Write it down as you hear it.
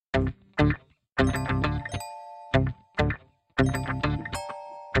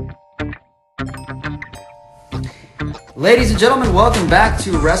Ladies and gentlemen, welcome back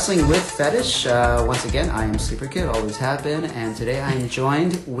to Wrestling with Fetish. Once again, I am Sleeper Kid, always have been, and today I am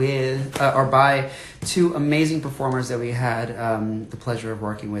joined by two amazing performers that we had the pleasure of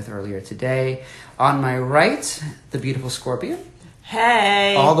working with earlier today. On my right, the beautiful Scorpion.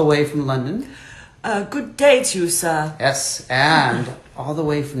 Hey! All the way from London. Good day to you, sir. Yes, and all the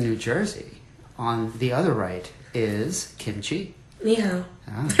way from New Jersey. On the other right is Kimchi. 你好.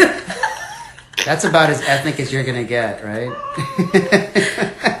 That's about as ethnic as you're gonna get, right?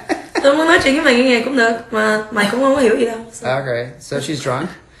 Tôi muốn nói chuyện với mày nghe cũng được mà mày cũng không có hiểu gì đâu. Okay, so she's drunk.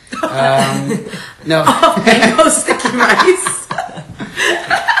 No. No sticky rice.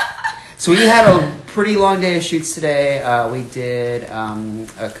 So we had a pretty long day of shoots today. We did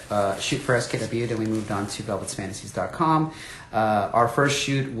a shoot for SKW, then we moved on to velvetsfantasies.com. Our first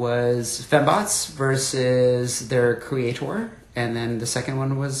shoot was Fembots versus their creator. And then the second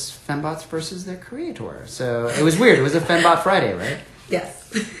one was Fembots versus their creator. So it was weird. It was a Fembot Friday, right?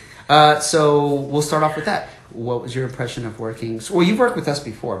 Yes. So we'll start off with that. What was your impression of working? Well, you've worked with us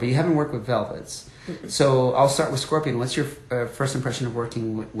before, but you haven't worked with Velvets. So I'll start with Scorpion. What's your first impression of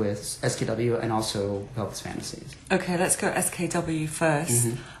working with SKW and also Velvet's Fantasies? Okay, let's go SKW first.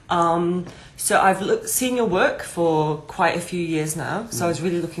 So I've seen your work for quite a few years now, so I was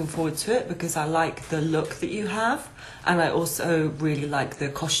really looking forward to it because I like the look that you have, and I also really like the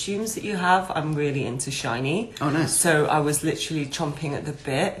costumes that you have. I'm really into shiny. Oh, nice. So I was literally chomping at the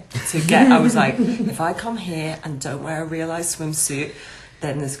bit to get, I was like, if I come here and don't wear a realized swimsuit,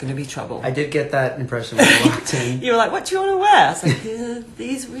 then there's going to be trouble. I did get that impression when you walked in. You were like, what do you want to wear? I was like,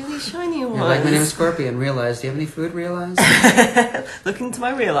 these really shiny ones. You're like, my name is Scorpion. Realize, do you have any food? Realize? Look into my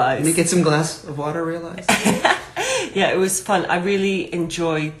Realize. Let me get some glass of water. Realize? Yeah, it was fun. I really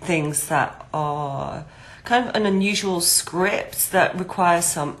enjoy things that are kind of an unusual script that requires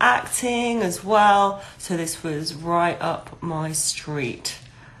some acting as well. So this was right up my street,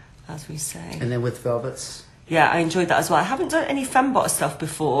 as we say. And then with Velvets? Yeah, I enjoyed that as well. I haven't done any Fembot stuff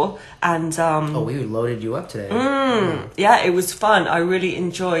before, and oh, we loaded you up today. Yeah, it was fun. I really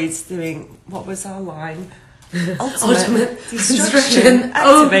enjoyed doing, what was our line? Ultimate Destruction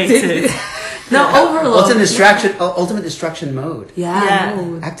Activated. No, Overload. Ultimate Destruction mode. Yeah.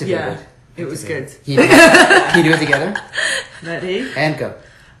 Yeah. Activated. Yeah, it was good. Can you do it together? Ready? And go.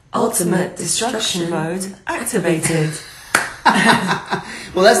 Ultimate Destruction Mode activated.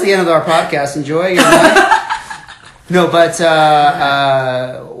 Well, that's the end of our podcast. Enjoy your night. No, but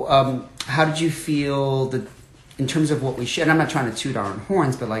how did you feel in terms of what we shot? And I'm not trying to toot our own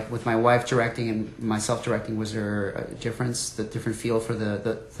horns, but like with my wife directing and myself directing, was there a difference, the different feel for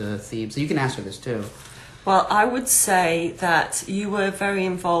the themes? So you can answer this too. Well, I would say that you were very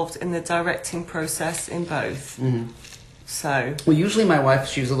involved in the directing process in both. Mm-hmm. So. Well, usually my wife,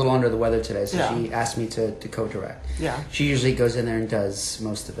 she was a little under the weather today, so yeah. she asked me to co-direct. Yeah. She usually goes in there and does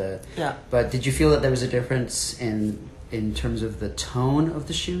most of it. Yeah. But did you feel that there was a difference in terms of the tone of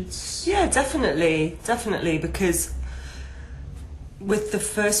the shoots? Yeah, definitely, because with the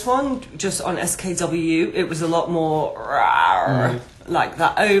first one, just on SKW, it was a lot more like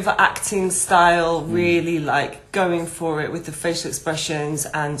that overacting style, really like going for it with the facial expressions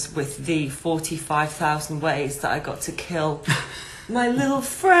and with the 45,000 ways that I got to kill my little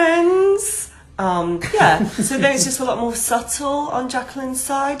friends. Yeah, so then it's just a lot more subtle on Jacqueline's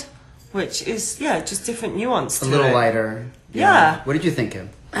side, which is, just different nuance to it. A little lighter. Yeah. What did you think, Kim?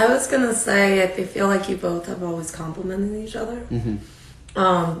 I was gonna say, I feel like you both have always complimented each other.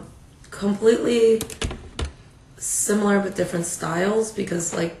 Completely similar but different styles,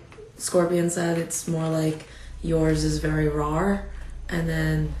 because like Scorpion said, it's more like yours is very raw, and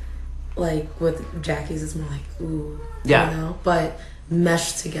then like with Jackie's it's more like ooh, you know, but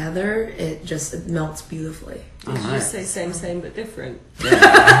meshed together it melts beautifully. Did you say same but different?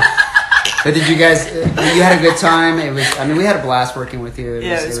 But did you guys, you had a good time? We had a blast working with you.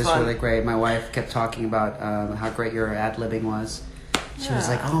 It was fun. Really great. My wife kept talking about how great your ad-libbing was. She was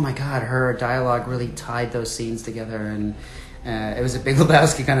like, oh my God, her dialogue really tied those scenes together. And it was a Big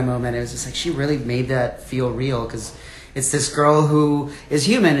Lebowski kind of moment. It was just like, she really made that feel real, because it's this girl who is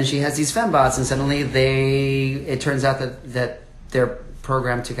human and she has these fembots, and suddenly it turns out that they're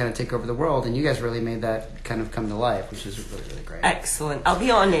programmed to kind of take over the world, and you guys really made that kind of come to life, which is really, really great. Excellent. I'll be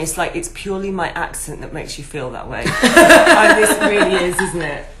honest, like, it's purely my accent that makes you feel that way. This really is, isn't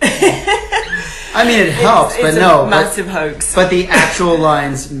it? I mean, it helps, it's but no. Massive hoax. But the actual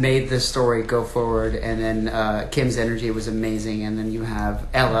lines made the story go forward, and then Kim's energy was amazing, and then you have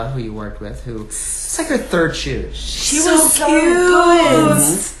Ella, who you worked with, who it's like her third shoot. She was so good.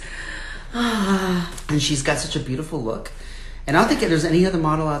 and she's got such a beautiful look. And I don't think there's any other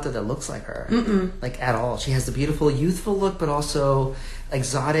model out there that looks like her, like at all. She has the beautiful, youthful look, but also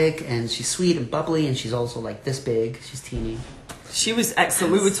exotic, and she's sweet and bubbly, and she's also like this big. She's teeny. She was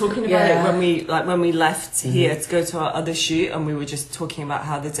excellent. We were talking about it when we left here to go to our other shoot, and we were just talking about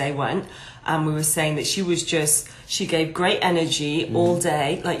how the day went, and we were saying that she gave great energy all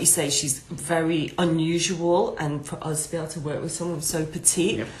day. Like you say, she's very unusual, and for us to be able to work with someone so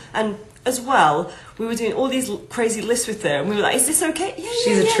petite, and as well, we were doing all these crazy lists with her, and we were like, "Is this okay?" Yeah,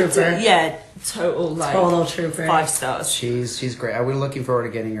 she's a trooper. Total trooper. 5 stars. She's great. We're looking forward to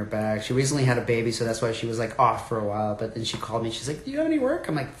getting her back. She recently had a baby, so that's why she was like off for a while. But then she called me. She's like, "Do you have any work?"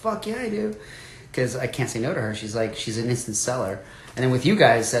 I'm like, "Fuck yeah, I do," because I can't say no to her. She's like, she's an instant seller. And then with you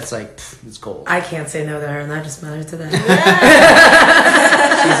guys, that's like, it's gold. I can't say no to her, and I just met her today.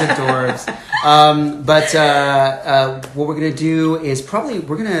 She's adorbs. But what we're gonna do is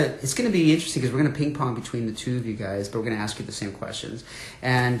it's gonna be interesting because we're gonna ping pong between the two of you guys, but we're gonna ask you the same questions.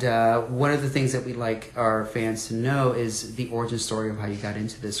 And one of the things that we'd like our fans to know is the origin story of how you got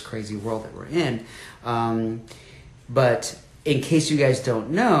into this crazy world that we're in. But in case you guys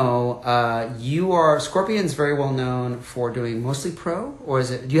don't know, Scorpion's very well known for doing mostly pro, or is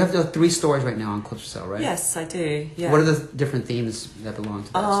it? Do you have the 3 stores right now on Clips for Sale, right? Yes, I do. Yeah. What are the different themes that belong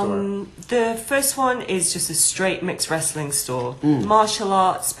to that store? The first one is just a straight mixed wrestling store, martial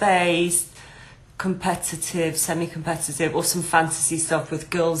arts based, competitive, semi-competitive, or some fantasy stuff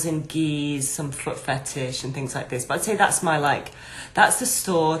with girls in gis, some foot fetish and things like this. But I'd say that's that's the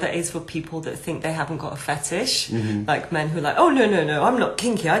store that is for people that think they haven't got a fetish, like men who are like, "Oh no, I'm not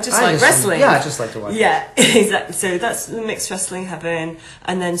kinky. I just like wrestling." I just like to watch. Yeah, exactly. So that's the mixed wrestling heaven,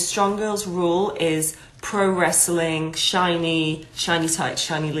 and then Strong Girls Rule is pro wrestling, shiny tights,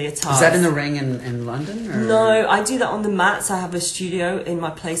 shiny leotards. Is that in the ring in London? Or? No, I do that on the mats. I have a studio in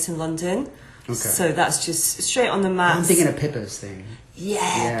my place in London. Okay. So that's just straight on the mats. I'm thinking of Pippa's thing.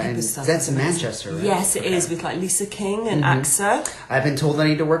 Yeah, Pippa's stuff. That's in Manchester, right? Yes, it is, with like Lisa King and AXA. I've been told I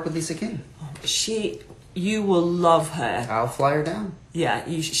need to work with Lisa King. You will love her. I'll fly her down. Yeah,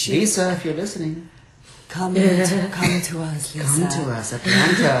 Lisa, if you're listening, come to us, Lisa. Come to us,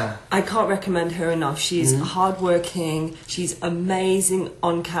 Atlanta. I can't recommend her enough. She's hardworking. She's amazing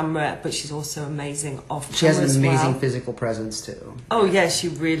on camera, but she's also amazing off camera. She has an amazing physical presence too. Oh yeah, she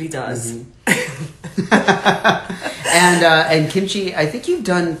really does. And Kimchi, I think you've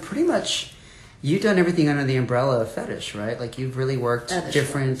done everything under the umbrella of fetish, right? Like you've really worked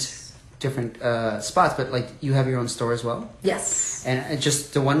different spots, but like you have your own store as well. Yes. And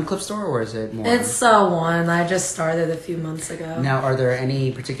just the one clip store, or is it more? It's one. I just started a few months ago. Now, are there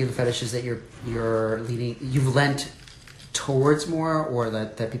any particular fetishes that you've lent towards more, or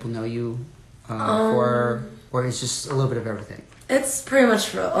that people know you for, or it's just a little bit of everything? It's pretty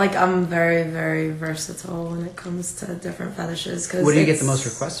much like I'm very, very versatile when it comes to different fetishes. What do you get the most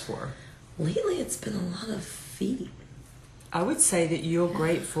requests for? Lately, it's been a lot of feet. I would say that you're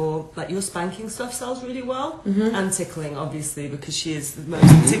great for, like, your spanking stuff sells really well, and tickling, obviously, because she is the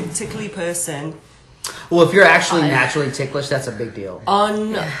most tickly person. Well, if you're actually naturally ticklish, that's a big deal.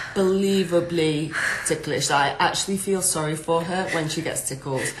 Unbelievably ticklish. I actually feel sorry for her when she gets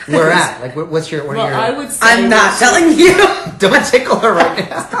tickled. Where at? Like, what are your... I would say I'm not telling you. Don't tickle her right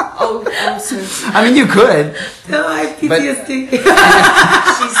now. Oh, I'm so sorry. I mean, you could. No, I have PTSD.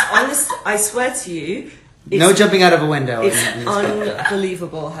 She's honest. I swear to you. No jumping out of a window. It's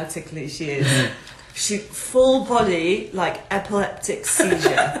unbelievable how ticklish she is. She full body, like, epileptic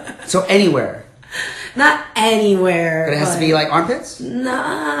seizure. So anywhere? Not anywhere. But it has to be like armpits?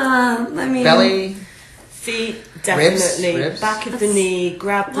 Nah, I mean... Belly? Feet, definitely. Ribs? Back of the knee,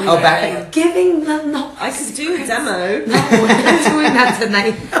 grab the back. Giving them... No. I could do a demo. No, we're not doing that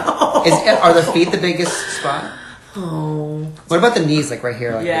tonight. No. Are the feet the biggest spot? Oh. What about the knees, like right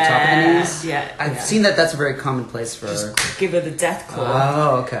here, like the top of the knees? Yeah. I've seen that's a very common place for... Just give her the death claw.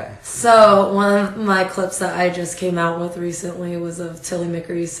 Oh, okay. So, one of my clips that I just came out with recently was of Tilly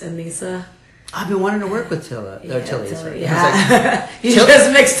McReese and Nisa. I've been wanting to work with Tilla. Yeah, Tilly's Tilly, right. yeah. You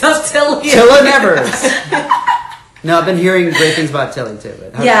just mixed up Tilly. Tilla Nevers. No, I've been hearing great things about Tilly too.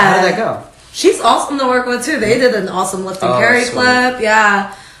 But how did that go? She's awesome to work with too. They did an awesome lift and carry clip.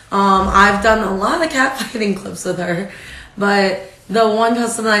 Yeah. I've done a lot of catfighting clips with her, but the one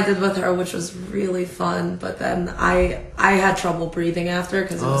custom I did with her, which was really fun, but then I had trouble breathing after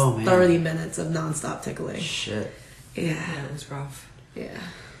because it was 30 minutes of nonstop tickling. Shit. Yeah, it was rough. Yeah.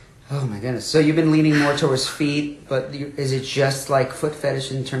 Oh my goodness. So you've been leaning more towards feet, but is it just like foot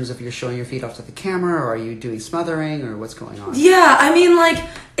fetish in terms of you're showing your feet off to the camera, or are you doing smothering, or what's going on? Yeah, I mean, like,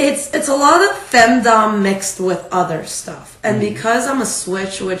 it's a lot of femdom mixed with other stuff. And because I'm a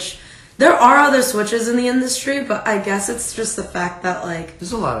switch, which there are other switches in the industry, but I guess it's just the fact that like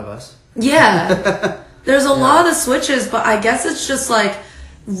There's a lot of us. yeah, there's a lot of switches, but I guess it's just like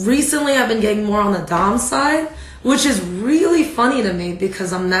recently I've been getting more on the dom side, which is really funny to me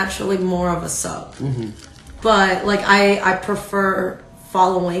because I'm naturally more of a sub. But like I prefer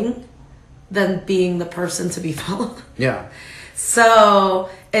following than being the person to be followed. Yeah. So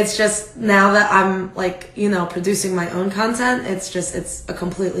it's just now that I'm like, you know, producing my own content, it's a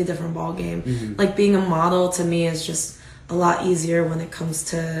completely different ball game. Like being a model to me is just a lot easier when it comes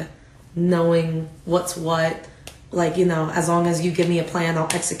to knowing what's what. Like, you know, as long as you give me a plan,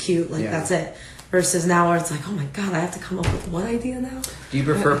 I'll execute. Like that's it. Versus now where it's like, oh my God, I have to come up with what idea now? Do you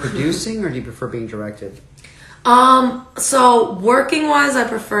prefer producing or do you prefer being directed? So working wise, I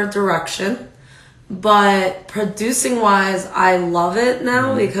prefer direction. But producing wise, I love it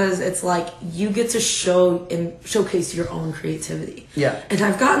now because it's like you get to showcase your own creativity. Yeah. And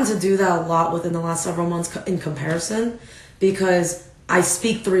I've gotten to do that a lot within the last several months in comparison because I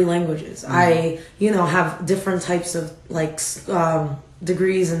speak 3 languages. I, you know, have different types of like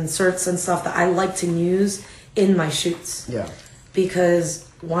degrees and certs and stuff that I like to use in my shoots. Yeah. Because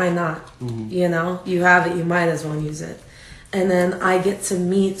why not? You know, you have it, you might as well use it. And then I get to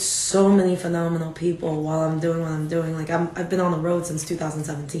meet so many phenomenal people while I'm doing what I'm doing. Like I've been on the road since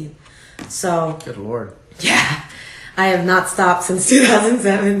 2017. So Good Lord. yeah, I have not stopped since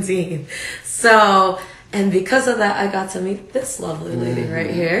 2017. So, and because of that, I got to meet this lovely lady right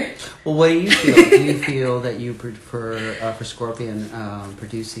here. Well, what do you feel? Do you feel that you prefer for Scorpion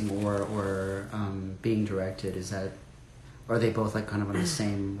producing or being directed? Are they both like kind of on the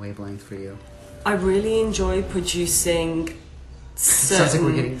same wavelength for you? I really enjoy producing. Sounds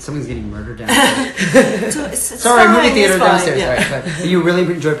like someone's getting murdered Sorry, Sorry, movie theater downstairs. Yeah. Right, you really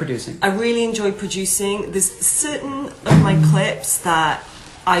enjoy producing. I really enjoy producing. There's certain of my clips that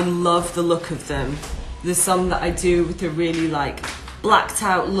I love the look of them. There's some that I do with a really like blacked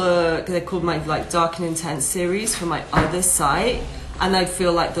out look. They're called my like dark and intense series for my other site, and I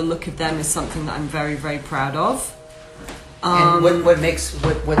feel like the look of them is something that I'm very, very proud of. And what makes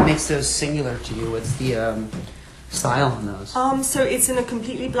those singular to you? What's the style on those? So it's in a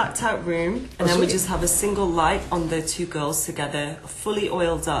completely blacked out room, and then we just have a single light on the 2 girls together, fully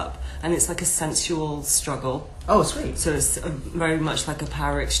oiled up, and it's like a sensual struggle. Oh, sweet. So it's very much like a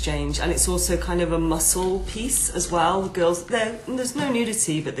power exchange, and it's also kind of a muscle piece as well. The girls, there's no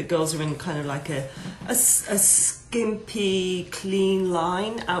nudity, but the girls are in kind of like a skimpy, clean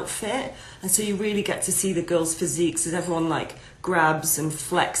line outfit, and so you really get to see the girls' physiques as everyone like grabs and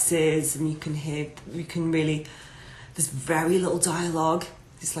flexes, and you can really. There's very little dialogue.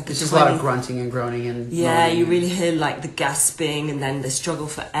 It's like just a lot of grunting and groaning and you really hear like the gasping and then the struggle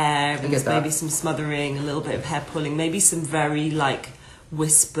for air, and there's maybe some smothering, a little bit of hair pulling, maybe some very like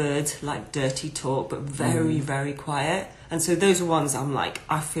whispered, like dirty talk, but very, very quiet. And so those are ones I'm like,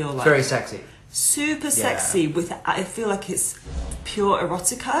 I feel like very sexy, super sexy. I feel like it's pure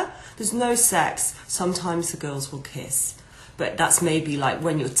erotica. There's no sex. Sometimes the girls will kiss. But that's maybe like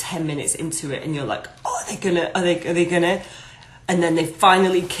when you're 10 minutes into it and you're like, oh, are they gonna? And then they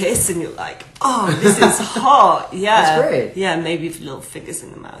finally kiss and you're like, oh, this is hot. Yeah. That's great. Yeah, maybe with little fingers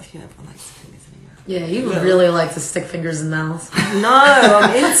in the mouth. You know, everyone likes fingers in the mouth. Yeah, you would really like to stick fingers in mouths. No,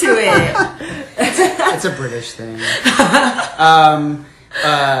 I'm into it. It's a British thing.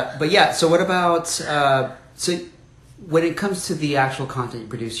 But yeah, so what about, so when it comes to the actual content you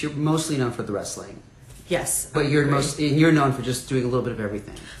produce, you're mostly known for the wrestling. Yes. But you're known for just doing a little bit of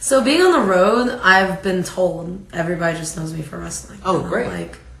everything. So being on the road, I've been told everybody just knows me for wrestling. Oh, and great. I'm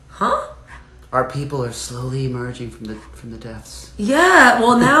like, huh? Our people are slowly emerging from the depths. Yeah,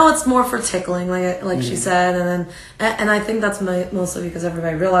 well now it's more for tickling, like she said, and I think that's mostly because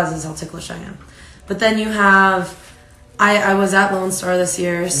everybody realizes how ticklish I am. But then you have, I was at Lone Star this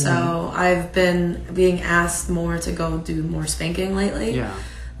year, so I've been being asked more to go do more spanking lately. Yeah.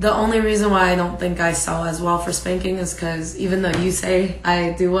 The only reason why I don't think I sell as well for spanking is because even though you say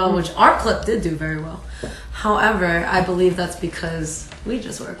I do well, which our clip did do very well, however, I believe that's because we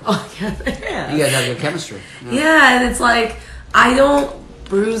just work well together. Yeah. You guys have good chemistry. Yeah, and it's like, I don't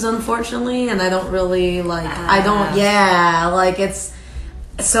bruise, unfortunately, and I don't really, it's,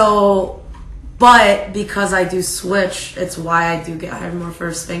 so, but because I do switch, it's why I do get hired more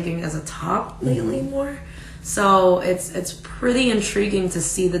for spanking as a top lately more. So it's pretty intriguing to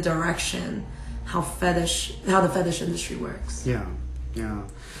see the direction, how the fetish industry works. Yeah.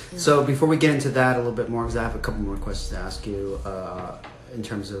 So before we get into that a little bit more, because I have a couple more questions to ask you in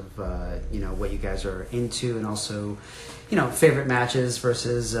terms of what you guys are into, and also favorite matches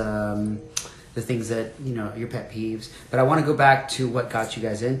versus the things that, you know, your pet peeves. But I want to go back to what got you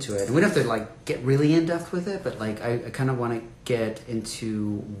guys into it. And we don't have to like get really in depth with it, but like I kind of want to get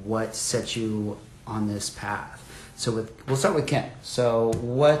into what set you on this path. So we'll start with Kim. So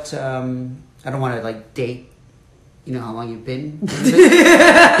what? I don't want to like date. You know how long you've been. But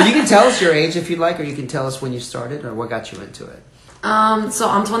you can tell us your age if you'd like, or you can tell us when you started, or what got you into it. So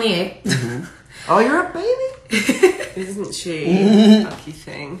I'm 28. Mm-hmm. Oh, you're a baby. Isn't she? Lucky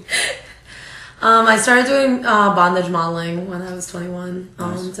thing. I started doing bondage modeling when I was 21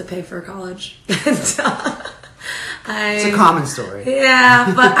 Nice. to pay for college. It's a common story.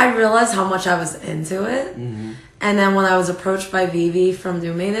 Yeah, but I realized how much I was into it. Mm-hmm. And then when I was approached by Vivi from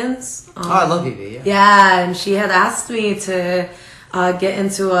New Maidens. I love Vivi, yeah. Yeah, and she had asked me to get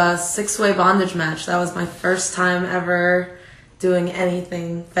into a 6-way bondage match. That was my first time ever doing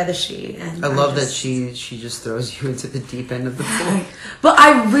anything fetishy. And I love that she just throws you into the deep end of the pool. But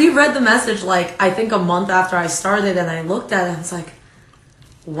I reread the message like I think a month after I started, and I looked at it and I was like,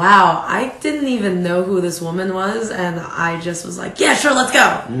 wow, I didn't even know who this woman was, and I just was like, yeah, sure, let's go.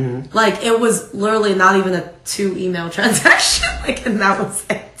 Mm-hmm. Like, it was literally not even a 2 email transaction, like, and that was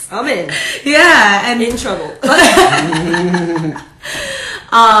it. I'm in. Yeah, and In trouble.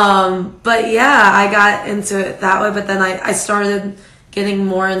 But yeah, I got into it that way, but then I started getting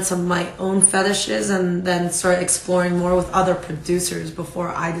more into my own fetishes and then started exploring more with other producers before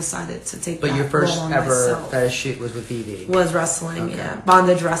I decided to take But that your first role on ever myself. fetish shoot was with Vivi. Was wrestling, Okay. yeah.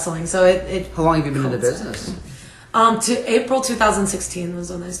 Bondage wrestling. So it How long have you been in the coincided. business? To April 2016 was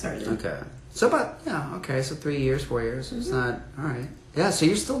when I started. Okay. So so 3 years, 4 years. It's not, all right. Yeah, so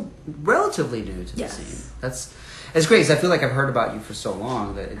you're still relatively new to the Yes. scene. It's great, 'cause I feel like I've heard about you for so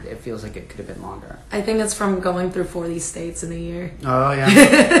long that it feels like it could have been longer. I think it's from going through 40 states in a year. Oh, yeah.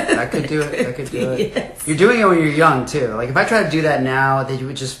 That could do it. That could do it. Yes. You're doing it when you're young, too. Like, if I tried to do that now, they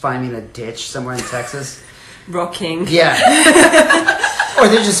would just find me in a ditch somewhere in Texas. Rocking. Yeah. Or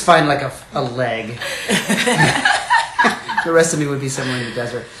they'd just find, like, a leg. The rest of me would be somewhere in the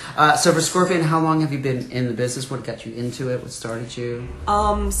desert. So for Scorpion, how long have you been in the business? What got you into it? What started you?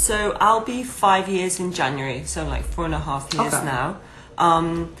 So I'll be 5 years in January, so like 4.5 years Okay. now.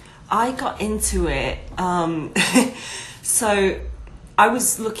 I got into it. So I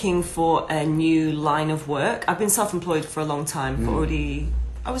was looking for a new line of work. I've been self-employed for a long time.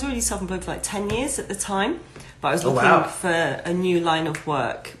 I was already self-employed for like 10 years at the time, but I was looking wow. for a new line of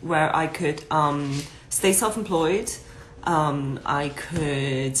work where I could stay self-employed. I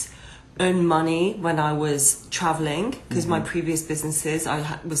could earn money when I was traveling, because my previous businesses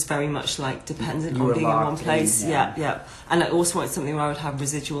was very much like dependent You on were being in one locked place. in, Yeah. And I also wanted something where I would have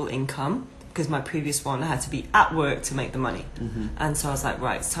residual income, because my previous one I had to be at work to make the money. And so I was like,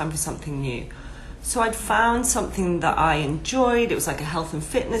 right, it's time for something new. So I'd found something that I enjoyed. It was like a health and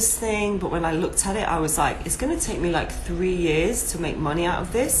fitness thing, but when I looked at it, I was like, it's going to take me like 3 years to make money out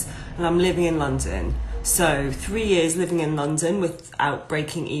of this, and I'm living in London. So 3 years living in London without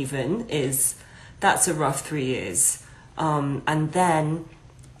breaking even that's a rough 3 years. And then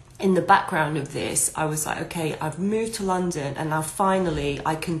in the background of this, I was like, okay, I've moved to London, and now finally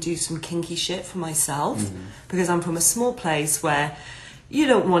I can do some kinky shit for myself, because I'm from a small place where you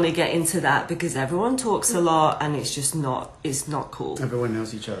don't want to get into that because everyone talks a lot and it's not cool. Everyone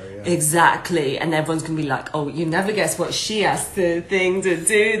knows each other, yeah. Exactly. And everyone's going to be like, oh, you never guess what she has to do,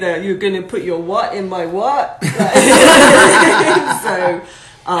 that you're going to put your what in my what?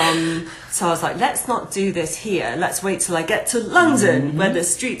 So I was like, let's not do this here. Let's wait till I get to London, where the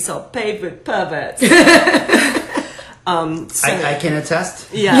streets are paved with perverts. I can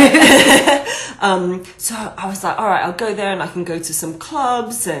attest. Yeah. So I was like, all right, I'll go there and I can go to some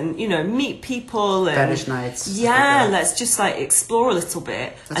clubs and, meet people. And, Fetish nights. Yeah, Like let's just like explore a little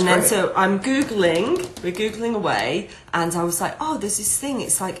bit. That's and then great. so we're Googling away, and I was like, oh, there's this thing.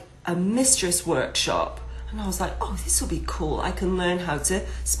 It's like a mistress workshop. And I was like, oh, this will be cool. I can learn how to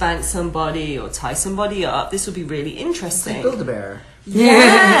spank somebody or tie somebody up. This will be really It's interesting. like Build-A-Bear.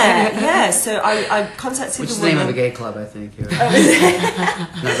 Yeah. So I contacted Which is the the name of woman. a gay club, I think. No,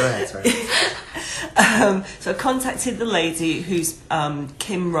 go ahead, sorry. So I contacted the lady who's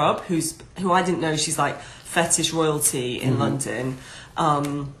Kim Robb, who I didn't know, she's like fetish royalty in London.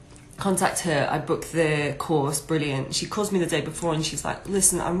 Contact her. I booked the course. Brilliant. She calls me the day before and she's like,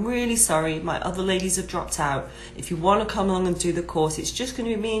 listen, I'm really sorry, my other ladies have dropped out. If you want to come along and do the course, it's just going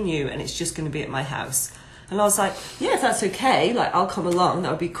to be me and you, and it's just going to be at my house. And I was like, yeah, if that's okay, like I'll come along,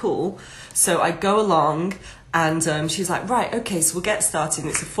 that would be cool. So I go along, and she's like, right, okay, so we'll get started.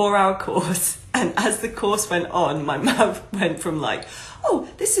 It's a 4-hour course. And as the course went on, my mouth went from like, oh,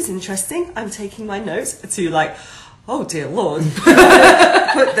 this is interesting, I'm taking my notes, to like, oh dear Lord,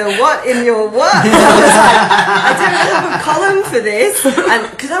 put the what in your what? I was like, I don't have a column for this, and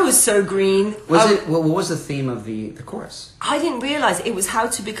because I was so green. What was the theme of the course? I didn't realise it was how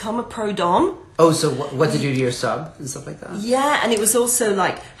to become a pro dom. Oh, so what to do to your sub and stuff like that? Yeah, and it was also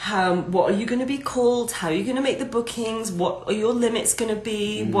like, what are you going to be called? How are you going to make the bookings? What are your limits going to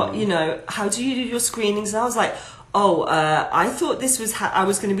be? What, how do you do your screenings? And I was like, I thought this was how I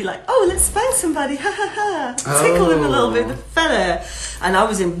was going to be like, let's spank somebody, ha ha ha, tickle him a little bit with the feather. And I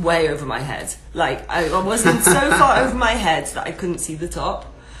was in way over my head. Like, I wasn't so far over my head that I couldn't see the top.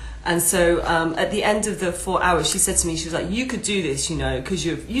 And so at the end of the 4 hours, she said to me, she was like, you could do this, because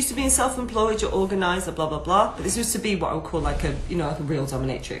you're used to being self-employed, you're organised, blah, blah, blah. But this was to be what I would call like a real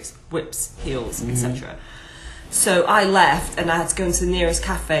dominatrix, whips, heels, etc. So I left and I had to go into the nearest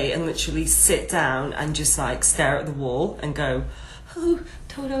cafe and literally sit down and just like stare at the wall and go, oh,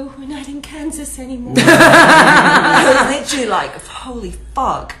 Toto, we're not in Kansas anymore. I was literally like, holy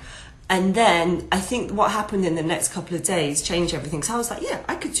fuck. And then I think what happened in the next couple of days changed everything. So I was like, yeah,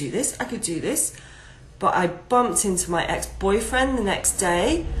 I could do this. But I bumped into my ex-boyfriend the next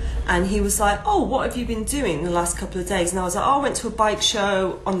day and he was like, oh, what have you been doing the last couple of days? And I was like, I went to a bike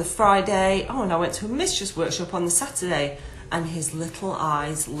show on the Friday. And I went to a mistress workshop on the Saturday. And his little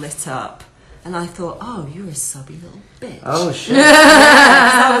eyes lit up. And I thought, oh, you're a subby little bitch. Oh, shit.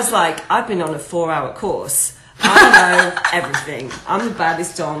 I was like, I've been on a 4-hour course. I know everything. I'm the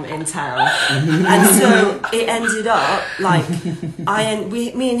baddest dom in town. And so it ended up like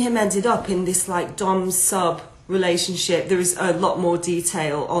me and him ended up in this like dom sub relationship. There was a lot more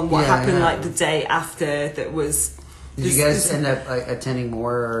detail on what happened like the day after that was. Did you guys end up attending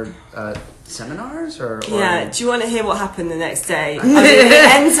more seminars or? Yeah. Do you want to hear what happened the next day? I mean, it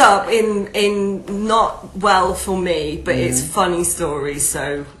ends up in not well for me, but it's a funny story.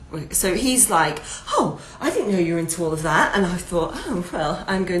 So he's like, oh, I didn't know you were into all of that. And I thought, oh, well,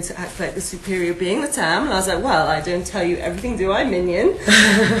 I'm going to act like the superior being that I am. And I was like, well, I don't tell you everything, do I, minion?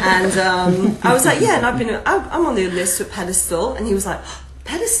 And I was like, yeah, and I'm on the list for Pedestal. And he was like,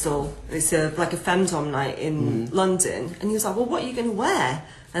 Pedestal? It's like a femdom night in London. And he was like, well, what are you going to wear?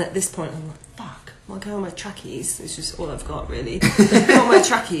 And at this point, I'm like, fuck, I'm going on my trackies. It's just all I've got, really. I'm on my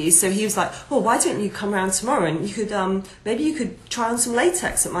trackies. So he was like, well, why don't you come around tomorrow and you could, maybe you could try on some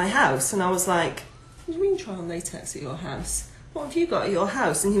latex at my house. And I was like, what do you mean try on latex at your house? What have you got at your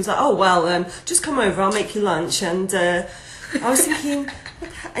house? And he was like, oh, well, just come over, I'll make you lunch. And I was thinking,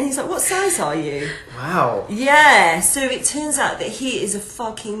 and he's like, what size are you? Wow. Yeah, so it turns out that he is a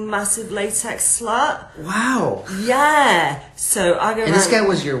fucking massive latex slut. Wow. Yeah. So I go And this guy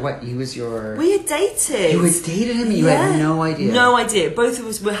was your what? He was your... We had dated. You had dated him? You had no idea? No idea. Both of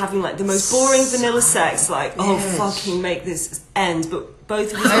us were having like the most boring vanilla sex, like, oh, fucking make this end. But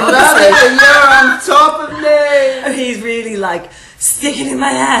both of us... I love it! You're on top of me! And he's really like, stick it in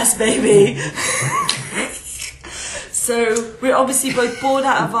my ass, baby. So we're obviously both bored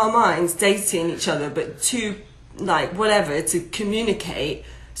out of our minds dating each other, but to like whatever to communicate.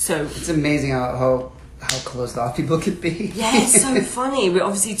 So it's amazing how closed off people could be. Yeah, it's so funny. We're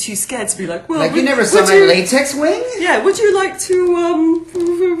obviously too scared to be like, well, like you never saw my latex wing. Yeah, would you like to?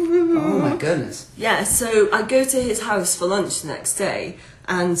 Oh my goodness. Yeah, so I go to his house for lunch the next day,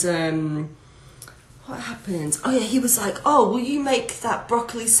 and what happened? Oh yeah, he was like, oh, will you make that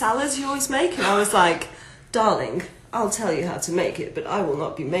broccoli salad you always make? And I was like, darling, I'll tell you how to make it, but I will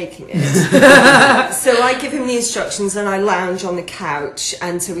not be making it. So I give him the instructions and I lounge on the couch,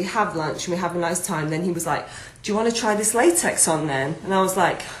 and so we have lunch and we have a nice time. Then he was like, do you want to try this latex on then? And I was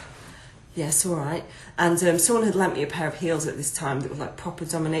like, yes, all right. And someone had lent me a pair of heels at this time that were like proper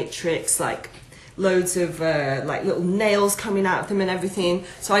dominatrix, like loads of like little nails coming out of them and everything.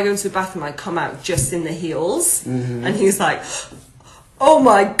 So I go into the bathroom, I come out just in the heels, and he was like, oh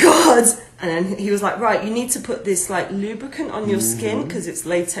my God. And then he was like, right, you need to put this like lubricant on your skin because it's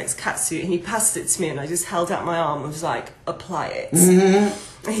latex catsuit. And he passed it to me and I just held out my arm and was like, apply it. And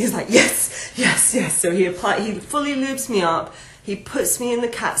he was like, yes, yes, yes. So he fully lubes me up. He puts me in the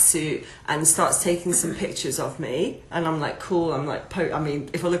catsuit and starts taking some pictures of me. And I'm like, cool. I'm like, I mean,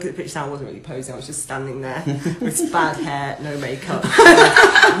 if I look at the picture now, I wasn't really posing. I was just standing there with bad hair, no makeup,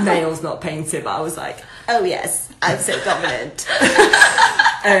 nails not painted. But I was like, oh yes, I'm so dominant.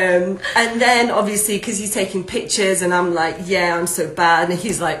 And then obviously because he's taking pictures and I'm like, yeah, I'm so bad. And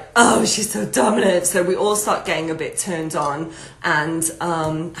he's like, oh, she's so dominant. So we all start getting a bit turned on. And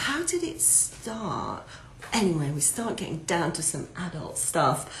how did it start? Anyway, we start getting down to some adult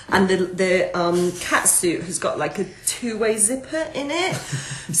stuff, and the catsuit has got like a two-way zipper in it.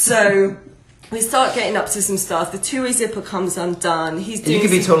 So we start getting up to some stuff. The two-way zipper comes undone. He's And doing. you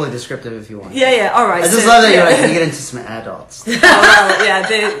can be some- totally descriptive if you want. Yeah. All right. I just love that you're like, we get into some adults. Oh, well, yeah.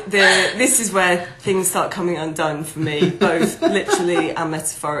 This is where things start coming undone for me, both literally and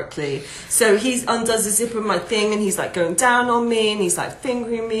metaphorically. So he undoes the zipper of my thing, and he's like going down on me, and he's like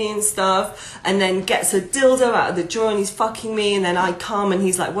fingering me and stuff, and then gets a dildo out of the drawer, and he's fucking me, and then I come, and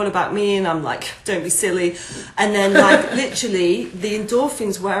he's like, "What about me?" And I'm like, "Don't be silly." And then like literally the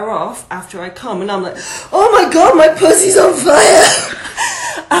endorphins wear off after I come, and I'm like, "Oh my god, my pussy's on fire!"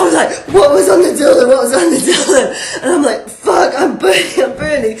 I was like, what was on the dildo? What was on the dildo? And I'm like, fuck, I'm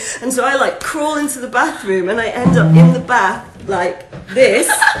burning. And so I like crawl into the bathroom, and I end up in the bath like this.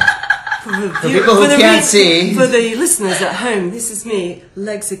 For people who can't see. For the listeners at home, this is me,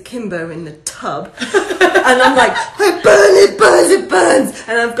 legs akimbo in the tub. And I'm like, it burns.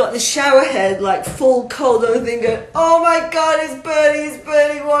 And I've got the shower head like full cold over thing going, oh my god, it's burning,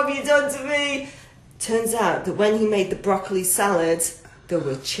 what have you done to me? Turns out that when he made the broccoli salad, there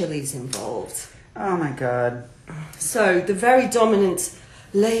were chilies involved. Oh my god. So the very dominant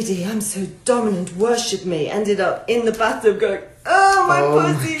lady, I'm so dominant, worshipped me, ended up in the bathtub going, oh my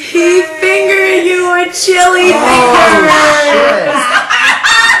pussy. He fingered you with chili. Oh shit.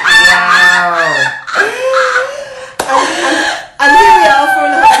 Wow. And here we are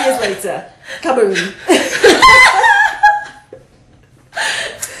 4.5 years later. Kaboom.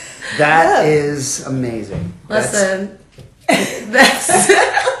 That is amazing. Listen,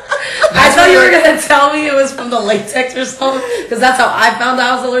 I thought you were gonna tell me it was from the latex or something, because that's how I found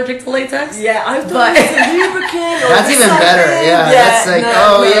out I was allergic to latex. Yeah, I thought But- it was a lubricant or That's even something. better. Yeah, that's like,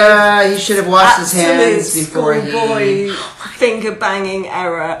 no. he should have washed his hands Absolute before he. schoolboy finger banging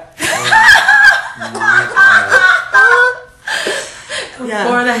error. Yeah.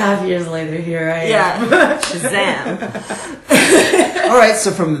 4.5 years later, here I am. Yeah, Shazam. All right, so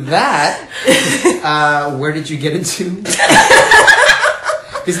from that, where did you get into? Because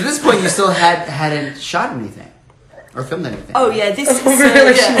at this point, you still hadn't shot anything or filmed anything. Oh yeah, this is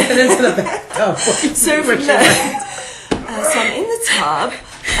Really, she yeah. went into the bathtub. So from there, so I'm in the tub,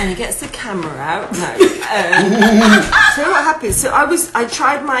 and he gets the camera out. No. So what happens? So I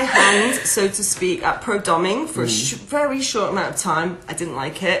tried my hand, so to speak, at pro-doming for a very short amount of time. I didn't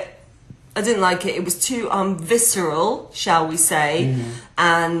like it. It was too visceral, shall we say,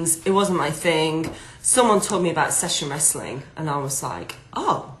 and it wasn't my thing. Someone told me about session wrestling, and I was like,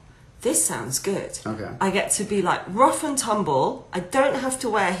 oh, this sounds good. Okay. I get to be like rough and tumble. I don't have to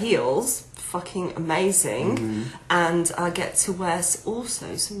wear heels. Fucking amazing. And I get to wear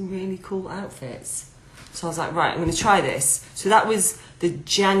also some really cool outfits. So I was like, right, I'm going to try this. So that was the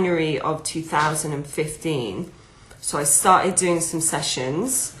January of 2015. So I started doing some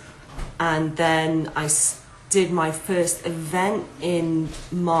sessions, and then I did my first event in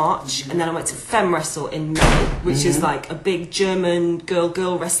March, and then I went to Femme Wrestle in May, which is like a big German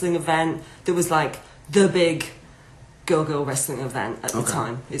girl wrestling event that was like the big girl wrestling event at the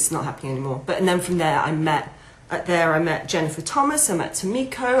time. It's not happening anymore. And then from there I met Jennifer Thomas, I met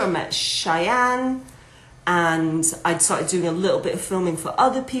Tomiko, I met Cheyenne, and I'd started doing a little bit of filming for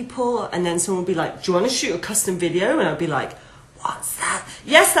other people, and then someone would be like, do you want to shoot a custom video? And I'd be like, what's that?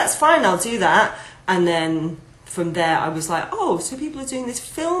 Yes, that's fine, I'll do that. And then from there I was like, oh, so people are doing this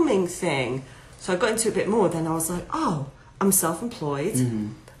filming thing. So I got into it a bit more. Then I was like, oh, I'm self-employed,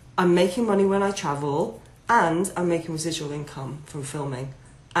 I'm making money when I travel, and I'm making residual income from filming,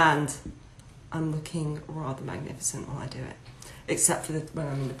 and I'm looking rather magnificent while I do it, except for when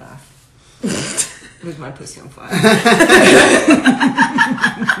I'm in the bath with my pussy on fire.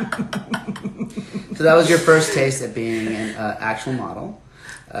 So that was your first taste at being an actual model.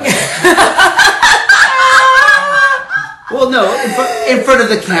 Well, no, in front of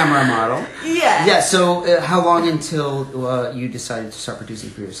the camera model. Yeah. Yeah. So how long until you decided to start producing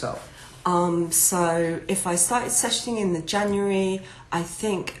for yourself? So if I started sessioning in the January, I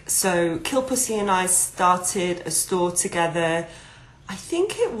think, so Kill Pussy and I started a store together, I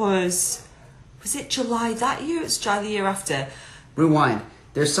think it was it July that year? It's July the year after. Rewind.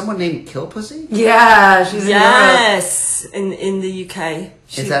 There's someone named Kill Pussy? Yeah, she's in Europe. Yes, in the UK.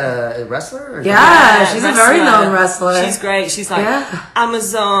 Is that a wrestler? Or Yeah, she's a very known wrestler. She's great. She's like Yeah.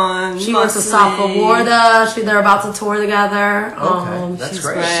 Amazon. She works with Safa Muslim. Warda. They're about to tour together. Okay, that's she's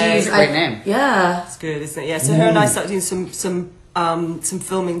great. great. She's a great name. Yeah. It's good, isn't it? Yeah. So her and I started doing some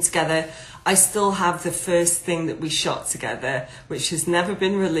filming together. I still have the first thing that we shot together, which has never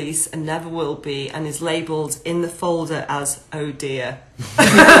been released and never will be, and is labelled in the folder as "Oh dear."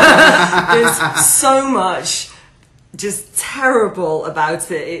 There's so much just terrible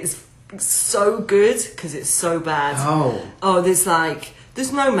about it. It's so good because it's so bad. Oh. There's like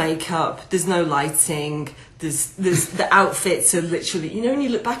there's no makeup, there's no lighting, there's the outfits are literally, you know, when you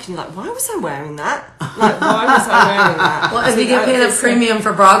look back and you're like, why was I wearing that? Like, why was I wearing that? Well, if you get paid a premium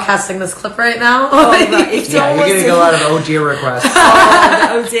for broadcasting this clip right now. Right, if Yeah, you're getting a lot of oh dear requests.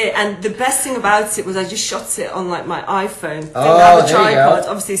 oh dear. And the best thing about it was I just shot it on like my iPhone. Didn't Oh, have a there you tripod. go.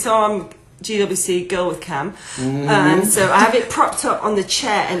 Obviously, so I'm GWC girl with cam. And so I have it propped up on the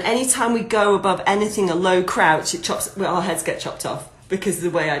chair, and anytime we go above anything a low crouch, our heads get chopped off because of the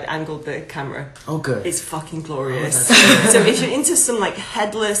way I'd angled the camera. Oh, good. It's fucking glorious. Oh, so if you're into some like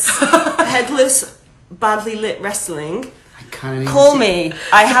headless, badly lit wrestling, I kind of call me.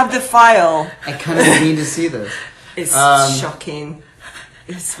 I have the file. I kind of need to see this. It's shocking.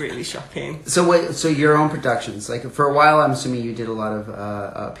 It's really shocking. So wait, so your own productions, like for a while, I'm assuming you did a lot of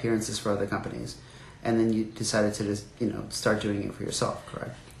appearances for other companies, and then you decided to just, you know, start doing it for yourself,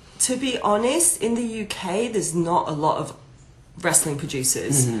 correct? To be honest, in the UK, there's not a lot of wrestling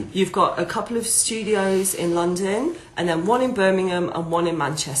producers. You've got a couple of studios in London, and then one in Birmingham and one in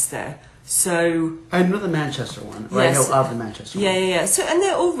Manchester. So I know the Manchester one. Or Yes. I know of the Manchester one. yeah. So and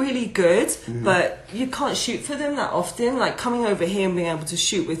they're all really good, but you can't shoot for them that often. Like coming over here and being able to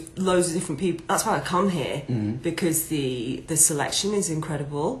shoot with loads of different people. That's why I come here because the selection is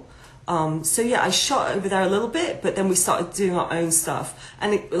incredible. So yeah, I shot over there a little bit, but then we started doing our own stuff,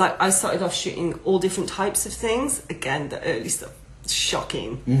 and I started off shooting all different types of things. Again, the early stuff,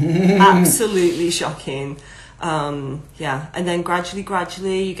 shocking, absolutely shocking. Yeah, and then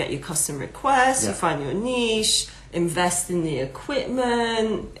gradually you get your custom requests, you find your niche, invest in the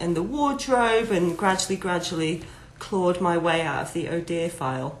equipment and the wardrobe, and gradually clawed my way out of the oh dear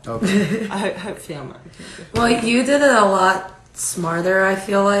file. Okay. Hopefully I'm not. Well, you did it a lot smarter, I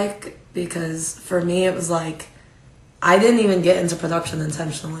feel like, because for me it was like I didn't even get into production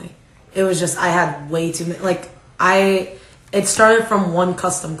intentionally. It was just I had way too many. It started from one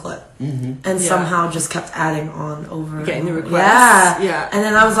custom clip, and somehow just kept adding on over. Getting the and over. requests. Yeah, Yeah. And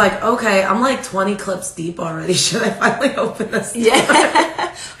then I was like, okay, I'm like 20 clips deep already. Should I finally open this? Yeah.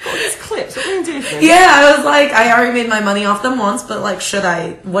 Got these clips. What are we doing? Yeah, I was like, I already made my money off them once, but like,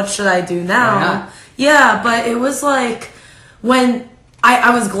 what should I do now? Yeah, but it was like, when,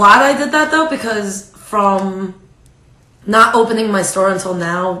 I was glad I did that though, because from not opening my store until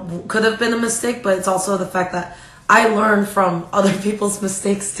now could have been a mistake, but it's also the fact that I learned from other people's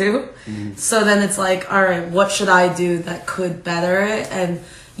mistakes too. So then it's like, all right, what should I do that could better it? And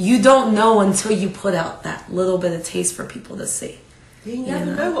you don't know until you put out that little bit of taste for people to see. You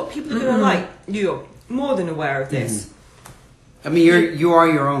never know what people are going to like. You're more than aware of this. I mean, you are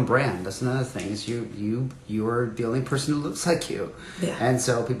your own brand. That's another thing. Is you are the only person who looks like you, and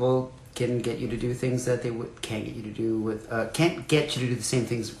so people can get you to do things that they can't get you to do with can't get you to do the same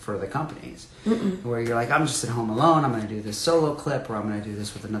things for other companies. Where you're like, I'm just at home alone. I'm going to do this solo clip, or I'm going to do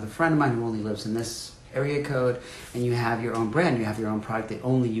this with another friend of mine who only lives in this area code, and you have your own brand. You have your own product that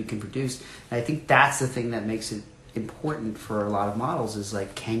only you can produce. And I think that's the thing that makes it important for a lot of models, is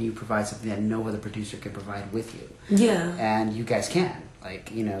like, can you provide something that no other producer can provide with you? Yeah. And you guys can.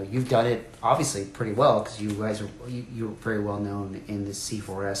 Like, you know, you've done it obviously pretty well, because you guys are you're very well known in the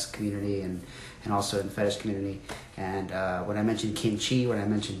C4S community and also in the fetish community. And when I mentioned Kimchi, when I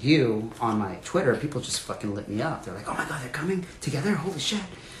mentioned you on my Twitter, people just fucking lit me up. They're like, oh my god, they're coming together, holy shit.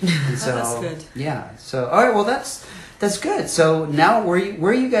 And so that's good. Yeah, so all right, well that's good. So now where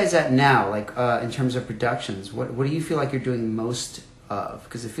are you guys at now, like in terms of productions? What do you feel like you're doing most of?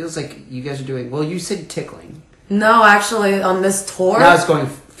 Because it feels like you guys are doing, well, you said tickling. No, actually, on this tour. Now it's going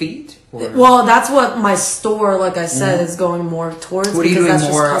feet? Or? Well, that's what my store, like I said, is going more towards. What are you because doing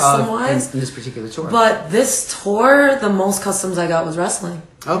that's more just custom of wise. in this particular tour? But this tour, the most customs I got was wrestling.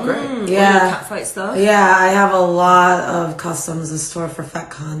 Oh, great. Yeah. All your catfight stuff. Yeah, I have a lot of customs this tour for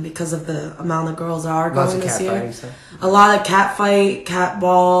FetCon because of the amount of girls that are Lots going of this cat year. fighting stuff. A lot of cat fight, cat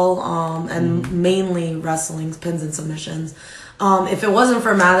ball, and mainly wrestling, pins and submissions. If it wasn't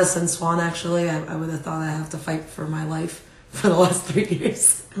for Madison Swan, actually, I would have thought I'd have to fight for my life for the last 3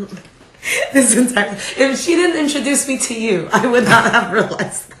 years. If she didn't introduce me to you, I would not have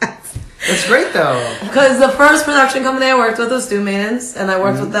realized that. That's great, though. Because the first production company I worked with was Stu Maidens, and I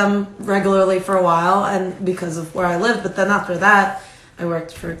worked with them regularly for a while, and because of where I lived. But then after that, I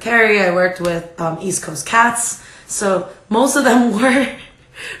worked for Carrie. I worked with East Coast Cats. So most of them were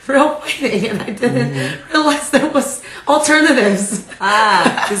real fighting, and I didn't realize there was alternatives.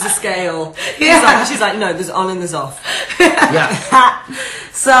 There's a scale. Yeah. She's like, no, there's on and there's off. Yeah.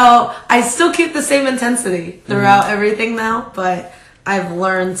 So I still keep the same intensity throughout everything now, but I've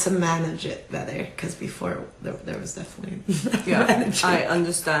learned to manage it better, because before there was definitely Yeah, I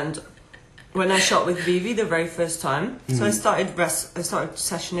understand. when I shot with Vivi the very first time. So I started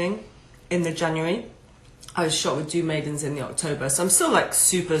sessioning in the January. I was shot with Dew Maidens in the October. So I'm still like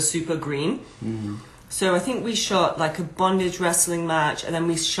super, super green. So I think we shot like a bondage wrestling match, and then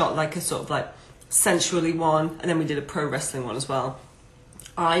we shot like a sort of like sensually one, and then we did a pro wrestling one as well.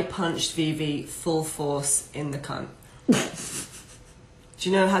 I punched Vivi full force in the cunt. Do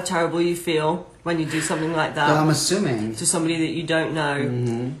you know how terrible you feel when you do something like that? Well, I'm assuming. To somebody that you don't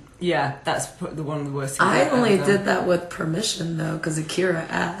know. Yeah, that's one of the worst things. I only did that with permission though, because Akira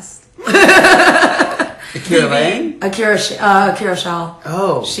asked. Akira Lane? Akira Shaw.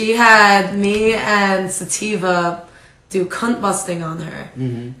 Oh. She had me and Sativa do cunt busting on her.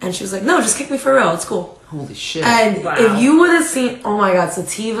 And she was like, no, just kick me for real. It's cool. Holy shit. And Wow. if you would have seen, oh my God,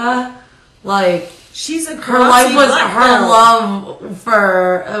 Sativa, like, She's a her life was, black her belt. love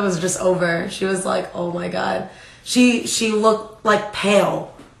for, it was just over. She was like, oh my God. She looked like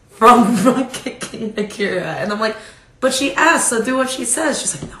pale from kicking Akira. And I'm like, but she asked, so do what she says.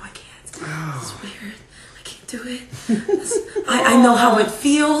 She's like, no, I can't. It's weird. I can't do it. I know how it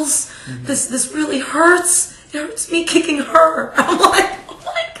feels. This really hurts. It hurts me kicking her. I'm like, oh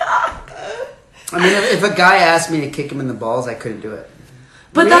my God. I mean, if a guy asked me to kick him in the balls, I couldn't do it.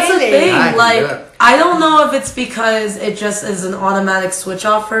 But that's the Really? thing, I can do like, it. I don't know if it's because it just is an automatic switch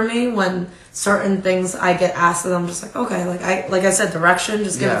off for me when certain things I get asked and I'm just like, okay, like I said, direction,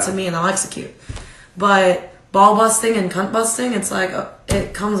 just give it to me and I'll execute. But ball busting and cunt busting, it's like,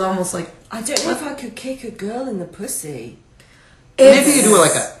 it comes almost like, I don't know if I could kick a girl in the pussy. Maybe you do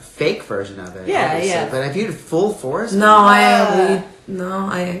like a fake version of it. Yeah, obviously. yeah. But if you did full force, you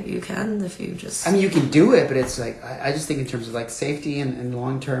can if you just. I mean, you can do it, but it's like I just think in terms of like safety and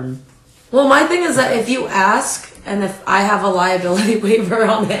long term. Well, my thing is that if you ask and if I have a liability waiver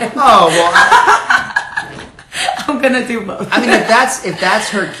on it, Oh well, I'm gonna do both. I mean, if that's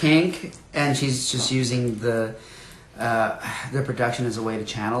her kink and she's just using the production as a way to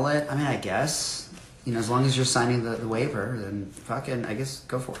channel it, I mean, I guess. You know, as long as you're signing the waiver, then fucking, I guess,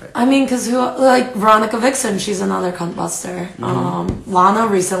 go for it. I mean, because like Veronica Vixen, she's another cunt buster. Lana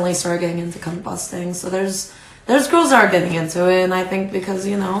recently started getting into cunt busting, so there's girls that are getting into it, and I think because,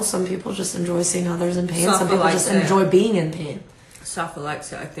 you know, some people just enjoy seeing others in pain, some people just enjoy being in pain. Safa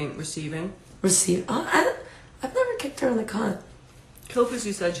likes it, I think, receiving. I've never kicked her in the cunt.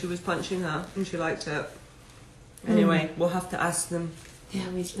 Kilpussy said she was punching her and she liked it. Anyway, we'll have to ask them Yeah,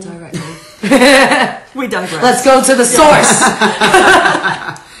 we do. directly. We digress. Let's go to the source.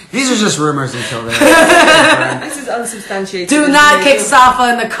 These are just rumors until then. This is unsubstantiated. Do not kick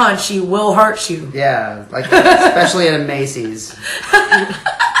Safa in the cunt. She will hurt you. Yeah, like especially at a Macy's.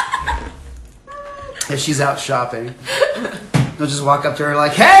 If she's out shopping, they'll just walk up to her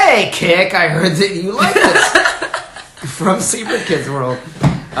like, "Hey, Kick, I heard that you like this from Secret Kids World."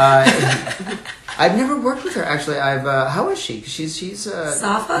 I've never worked with her actually. How is she? She's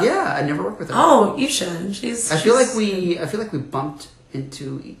Safa? Yeah, I never worked with her. Oh, you should. I feel like we bumped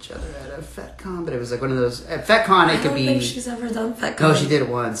into each other at a FetCon, but it was like one of those at FetCon. I It could don't be. think she's ever done FetCon. No, she did it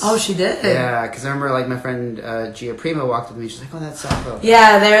once. Oh, she did? Yeah, because I remember like my friend Gia Primo walked up to me. She's like, "Oh, that's Sappho."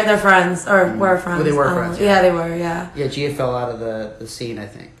 Yeah, they're friends. Or were friends. Well, they were I don't friends, know. yeah. Yeah, they were, yeah. Yeah, Gia fell out of the scene, I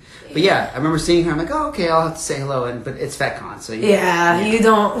think. But yeah, I remember seeing her. I'm like, "Oh, okay, I'll have to say hello." But it's FetCon, so You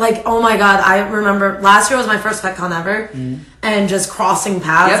don't, like, oh my God, I remember last year was my first FetCon ever, and just crossing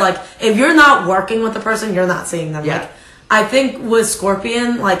paths, Yep. like, if you're not working with the person, you're not seeing them. Yeah. Like, I think with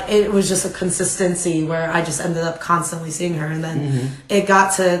Scorpion, like, it was just a consistency where I just ended up constantly seeing her, and then it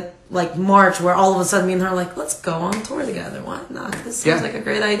got to, like, March, where all of a sudden me and her are like, let's go on tour together, why not? This seems like a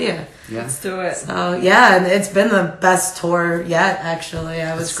great idea. Yeah. Let's do it. So, yeah, and it's been the best tour yet, actually,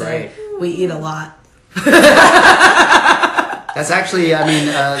 I would That's say. great. We eat a lot. That's actually, I mean,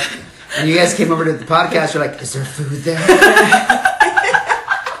 when you guys came over to the podcast, you're like, "Is there food there?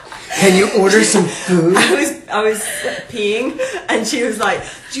 Can you order some food?" I was peeing, and she was like,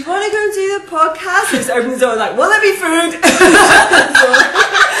 "Do you want to go do the podcast?" And just opened the door, like, "Will there be food?"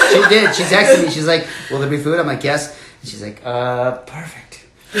 She did. She texted me. She's like, "Will there be food?" I'm like, "Yes." And she's like, "Perfect."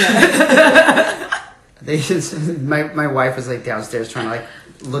 My wife was like downstairs trying to like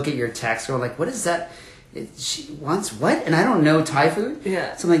look at your text, going like, "What is that? She wants what?" And I don't know Thai food.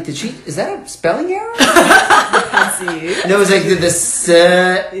 Yeah. So I'm like, is that a spelling error? I see you. No, it was like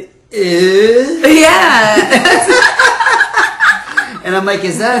Yeah. and I'm like,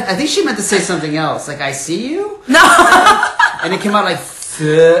 is that? I think she meant to say something else. Like, "I see you." No. And it came out like. I'm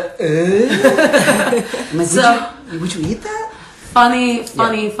like, would you eat that? Funny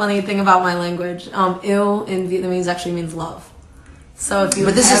thing about my language. Il in Vietnamese actually means love. So if you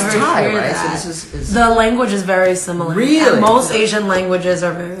But this is ever Thai, hear right? that, So this is the language is very similar. Really? And most Asian languages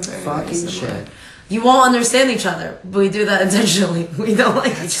are very, very, very fucking similar. shit. You won't understand each other. We do that intentionally. We don't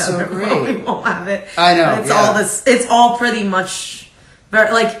like each so other. great. We won't have it. I know, And it's yeah. all this. It's all pretty much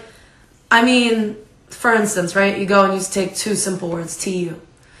very like. I mean, for instance, right? You go and you take two simple words. TU.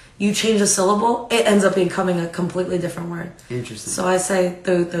 You change a syllable, it ends up becoming a completely different word. Interesting. So I say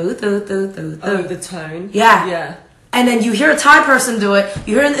do do do do do. Oh, the tone. Yeah. Yeah. And then you hear a Thai person do it,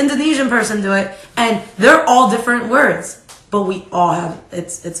 you hear an Indonesian person do it, and they're all different words. But we all have,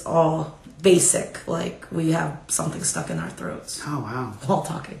 it's all basic. Like, we have something stuck in our throats Oh wow. while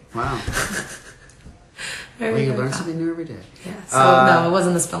talking. Wow. Very, Well, you very learn common. something new every day. Yeah, so no, it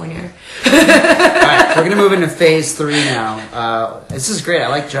wasn't a spelling error. All right, we're gonna move into phase 3 now. This is great. I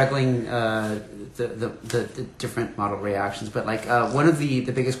like juggling the different model reactions. But like one of the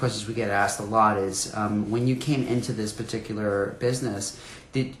biggest questions we get asked a lot is when you came into this particular business,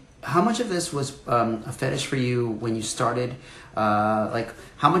 how much of this was a fetish for you when you started? Like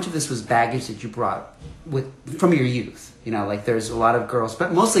how much of this was baggage that you brought from your youth? You know, like there's a lot of girls,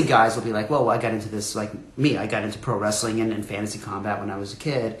 but mostly guys will be like, well, I got into this, like me, I got into pro wrestling and fantasy combat when I was a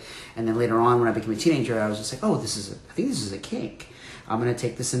kid. And then later on when I became a teenager, I was just like, oh, I think this is a kink. I'm going to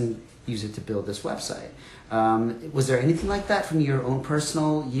take this and use it to build this website. Was there anything like that from your own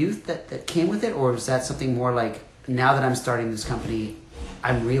personal youth that came with it? Or was that something more like, now that I'm starting this company,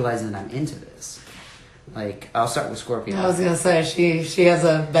 I'm realizing that I'm into this? Like, I'll start with Scorpio. I was gonna say she has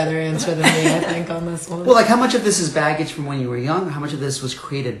a better answer than me, I think, on this one. Well, like, how much of this is baggage from when you were young? How much of this was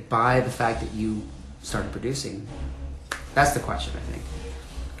created by the fact that you started producing? That's the question, I think.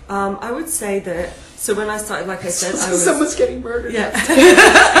 I would say that. So when I started, like I said, I was. Someone's getting murdered. Yeah.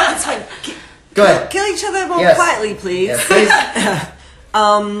 That's fine. Go ahead. Kill each other more Yes. quietly, please. Yes, please.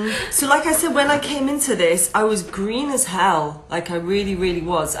 So like I said, when I came into this, I was green as hell. Like I really, really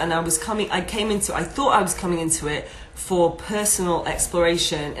was. And I thought I was coming into it for personal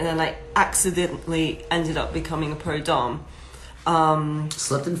exploration, and then I accidentally ended up becoming a pro dom.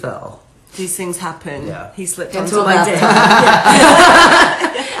 Slipped and fell. These things happen. Yeah. He slipped Into onto a my dick. bathtub.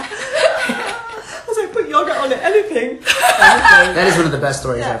 I was like, put yogurt on it, anything. That is one of the best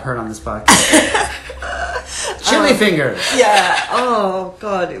stories I've heard on this podcast. Chili fingers. Yeah. Oh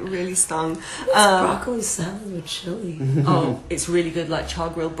God, it really stung. Broccoli salad with chili. Oh, it's really good, like char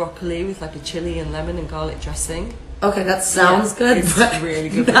grilled broccoli with like a chili and lemon and garlic dressing. Okay, that sounds good, It's but really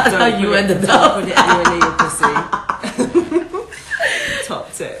good. that's but how don't you put it- ended don't up. Put it anywhere near your pussy.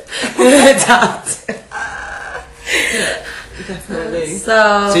 Top tip. Definitely.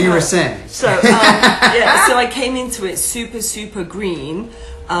 So you were saying. So yeah, so I came into it super, super green,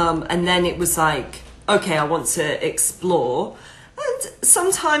 and then it was like, okay, I want to explore. And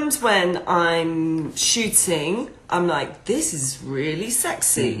sometimes when I'm shooting, I'm like, this is really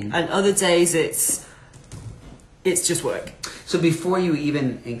sexy, and other days it's just work. So before you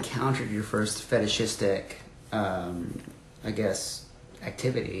even encountered your first fetishistic, I guess,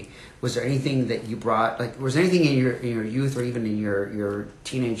 activity, was there anything that you brought? Like, was there anything in your youth, or even in your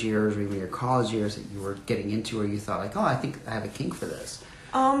teenage years, or even your college years, that you were getting into, or you thought like, oh, I think I have a kink for this?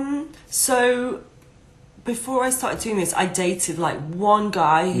 So before I started doing this, I dated like one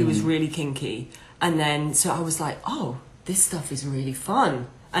guy who was really kinky, and then so I was like, oh, this stuff is really fun.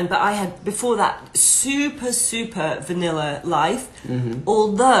 But I had before that super, super vanilla life.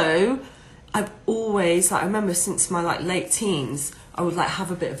 Although I've always I remember since my like late teens, I would like have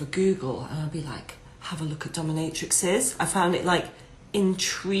a bit of a Google and I'd be like, have a look at dominatrixes. I found it like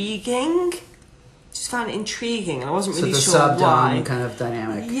intriguing. Just found it intriguing, and I wasn't really so the sure sub-dom why. kind of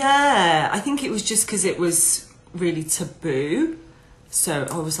dynamic. Yeah, I think it was just because it was really taboo. So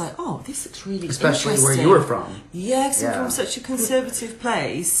I was like, oh, this looks really Especially interesting. where you were from. Yeah, because I'm Yeah. from such a conservative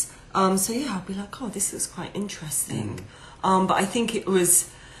place. So yeah, I'd be like, oh, this looks quite interesting. But I think it was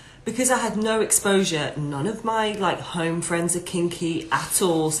because I had no exposure. None of my like home friends are kinky at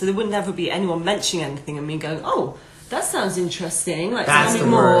all, so there would never be anyone mentioning anything and me going, oh, that sounds interesting. Like, That's tell the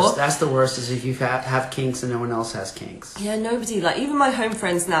me more. worst. That's the worst, is if you have kinks and no one else has kinks. Yeah, nobody, like, even my home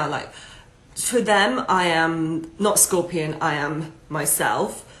friends now, like, for them, I am not Scorpion, I am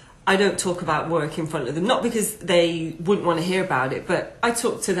myself. I don't talk about work in front of them, not because they wouldn't want to hear about it, but I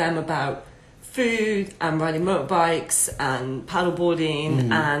talk to them about food and riding motorbikes and paddleboarding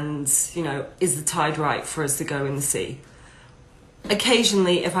and, you know, is the tide right for us to go in the sea?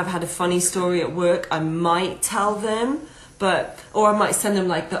 Occasionally, if I've had a funny story at work, I might tell them, or I might send them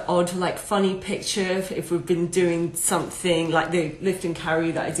like the odd like funny picture if we've been doing something like the lift and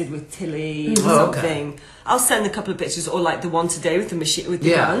carry that I did with Tilly or something. Okay. I'll send a couple of pictures, or like the one today with the machine with the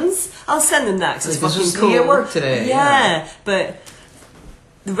Yeah. guns. I'll send them that because it's Like, this fucking was cool. me at work today, Yeah, but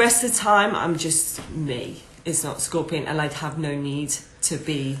the rest of the time, I'm just me. It's not Scorpion, and I'd have no need to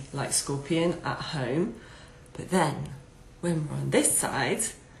be like Scorpion at home. But then, when we're on this side,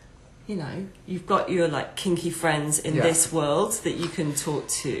 you know, you've got your like kinky friends in this world that you can talk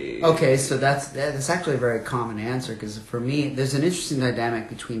to. Okay, so that's actually a very common answer, because for me, there's an interesting dynamic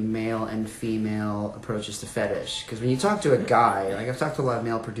between male and female approaches to fetish. Because when you talk to a guy, like I've talked to a lot of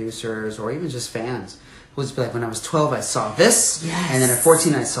male producers or even just fans, who'll just be like, when I was 12, I saw this, and then at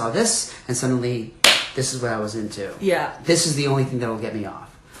 14, I saw this, and suddenly, this is what I was into. Yeah. This is the only thing that will get me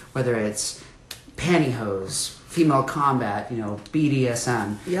off. Whether it's pantyhose, female combat, you know,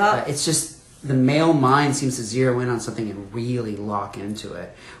 BDSM. Yeah. It's just the male mind seems to zero in on something and really lock into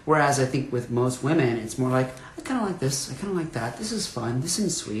it. Whereas I think with most women, it's more like, I kind of like this, I kind of like that. This is fun. This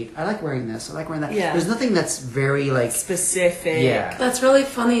is sweet. I like wearing this. I like wearing that. Yeah. There's nothing that's very like specific. Yeah. That's really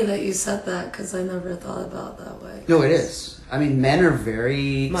funny that you said that, because I never thought about it that way. No, it is. I mean, men are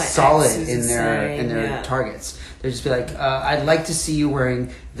very My solid ex is in the their same, targets. They just be like, I'd like to see you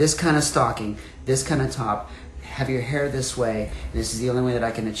wearing this kind of stocking, this kind of top, have your hair this way, and this is the only way that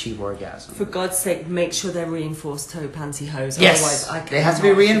I can achieve orgasm. For God's sake, make sure they're reinforced toe pantyhose. Yes, Otherwise, they have to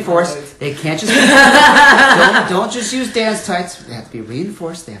be reinforced. They can't just don't just use dance tights. They have to be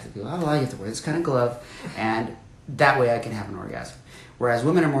reinforced. They have to be, oh, well, you have to wear this kind of glove, and that way I can have an orgasm. Whereas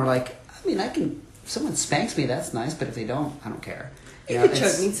women are more like, I mean, I can. If someone spanks me, that's nice, but if they don't, I don't care. You know, could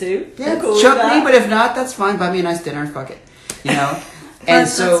choke me too. Yeah, I'm cool with choke that. me, but if not, that's fine. Buy me a nice dinner, fuck it. You know? And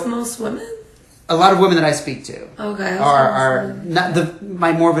That's so most women? a lot of women that I speak to Okay. are not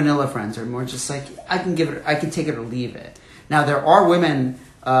my more vanilla friends are more just like, I can take it or leave it. Now there are women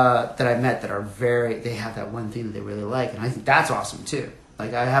that I've met that are they have that one thing that they really like, and I think that's awesome too.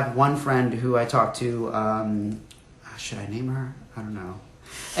 Like I have one friend who I talked to, should I name her? I don't know.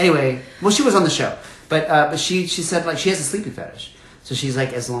 Anyway, well, she was on the show, but she said like she has a sleepy fetish. So she's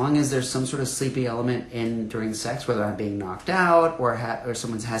like, as long as there's some sort of sleepy element in during sex, whether I'm being knocked out or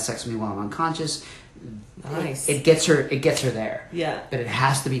someone has sex with me while I'm unconscious, Nice. it gets her there. Yeah. But it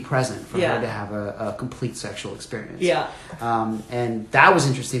has to be present for Yeah. her to have a complete sexual experience. Yeah. And that was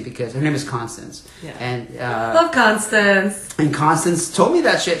interesting because her name is Constance. Yeah. And Love Constance. and Constance told me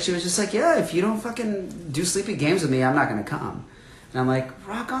that shit. She was just like, yeah, if you don't fucking do sleepy games with me, I'm not gonna come. And I'm like,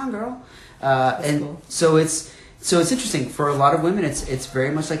 rock on, girl. And cool. so it's interesting for a lot of women. It's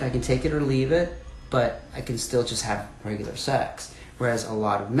very much like I can take it or leave it, but I can still just have regular sex. Whereas a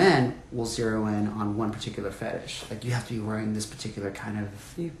lot of men will zero in on one particular fetish. Like you have to be wearing this particular kind of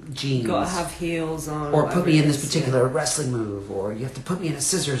jeans. You gotta have heels on. Or put me in this whatever it is, particular wrestling move, or you have to put me in a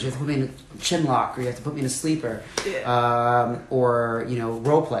scissors, you have to put me in a chin lock, or you have to put me in a sleeper, or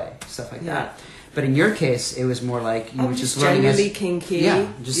role play, stuff like that. But in your case, it was more like you were just learning generally kinky.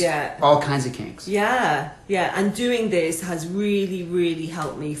 all kinds of kinks. Yeah, and doing this has really, really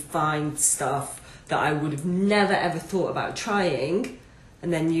helped me find stuff that I would have never ever thought about trying.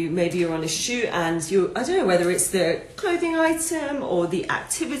 And then you're on a shoot and I don't know whether it's the clothing item or the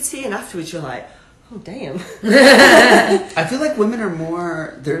activity, and afterwards you're like, oh damn. I feel like women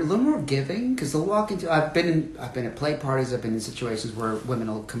are they're a little more giving because they'll walk into. I've been at play parties. I've been in situations where women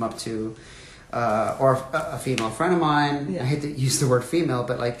will come up to, or a female friend of mine. Yeah. I hate to use the word female,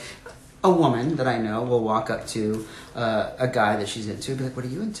 but like a woman that I know will walk up to a guy that she's into and be like, what are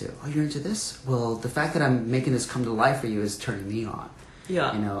you into? Oh, you're into this? Well, the fact that I'm making this come to life for you is turning me on.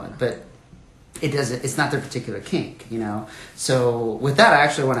 Yeah. But it's not their particular kink, So with that, I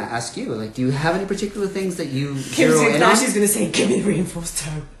actually want to ask you, like, do you have any particular things that you zero in on? She's going to say, give me the reinforced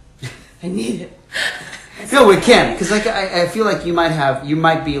toe. I need it. No, with Kim, because like I feel like you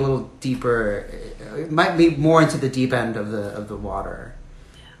might be a little deeper, it might be more into the deep end of the water.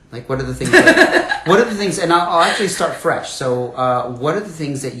 Like, what are the things? And I'll actually start fresh. So, what are the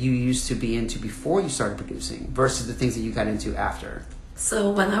things that you used to be into before you started producing versus the things that you got into after?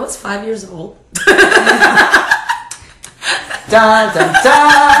 So when I was 5 years old, Dun, dun,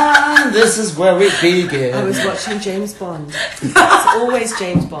 dun, this is where we begin. I was watching James Bond. It's always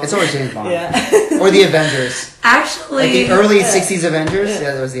James Bond. It's always James Bond. Yeah. Or the Avengers. actually, Like the early 60s Avengers.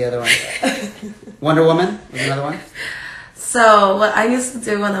 Yeah, that was the other one. Wonder Woman was another one. So what I used to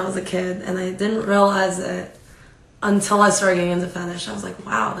do when I was a kid, and I didn't realize it until I started getting into fetish, I was like,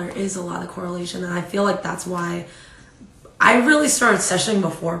 wow, there is a lot of correlation. And I feel like that's why I really started sessioning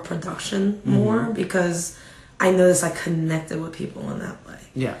before production more, because I noticed I connected with people in that way.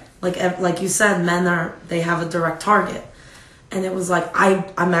 Yeah. Like you said, men they have a direct target. And it was like,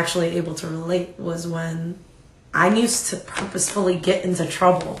 I'm actually able to relate was when I used to purposefully get into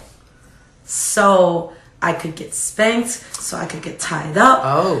trouble. So I could get spanked, so I could get tied up.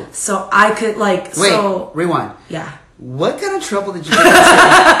 Oh. So I could Wait, rewind. Yeah. what kind of trouble did you get into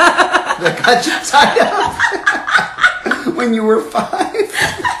that got you tied up when you were 5?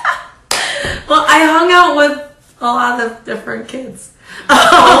 Well, I hung out with a lot of different kids.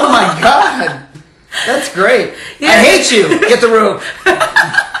 Oh my god. That's great. Yeah. I hate you. Get the rope.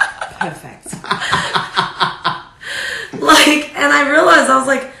 Perfect. Like, and I realized, I was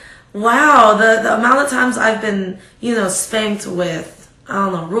like, wow, the amount of times I've been, spanked with, I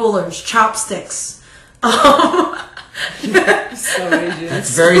don't know, rulers, chopsticks. So Asian.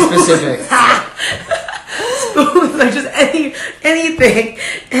 That's very specific. Spoons, like just anything.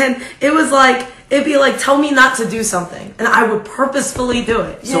 And it was like, it'd be like, tell me not to do something. And I would purposefully do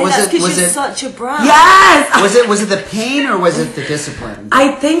it. So was that's it- 'cause was you're it- such a brat. Yes! Was it the pain or was it the discipline?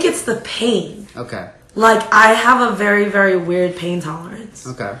 I think it's the pain. Okay. Like, I have a very, very weird pain tolerance.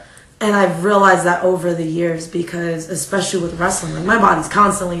 Okay. And I've realized that over the years because, especially with wrestling, like my body's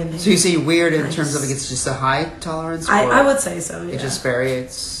constantly in pain. So you say weird in terms of like it's just a high tolerance? I or would say so, yeah. It just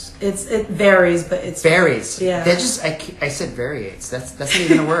varies. It varies, but it's... Varies. Yeah. That just I said variates. That's not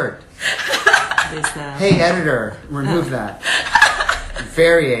even a word. It is now. Hey editor, remove that.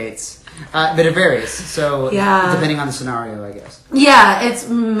 Variates. But it varies. So Yeah. depending on the scenario, I guess. Yeah, it's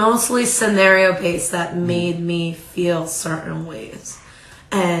mostly scenario-based that made me feel certain ways.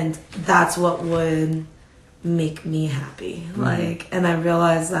 And that's what would make me happy. Like, and I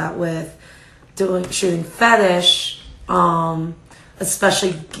realized that with shooting fetish,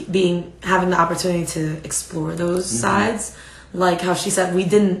 especially having the opportunity to explore those sides, like how she said,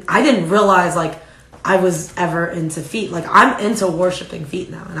 I didn't realize like I was ever into feet. Like, I'm into worshiping feet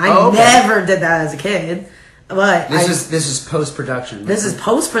now, and I never did that as a kid. But This is post production. this is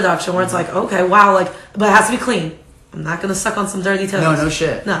post production where it's like, okay, wow, like, but it has to be clean. I'm not gonna suck on some dirty toes. No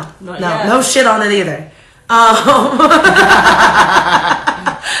shit. No, Not yet. no shit on it either.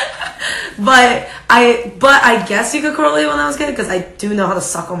 But I guess you could correlate when I was a kid because I do know how to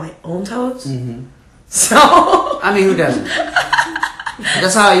suck on my own toes. So I mean, who doesn't?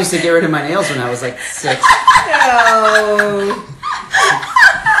 That's how I used to get rid of my nails when I was like 6. Oh.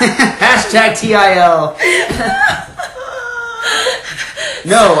 Hashtag TIL.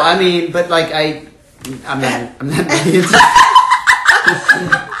 No, I mean, but like I'm not really into.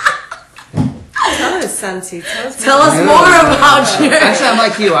 Tell us, Santi. tell us more about you. Actually, I'm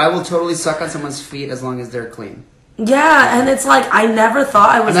like you. I will totally suck on someone's feet as long as they're clean. Yeah, and it's like I never thought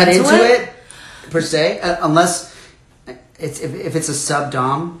I was I'm not into it. it per se, unless if it's a sub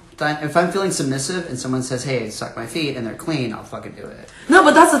dom. If I'm feeling submissive and someone says, "Hey, suck my feet," and they're clean, I'll fucking do it. No,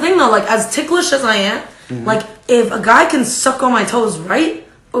 but that's the thing though. Like, as ticklish as I am, like if a guy can suck on my toes right,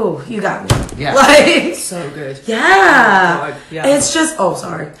 oh, you got me. Yeah. Like, So good. yeah. Oh, God, yeah. It's just. Oh,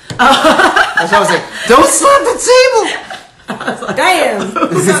 sorry. That's why I was like, "Don't slap the table."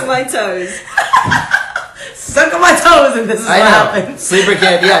 Damn. Suck my toes. Suck on my toes, and this is I what know. happens. Sleeper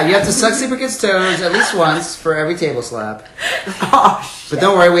Kid, yeah, you have to suck Sleeper Kid's toes at least once for every table slap. Oh, But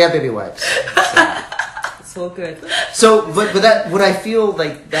don't worry, we have baby wipes. It's all good. So, but that what I feel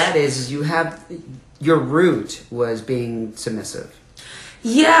like that is you have your root was being submissive.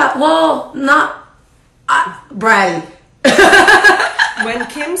 yeah. Well, not bratty. When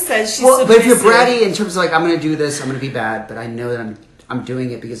Kim says she's Well, but if you're submissive- bratty in terms of like I'm going to do this, I'm going to be bad, but I know that I'm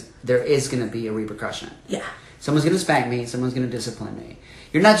doing it because there is going to be a repercussion. Yeah. Someone's going to spank me. Someone's going to discipline me.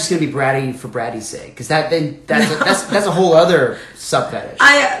 You're not just going to be bratty for bratty's sake, because that's a whole other sub fetish.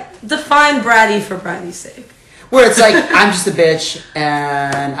 I define bratty for bratty's sake. Where it's like, I'm just a bitch,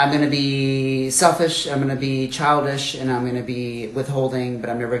 and I'm going to be selfish, I'm going to be childish, and I'm going to be withholding, but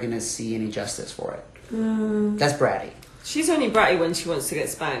I'm never going to see any justice for it. That's bratty. She's only bratty when she wants to get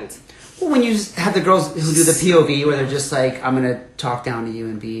spanked. Well, when you just have the girls who do the POV, where they're just like, I'm going to talk down to you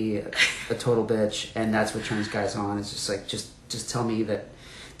and be a total bitch, and that's what turns guys on. It's just like, just tell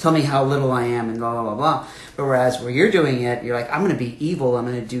me how little I am, and blah, blah, blah, blah. But whereas where you're doing it, you're like, I'm going to be evil, I'm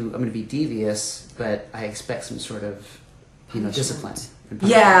going to be devious, but I expect some sort of, discipline. and punishment.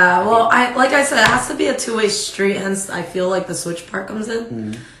 Yeah, well, like I said, it has to be a two-way street. Hence, I feel like the switch part comes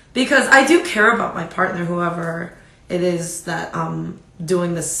in because I do care about my partner, whoever it is that I'm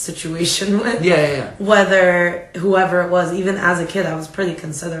doing this situation with. Yeah. Whether whoever it was, even as a kid, I was pretty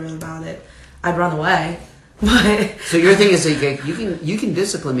considerate about it. I'd run away, but So your thing is like, you can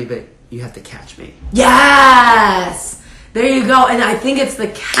discipline me, but you have to catch me. yes. There you go, and I think it's the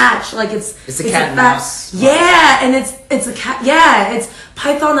catch. Like it's the cat and fact- mouse. Yeah, and it's a cat. Yeah, it's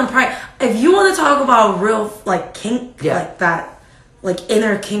Python and Pride. If you want to talk about real like kink, Yeah. like that, like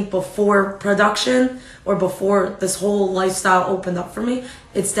inner kink before production or before this whole lifestyle opened up for me,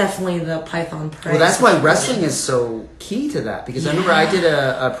 it's definitely the Python Pride. Well, that's why wrestling is so key to that. Because I remember I did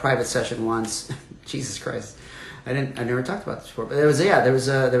a private session once. Jesus Christ. I never talked about this before, but there was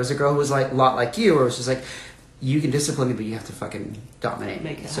a girl who was like a lot like you, where it was just like, you can discipline me, but you have to fucking dominate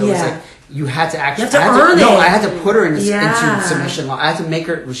me. So it was like you had to actually earn it. No, I had to put her into Yeah. submission. I had to make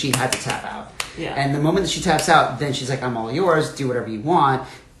her. Well, she had to tap out. Yeah. And the moment that she taps out, then she's like, I'm all yours. Do whatever you want.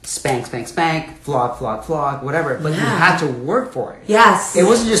 Spank, spank, spank. Flog, flog, flog. Whatever. But you had to work for it. Yes. It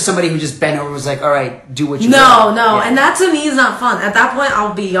wasn't just somebody who just bent over and was like, all right, do what you No, want. no, Yeah. and that to me is not fun. At that point,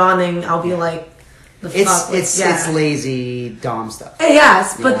 I'll be yawning. I'll be like, the fuck. It's lazy dom stuff.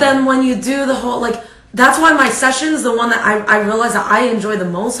 Yes, but Yeah. then when you do the whole, like, that's why my sessions, the one that I realize that I enjoy the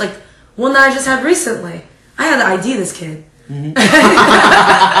most, like, one that I just had recently. I had to ID this kid.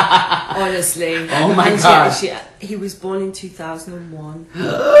 Honestly. Oh my And gosh. he was born in 2001.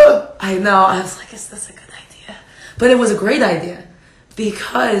 I know. I was like, is this a good idea? But it was a great idea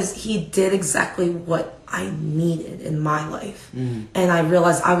because he did exactly what I needed in my life. And I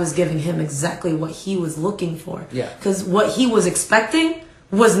realized I was giving him exactly what he was looking for. Yeah. Because what he was expecting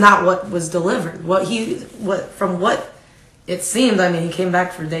was not what was delivered. From what it seemed, I mean, he came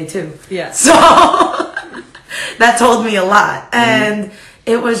back for day 2. Yeah. So that told me a lot. And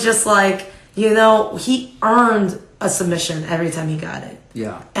it was just like, you know, he earned a submission every time he got it.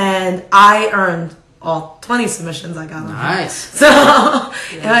 Yeah. And I earned all 20 submissions I got on him. Nice. So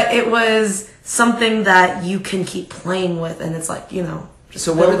it was something that you can keep playing with, and it's like, you know. Just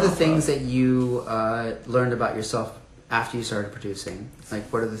So what are build the off things of. that you learned about yourself after you started producing? Like,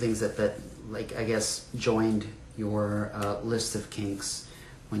 what are the things that like, I guess, joined your list of kinks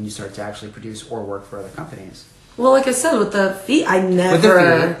when you started to actually produce or work for other companies? Well, like I said, with the feet, I never. With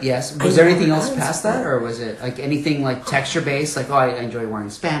the feet, yes. Was there anything else never past that, or was it like anything like texture based? Like, oh, I enjoy wearing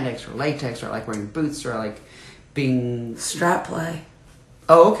spandex or latex, or I like wearing boots, or I like being. Strap play.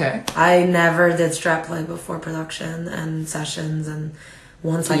 Oh, okay. I never did strap play before production and sessions, and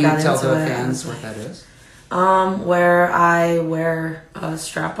once I Can got you tell into the it, I fans was what like, that is? where I wear a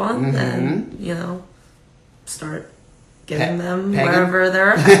strap on Mm-hmm. and, you know, start giving them pegging? wherever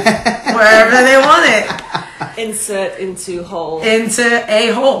they're wherever they want it. Insert into hole. Into a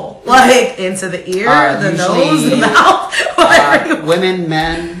hole. Like into the ear, the Usually, nose, the mouth, whatever you want. Women,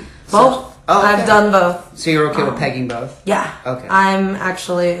 men, Both. Oh, okay. I've done both. So you're okay with pegging both? Yeah. Okay. I'm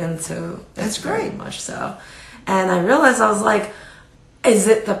actually into That's it very great. much so. And I realized I was like, is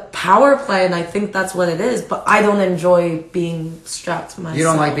it the power play? And I think that's what it is, but I don't enjoy being strapped to myself. You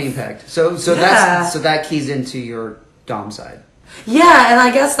don't like being pegged. So Yeah. that keys into your dom side. Yeah, and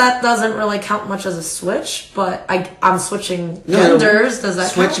I guess that doesn't really count much as a switch, but I'm switching No, genders. Does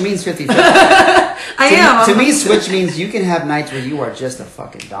that switch count? means 50-50. I am. To me, switch means you can have nights where you are just a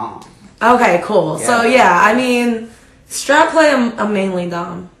fucking dom. Okay, cool. Yeah. So yeah, I mean, strap play, I'm mainly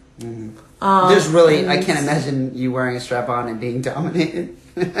dom. There's really, I and- can't imagine you wearing a strap on and being dominated.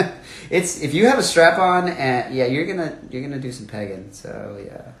 It's if you have a strap on, and yeah, you're gonna do some pegging. So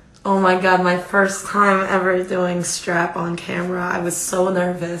yeah. Oh my god, my first time ever doing strap on camera. I was so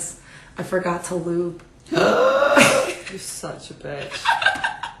nervous. I forgot to lube. You're such a bitch.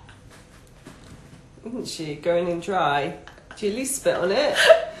 Isn't she? Going in dry. Did you at least spit on it?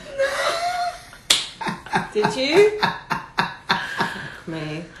 Did you?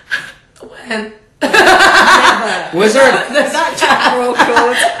 Me. When? Never. Was there? That track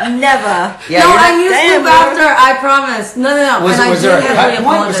record. Never. Yeah. No, you're not- I used damn, lube after, I promise. No. was and was I there a did cut heavily point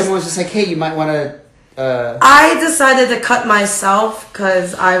where apologize. someone was just like, hey, you might want to? I decided to cut myself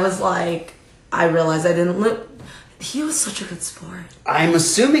because I was like, I realized I didn't lube. He was such a good sport. I'm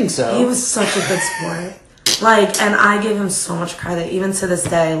assuming so. He was such a good sport. Like, and I give him so much credit, even to this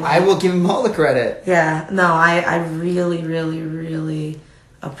day. Like, I will give him all the credit. yeah, no, I really, really, really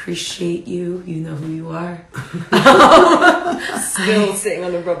appreciate you. You know who you are. Still sitting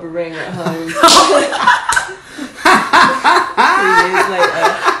on a rubber ring at home. 3 years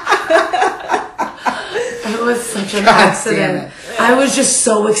later. It was such an God damn accident. it. I was just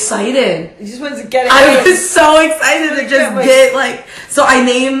so excited. You just wanted to get it I in. was so excited to just Yeah, get, like, so I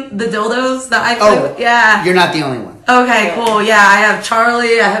named the dildos that I play with. Yeah. You're not the only one. Okay, Yeah. cool. Yeah, I have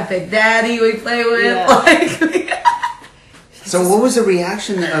Charlie. I have Big Daddy we play with. Yeah. Like, So what was the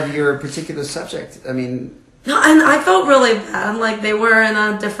reaction of your particular subject? I mean, no, and I felt really bad. Like, they were in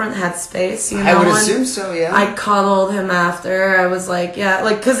a different headspace, you know? I would and assume so, yeah. I cuddled him after. I was like, yeah,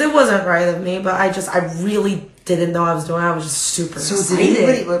 like, because it wasn't right of me, but I really didn't know what I was doing. I was just super So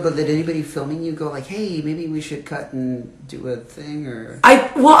excited. did anybody filming you go like, hey, maybe we should cut and do a thing, or?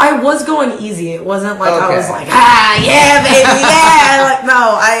 I was going easy. It wasn't like I Okay. was like, yeah, baby, yeah. Like,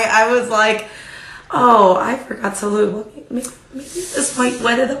 no, I was like, oh, I forgot to lube. Maybe this might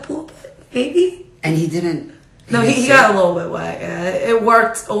wet it up a little bit. Maybe. And he didn't No, he got a little bit wet. Yeah. It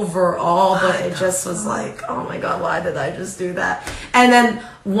worked overall, but it just was like, oh my god, why did I just do that? And then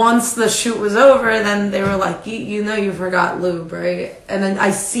once the shoot was over, then they were like, you know, you forgot lube, right? And then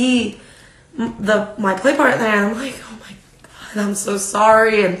I see my play partner, and I'm like, oh my god, I'm so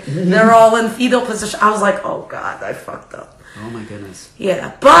sorry. And they're all in fetal position. I was like, oh god, I fucked up. Oh my goodness.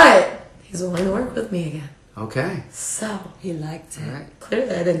 Yeah, but he's willing to work with me again. Okay. So He liked it. All right.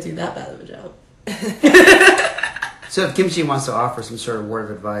 clearly, I didn't do that bad of a job. So if Kimchi wants to offer some sort of word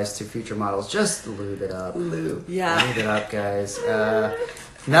of advice to future models, just lube it up. Lube. Yeah. Lube it up, guys.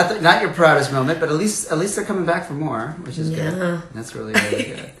 Not your proudest moment, but at least they're coming back for more, which is Yeah. good. That's really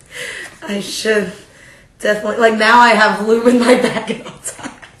good. I should definitely, like, now I have lube in my bag at all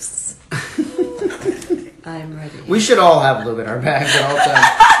times. I'm ready. We should all have lube in our bags at all times.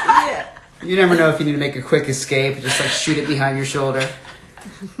 Yeah. You never know if you need to make a quick escape. Just like shoot it behind your shoulder.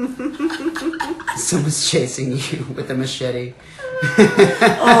 Someone's chasing you with a machete.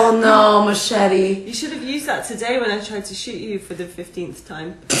 Oh no, machete. You should have used that today when I tried to shoot you for the 15th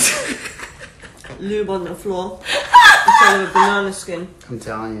time. Lube on the floor instead of a banana skin. I'm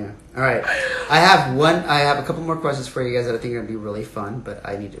telling you. All right, I have a couple more questions for you guys that I think are gonna be really fun, but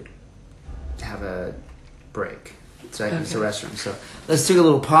I need to have a break so I can use the restroom. So let's take a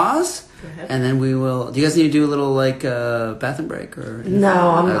little pause, Go ahead. and then we will. Do you guys need to do a little like bathroom break or? No,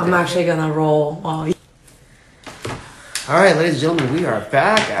 I'm Okay. actually gonna roll while you. All right, ladies and gentlemen, we are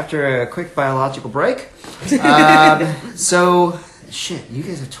back after a quick biological break. So, shit, you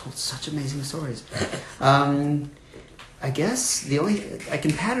guys have told such amazing stories. I guess I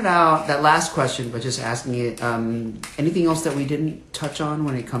can pad it out, that last question, by just asking it, anything else that we didn't touch on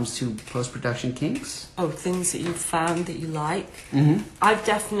when it comes to post-production kinks? Oh, things that you've found that you like. Mm-hmm. I've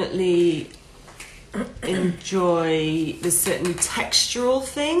definitely enjoy the certain textural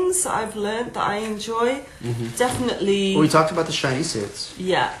things that I've learned that I enjoy. Definitely. Well, we talked about the shiny suits.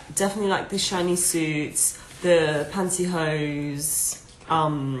 Yeah, definitely like the shiny suits, the pantyhose,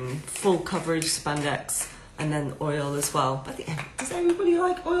 full coverage spandex, and then oil as well. But does everybody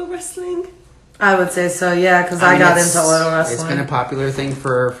like oil wrestling? I would say so, yeah, because I mean, got it's- into oil wrestling. It's been a popular thing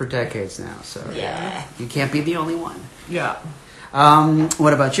for decades now, so Yeah. you can't be the only one. Yeah.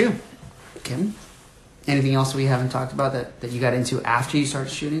 What about you, Kim? Anything else we haven't talked about that you got into after you started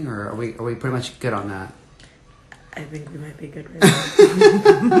shooting, or are we pretty much good on that? I think we might be good right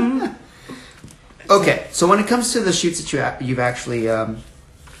now. Okay, so when it comes to the shoots that you've actually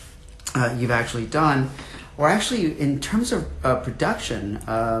done, or actually in terms of production,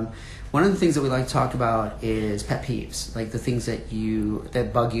 one of the things that we like to talk about is pet peeves, like the things that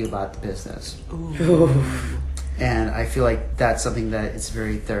bug you about the business. And I feel like that's something that it's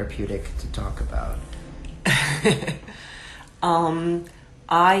very therapeutic to talk about.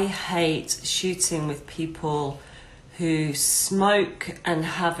 I hate shooting with people who smoke and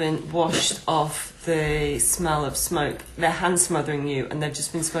haven't washed off the smell of smoke. They're hand smothering you and they've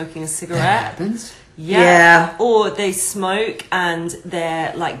just been smoking a That cigarette. happens? Yeah. Or they smoke and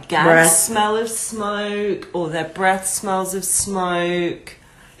their like gag Breath. smell of smoke, or their breath smells of smoke.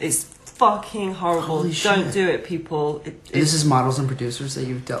 It's fucking horrible. Holy Don't shit. do it, people. And this is models and producers that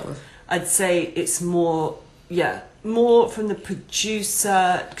you've dealt with? I'd say it's more from the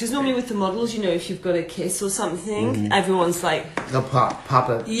producer, because normally with the models, you know, if you've got a kiss or something, everyone's like, They'll pop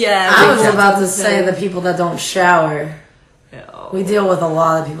a... yeah. I was they- about to say the people that don't shower. Yeah. We deal with a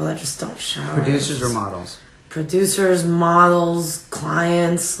lot of people that just don't shower. Producers or models? Producers, models,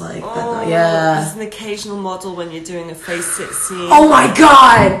 clients, like, Oh, yeah. There's an occasional model when you're doing a face sit scene. Oh my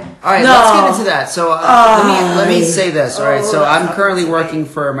god! All right, No. let's get into that. So let me say this. All right, so I'm that's currently amazing. working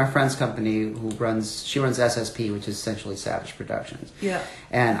for my friend's company who runs SSP, which is essentially Savage Productions. Yeah.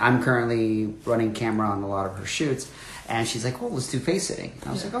 And I'm currently running camera on a lot of her shoots. And she's like, well, let's do face sitting. And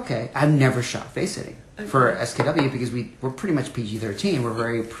I was like, okay. I've never shot face sitting for SKW because we're pretty much PG-13. We're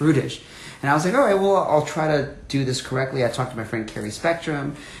very prudish. And I was like, all right, well, I'll try to do this correctly. I talked to my friend Carrie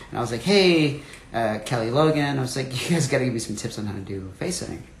Spectrum, and I was like, hey, Kelly Logan. I was like, you guys got to give me some tips on how to do face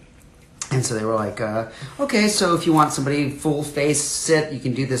sitting. And so they were like, okay, so if you want somebody full face sit, you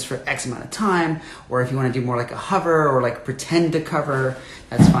can do this for X amount of time. Or if you want to do more like a hover or like pretend to cover,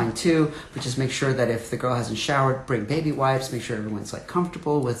 that's fine too. But just make sure that if the girl hasn't showered, bring baby wipes. Make sure everyone's like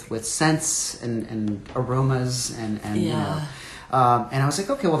comfortable with scents and aromas and you know. And I was like,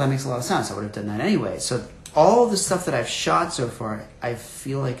 okay, well that makes a lot of sense. I would have done that anyway. So all the stuff that I've shot so far, I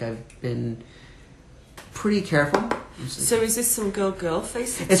feel like I've been pretty careful. So is this some girl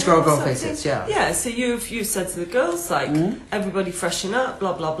face sits? It's girl or something? face sits, yeah. Yeah, so you've said to the girls, like, everybody freshen up,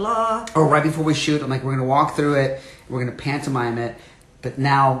 blah, blah, blah. Or right before we shoot, I'm like, we're going to walk through it, we're going to pantomime it, but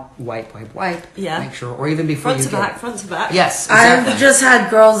now wipe. Yeah. Make sure, or even before Front you to back, front to back. Yes, exactly. I've just had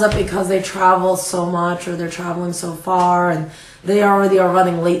girls that because they travel so much or they're traveling so far and they already are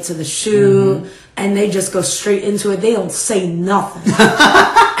running late to the shoot and they just go straight into it. They don't say nothing.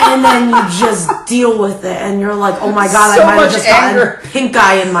 And then you just deal with it and you're like, oh my God, So I might have much just anger. gotten pink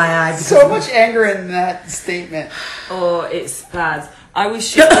eye in my eye. So much anger in that statement. Oh, it's bad. I was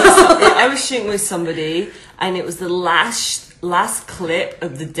shooting with somebody, and it was the last clip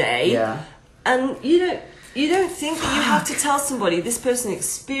of the day. Yeah. And you don't think that you have to tell somebody, this person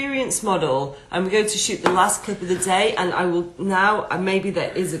experienced model, and we're going to shoot the last clip of the day, and I will now, maybe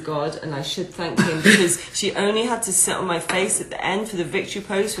there is a God, and I should thank him, because she only had to sit on my face at the end for the victory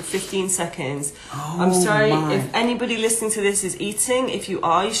pose for 15 seconds. I'm sorry, if anybody listening to this is eating, if you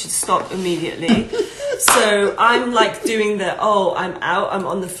are, you should stop immediately. So I'm like doing I'm out, I'm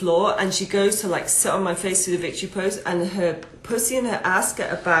on the floor, and she goes to like sit on my face for the victory pose, and her pussy and her ass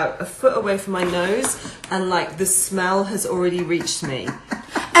get about a foot away from my nose, and like the smell has already reached me.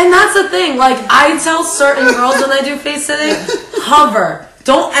 And that's the thing, like I tell certain girls when I do face sitting, hover.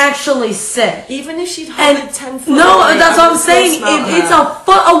 Don't actually sit. Even if she'd hovered 10 foot no, away, that's I what would I'm still saying. smell If her. it's a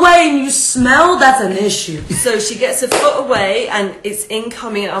foot away and you smell, that's an issue. So she gets a foot away and it's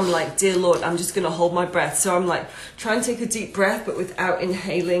incoming, and I'm like, dear Lord, I'm just going to hold my breath. So I'm like, trying to take a deep breath, but without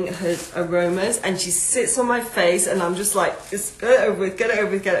inhaling her aromas. And she sits on my face, and I'm just like, just get it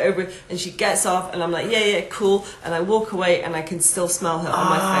over with. And she gets off, and I'm like, yeah, cool. And I walk away, and I can still smell her on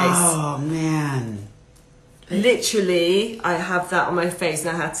my face. Oh man. Literally, I have that on my face, and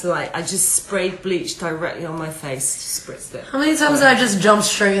I had to I just sprayed bleach directly on my face, spritzed it. How many times did I just jump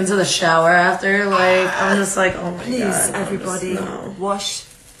straight into the shower after? Like, I'm just like, oh my Please, God. everybody, No. wash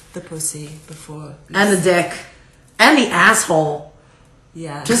the pussy before. And the dick. And the asshole.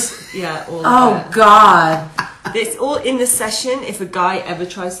 Yeah. Just- yeah, all of Oh it. God. It's all in the session. If a guy ever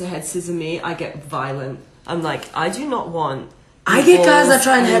tries to head scissor me, I get violent. I'm like, I do not want. I your get guys that balls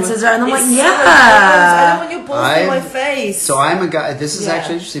try and head anywhere. scissor, and I'm It's like, so yeah. gross. I don't want your balls in my I've- face. So I'm a guy. This is Yeah.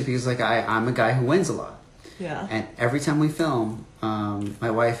 actually interesting because I'm a guy who wins a lot. Yeah. And every time we film, my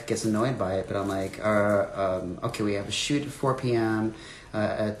wife gets annoyed by it, but I'm like, okay, we have a shoot at 4 p.m.,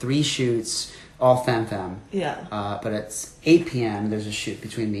 3 shoots, all femme. Yeah. But it's 8 p.m., there's a shoot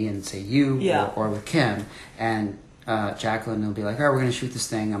between me and, say, you Yeah. or with Kim. And Jacqueline will be like, all right, we're going to shoot this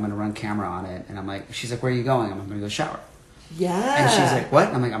thing. I'm going to run camera on it. And I'm like, she's like, where are you going? I'm going to go shower. Yeah. And she's like, what?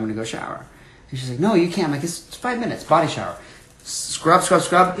 I'm like, I'm going to go shower. And she's like, no, you can't. I'm like, it's 5 minutes, body shower.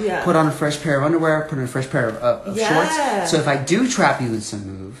 Scrub, Yeah. put on a fresh pair of underwear, put on a fresh pair of Yeah. shorts. So if I do trap you in some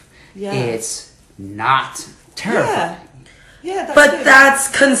move, Yeah. it's not terrifying. Yeah, that's But good. that's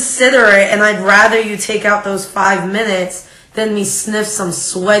considerate, and I'd rather you take out those 5 minutes than me sniff some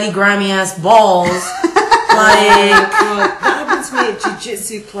sweaty, grimy ass balls. Like, God, that happened to me at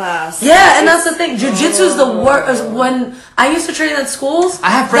jiu-jitsu class. yeah, and that's the thing. Jiu-jitsu's the worst. When I used to train at schools, I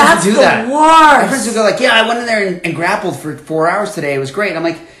have friends that's who do the that. worst. I have friends who go like, yeah, I went in there and grappled for 4 hours today. It was great. I'm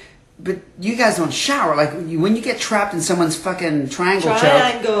like, but you guys don't shower. Like, when you get trapped in someone's fucking triangle choke,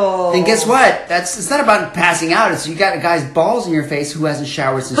 Triangle. then guess what? It's not about passing out. It's you got a guy's balls in your face who hasn't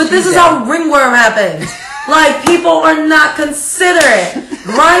showered since But this is Tuesday. how ringworm happens. Like, people are not considerate.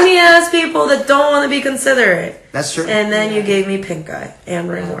 Grimy ass people that don't want to be considerate. That's true. And then you gave me pink eye and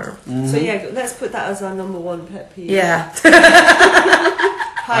ringworm. So yeah, let's put that as our number one pet peeve. Yeah.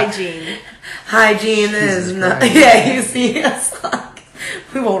 Hygiene. Hygiene Jesus is not. Christ. Yeah, you see, it's like,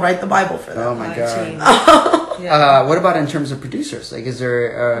 we won't write the Bible for that. Oh my Hygiene. god. Yeah. What about in terms of producers? Like, is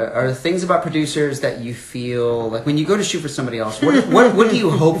there are there things about producers that you feel like when you go to shoot for somebody else? What do you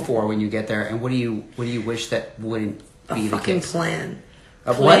hope for when you get there, and what do you wish that wouldn't A be the fucking case? plan.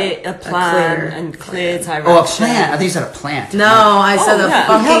 What? A plan clear and clear direction. Oh, a plant. I think you said a plant. No, I said Oh, a yeah.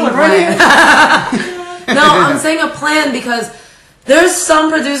 fucking You have one right plan. No, I'm saying a plan because there's some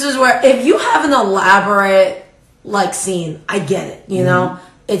producers where if you have an elaborate like scene, I get it. You know,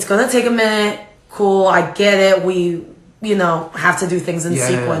 it's gonna take a minute. Cool, I get it. We, have to do things in Yeah,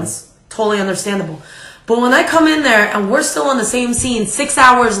 sequence. Totally understandable. But when I come in there and we're still on the same scene 6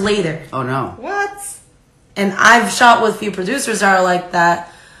 hours later, Oh no. What? and I've shot with few producers that are like that.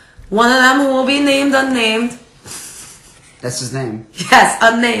 One of them who will be named unnamed. That's his name. Yes,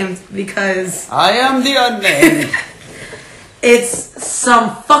 unnamed because I am the unnamed. it's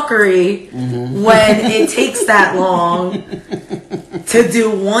some fuckery when it takes that long to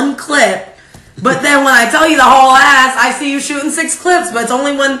do one clip. But then when I tell you the whole ass, I see you shooting 6 clips, but it's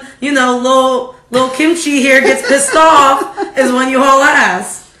only when, little kimchi here gets pissed off is when you haul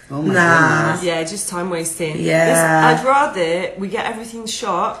ass. Oh my Nah. goodness. Yeah, just time wasting. Yeah. I'd rather we get everything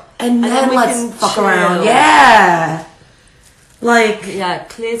shot And then we let's can fuck chill. around. Yeah. Like, Yeah,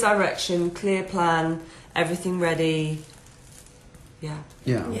 clear direction, clear plan, everything ready. Yeah.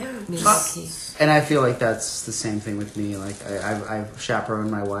 Yeah. Lucky. And I feel like that's the same thing with me. Like I've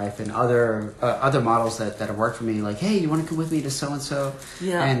chaperoned my wife and other models that have worked for me. Like, hey, you want to come with me to so and so?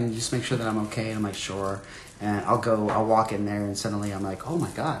 Yeah. And just make sure that I'm okay. And I'm like, sure. And I'll walk in there, and suddenly I'm like, oh my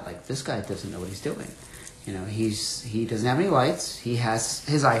god, like this guy doesn't know what he's doing. You know, he doesn't have any lights. He has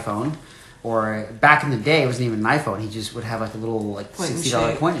his iPhone. Or back in the day, it wasn't even an iPhone. He just would have like a little like Point and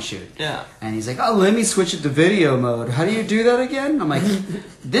 $60 shoot. point and shoot. Yeah. And he's like, oh, let me switch it to video mode. How do you do that again? I'm like,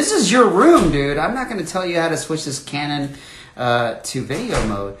 this is your room, dude. I'm not going to tell you how to switch this Canon to video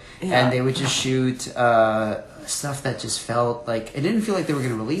mode. Yeah. And they would just shoot stuff that just felt like, it didn't feel like they were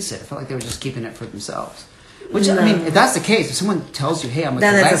going to release it. It felt like they were just keeping it for themselves. Which, I mean, if that's the case, if someone tells you, hey, I'm a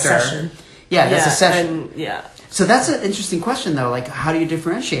then collector. it's a session. Yeah, that's a session. And, yeah. So that's an interesting question, though. Like, how do you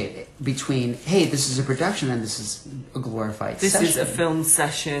differentiate between, hey, this is a production and this is a glorified This session? is a film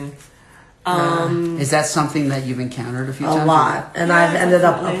session. Is that something that you've encountered a few A times? lot. And Yeah, I've ended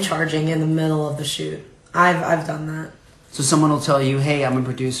up definitely. upcharging in the middle of the shoot. I've done that. So someone will tell you, hey, I'm a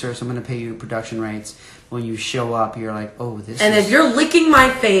producer, so I'm going to pay you production rates. When you show up, you're like, oh, this And is... if you're licking my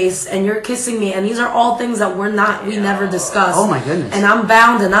face and you're kissing me, and these are all things that we never discussed. Oh, my goodness. And I'm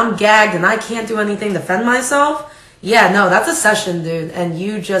bound and I'm gagged and I can't do anything to defend myself. Yeah, no, that's a session, dude. And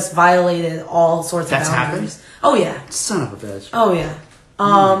you just violated all sorts That's of boundaries. happened? Oh yeah. Son of a bitch. Oh yeah.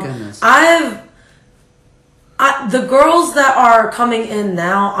 Oh, my goodness. The girls that are coming in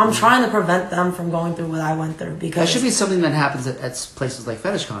now, I'm trying to prevent them from going through what I went through That because should be something that happens at places like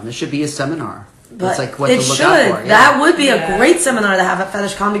FetishCon. There should be a seminar. but It's like what it to look should. out for. Yeah. That would be Yeah. a great seminar to have at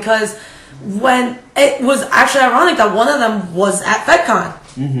FetishCon because when it was actually ironic that one of them was at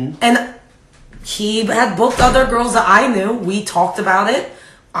FetCon and he had booked other girls that I knew. We talked about it.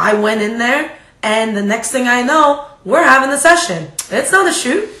 I went in there, and the next thing I know, we're having a session. It's not a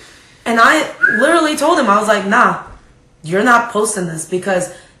shoot. And I literally told him, I was like, nah, you're not posting this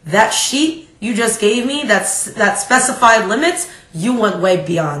because that sheet you just gave me, that specified limits, you went way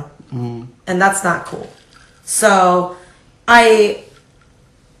beyond. And that's not cool. So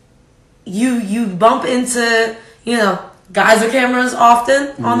you bump into, guys with cameras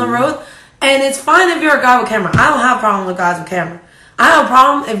often on the road. And it's fine if you're a guy with camera. I don't have a problem with guys with camera. I have a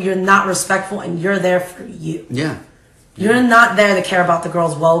problem if you're not respectful and you're there for you. Yeah. You're not there to care about the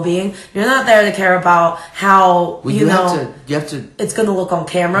girl's well-being. You're not there to care about how, Well, you have to it's going to look on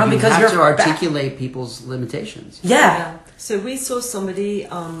camera you because have you're to articulate people's limitations. Yeah. So we saw somebody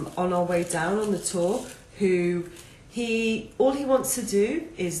on our way down on the tour who all he wants to do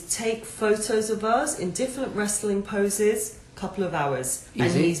is take photos of us in different wrestling poses, couple of hours. And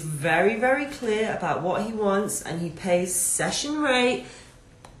Easy. he's very, very clear about what he wants and he pays session rate.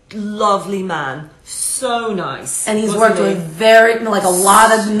 Lovely man. So nice. And he's wasn't worked he? with a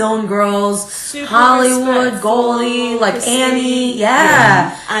lot of known girls. Super Hollywood, respectful, Goldie, like Christine. Annie.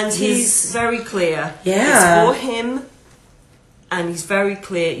 Yeah. And he's very clear. Yeah. It's for him. And he's very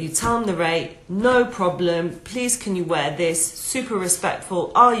clear. You tell him the rate, no problem. Please, can you wear this? Super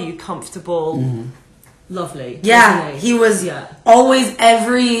respectful. Are you comfortable? Lovely. Yeah, wasn't he was always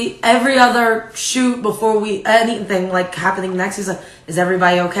every other shoot before anything like happening next. He's like, "Is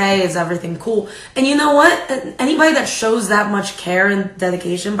everybody okay? Is everything cool?" And you know what? Anybody that shows that much care and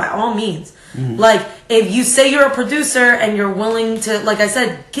dedication, by all means, like if you say you're a producer and you're willing to, like I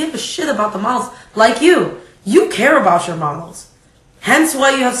said, give a shit about the models. Like you care about your models. Hence why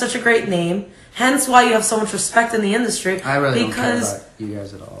you have such a great name. Hence why you have so much respect in the industry. I really don't care about you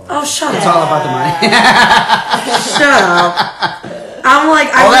guys at all. Oh, shut It's up. all about the money. Shut up. I'm like,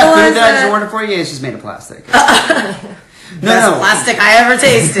 all that realize food that I just ordered for you is just made of plastic. Best plastic I ever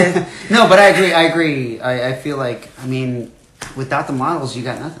tasted. No, but I agree. I feel like, I mean, without the models, you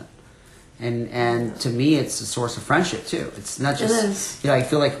got nothing. And to me, it's a source of friendship too. It's not just, It is. I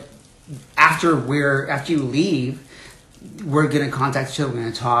feel like after you leave, we're going to contact each other, we're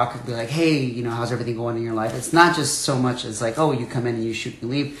going to talk, be like, hey, how's everything going in your life? It's not just so much as like, oh, you come in and you shoot and you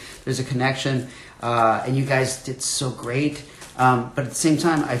leave. There's a connection, and you guys did so great. But at the same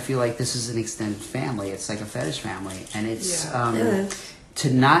time, I feel like this is an extended family. It's like a fetish family. And it's to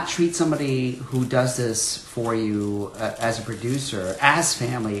not treat somebody who does this for you as a producer, as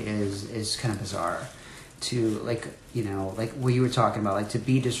family, is kind of bizarre. To like what you were talking about, like to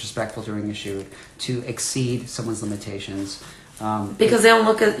be disrespectful during a shoot, to exceed someone's limitations. Because they don't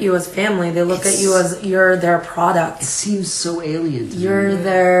look at you as family. They look at you as you're their product. It seems so alien to You're me.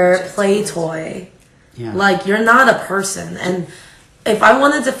 their play toy. Yeah. Like, you're not a person. And if I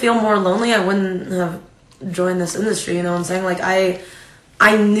wanted to feel more lonely, I wouldn't have joined this industry. You know what I'm saying? Like,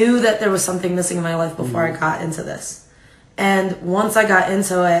 I knew that there was something missing in my life before I got into this. And once I got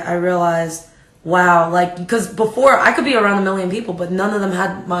into it, I realized, wow, like, because before I could be around a million people, but none of them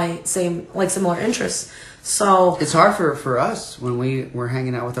had my same, like, similar interests. So it's hard for us when we were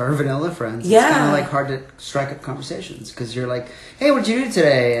hanging out with our vanilla friends. Yeah. It's kind of like hard to strike up conversations because you're like, hey, what'd you do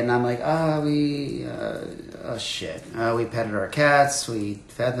today? And I'm like, shit. We petted our cats. We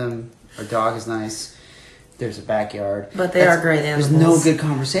fed them. Our dog is nice. There's a backyard. But they are great animals. There's no good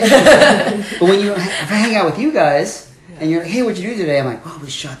conversation. But when if I hang out with you guys and you're like, hey, what'd you do today? I'm like, well,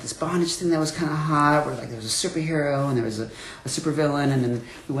 we shot this bondage thing that was kind of hot. Where like there was a superhero and there was a supervillain, and then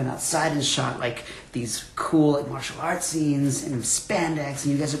we went outside and shot like these cool like martial arts scenes and spandex,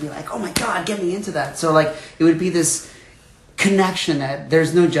 and you guys would be like, oh my god, get me into that. So like it would be this connection that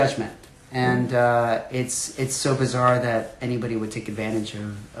there's no judgment. And it's so bizarre that anybody would take advantage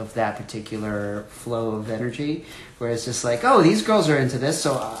of that particular flow of energy, where it's just like, oh, these girls are into this,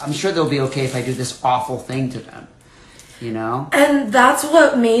 so I'm sure they'll be okay if I do this awful thing to them, you know? And that's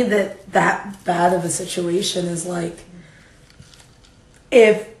what made it that bad of a situation, is like,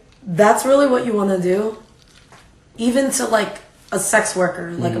 if that's really what you want to do, even to like a sex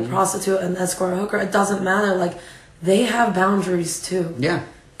worker, like a prostitute, an escort, a hooker, it doesn't matter. Like, they have boundaries too. Yeah.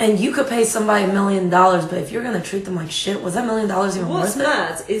 And you could pay somebody $1 million, but if you're gonna treat them like shit, was that $1 million even What's worth it?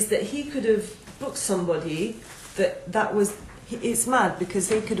 mad is that he could have booked somebody that was. It's mad because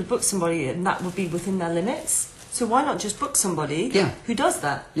they could have booked somebody and that would be within their limits. So why not just book somebody who does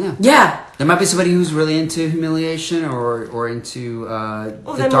that? Yeah. Yeah. There might be somebody who's really into humiliation or into Or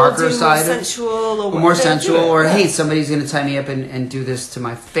the they're darker more side more of sensual or more whatever. sensual, or hey, somebody's going to tie me up and do this to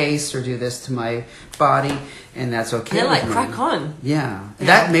my face or do this to my body, and that's okay. They're like, with me. crack on. Yeah,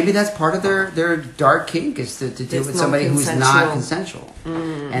 that maybe that's part of their dark kink is to deal It's with somebody who's not non-consensual.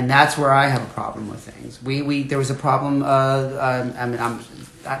 consensual, and that's where I have a problem with things. We there was a problem. I mean,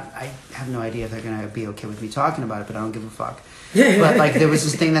 I have no idea if they're gonna be okay with me talking about it, but I don't give a fuck. But like, there was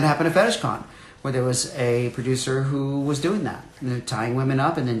this thing that happened at FetishCon where there was a producer who was doing that, tying women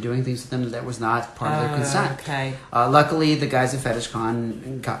up and then doing things to them that was not part of their consent. Okay. Luckily, the guys at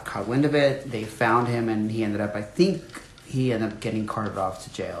FetishCon got caught wind of it. They found him, and he ended up, I think, getting carted off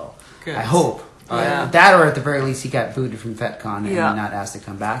to jail. Good. I hope. Yeah. That, or at the very least, he got booted from FetCon and Yeah. not asked to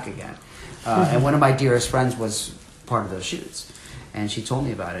come back again. And one of my dearest friends was part of those shoots, and she told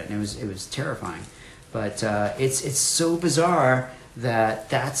me about it, and it was terrifying. But it's so bizarre that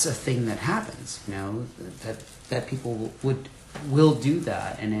that's a thing that happens, you know, that people will do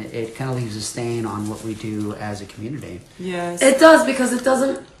that, and it kind of leaves a stain on what we do as a community. Yes. It does, because it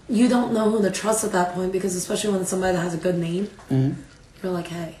doesn't, you don't know who to trust at that point, because especially when it's somebody that has a good name, you're like,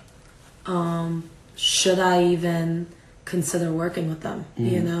 hey, should I even consider working with them?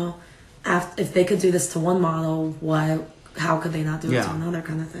 You know, if they could do this to one model, how could they not do it to another,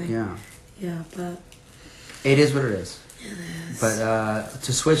 kind of thing? Yeah, but it is what it is. But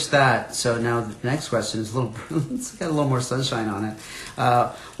to switch that, so now the next question is it's got a little more sunshine on it.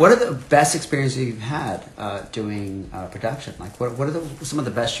 What are the best experiences you've had doing production? Like, what are some of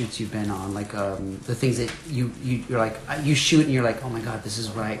the best shoots you've been on? Like the things that you're like, you shoot and you're like, oh my god, this is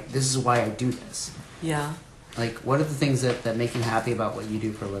why I do this. Yeah. Like, what are the things that make you happy about what you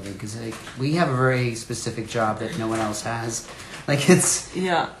do for a living? Because like, we have a very specific job that no one else has. Like, it's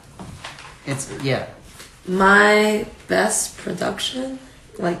yeah. My best production,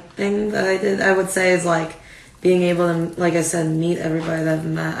 like, thing that I did, I would say, is like being able to, like I said, meet everybody that I've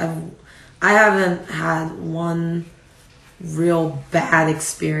met. I haven't had one real bad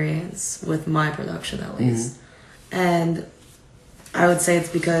experience with my production, at least. And I would say it's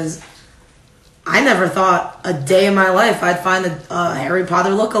because I never thought a day in my life I'd find a Harry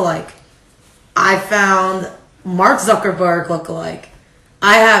Potter lookalike. I found Mark Zuckerberg lookalike.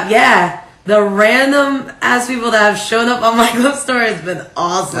 I have, the random ass people that have shown up on my club story has been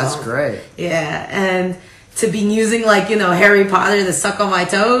awesome. That's great. Yeah, and to be using, like, you know, Harry Potter to suck on my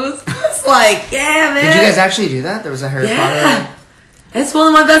toes. It's like, yeah, man. Did you guys actually do that? There was a Harry Potter. It's one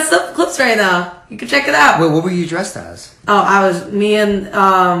of my best clips right now. You can check it out. Wait, what were you dressed as? Oh, me and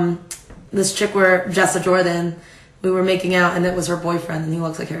this chick were Jessa Jordan. We were making out, and it was her boyfriend, and he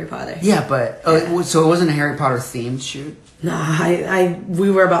looks like Harry Potter. Yeah, but so it wasn't a Harry Potter themed shoot. No, we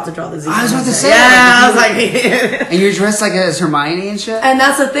were about to draw the Z. I was about to say. Yeah, I was like. And you're dressed like as Hermione and shit. And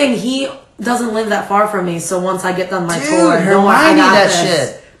that's the thing. He doesn't live that far from me, so once I get done my tour, Hermione, I got that this.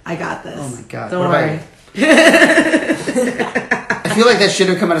 shit. I got this. Oh my god! Don't worry. I feel like that should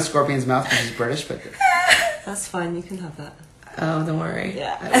have come out of Scorpion's mouth because he's British, but That's fine, you can have that. Oh, don't worry.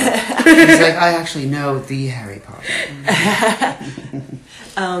 Yeah. he's like, I actually know the Harry Potter.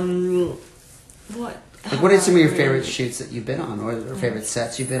 What Like, what are some of your favorite shoots that you've been on, or favorite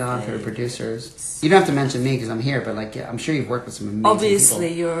sets you've been on, favorite producers? You don't have to mention me because I'm here, but like, yeah, I'm sure you've worked with some amazing Obviously,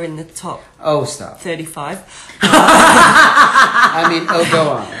 people. you're in the top Oh, stop. 35. I mean, go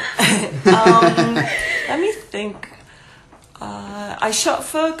on. Let me think. I shot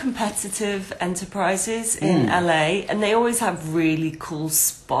for Competitive Enterprises in LA, and they always have really cool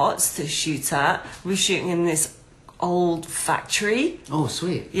spots to shoot at. We're shooting in this old factory. Oh,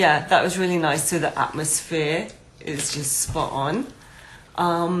 sweet. Yeah, that was really nice. So the atmosphere is just spot on.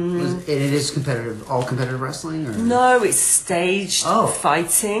 It is competitive, all competitive wrestling, or No, it's staged Oh.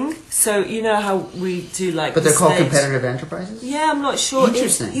 fighting. So you know how we do like. but they're the called stage- competitive enterprises. Yeah, I'm not sure.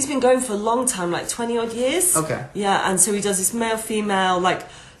 Interesting. He's been going for a long time, like 20 odd years. Okay. Yeah, and so he does this male-female, like,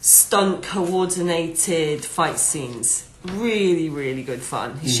 stunt coordinated fight scenes. Really, really good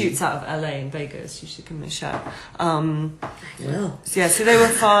fun. He shoots out of LA and Vegas. You should give him a shout. Well, Yeah, so they were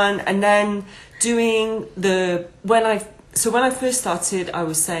fun. And then doing when I first started, I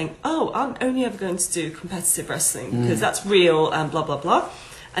was saying, oh, I'm only ever going to do competitive wrestling because that's real and blah, blah, blah.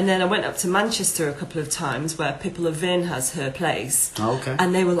 And then I went up to Manchester a couple of times where Pippa Levin has her place. Oh, okay.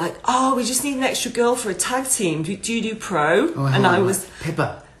 And they were like, oh, we just need an extra girl for a tag team. Do you do pro? Oh, and I was,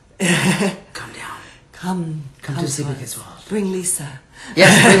 Pippa. Come down. come to Sleepy Kids World. Bring Lisa.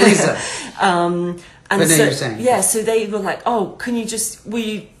 Yes, bring Lisa. And But no, so, you're saying. yeah, so they were like, oh, can you just, will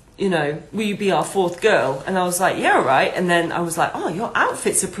you be our fourth girl? And I was like, yeah, all right. And then I was like, oh, your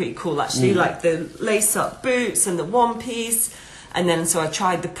outfits are pretty cool, actually. Like the lace-up boots and the one-piece. And then so I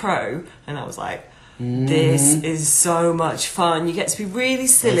tried the pro, and I was like, this is so much fun. You get to be really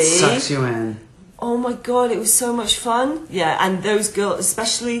silly. It sucks you in. Oh my god, it was so much fun. Yeah, and those girls,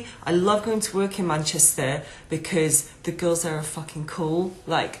 especially, I love going to work in Manchester because the girls there are fucking cool.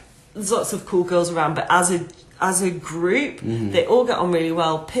 Like, there's lots of cool girls around, but as a group, they all get on really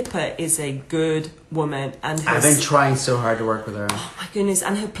well. Pippa is a good woman, and I've been trying so hard to work with her. oh my goodness,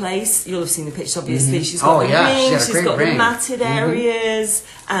 and her place, you'll have seen the pictures obviously. She's got Oh, the yeah, ring, she's got a she's got great the ring. matted areas,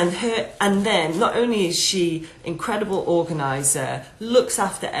 and then not only is she incredible organizer, looks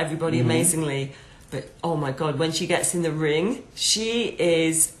after everybody amazingly, but oh my god, when she gets in the ring, she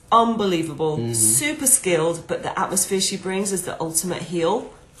is unbelievable, super skilled, but the atmosphere she brings as the ultimate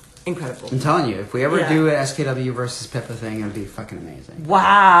heel, incredible. I'm telling you, if we ever Yeah. do an SKW versus Pippa thing, it would be fucking amazing.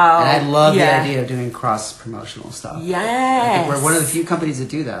 Wow. And I love the Yeah. idea of doing cross-promotional stuff. I Yes. think we're one of the few companies that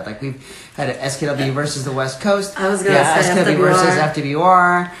do that. Like, we've had an SKW versus the West Coast. I was gonna say SKW FWR. versus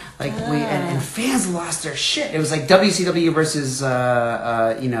FWR. Like, and fans lost their shit. It was like WCW versus,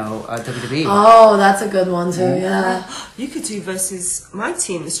 WWE. oh, that's a good one too. Yeah. You could do versus my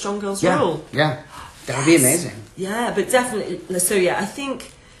team, the Strong Girls yeah, Rule. yeah. That would be amazing. Yeah, but definitely. So yeah, I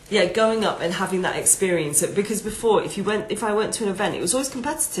think going up and having that experience, because before, if I went to an event, it was always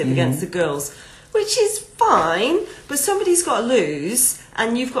competitive against the girls, which is fine. But somebody's got to lose,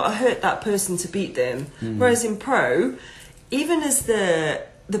 and you've got to hurt that person to beat them. Whereas in pro, even as the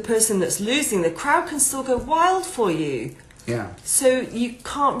person that's losing, the crowd can still go wild for you. Yeah. So you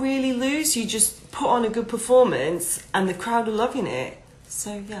can't really lose. You just put on a good performance, and the crowd are loving it.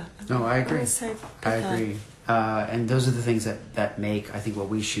 So yeah. No, I agree. would say I Pippa. agree. And those are the things that make, I think, what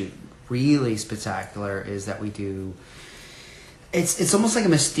we shoot really spectacular is that we do. It's almost like a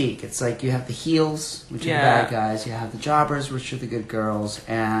mystique. It's like you have the heels, which are the Yeah. bad guys. You have the jobbers, which are the good girls,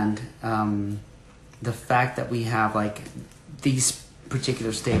 and the fact that we have like these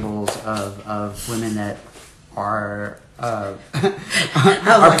particular stables of women that are. Are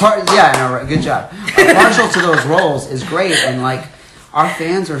good job. Are partial to those roles is great, and like our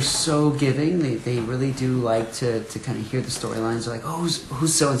fans are so giving. They really do like to kind of hear the storylines. They're like, oh,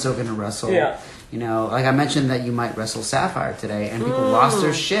 who's so and so going to wrestle? Yeah. You know, like I mentioned that you might wrestle Sapphire today, and people lost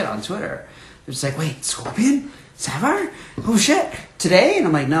their shit on Twitter. They're just like, wait, Scorpion? Sapphire? Oh shit, today? And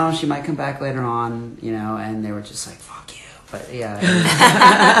I'm like, no, she might come back later on, you know, and they were just like, fuck you. But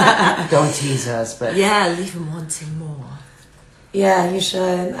yeah, don't tease us. But Yeah, leave them wanting more. Yeah, you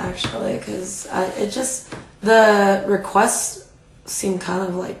should actually, because it just the requests seem kind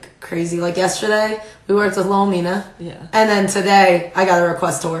of like crazy. Like yesterday, we worked with Lomina, Yeah. and then today I got a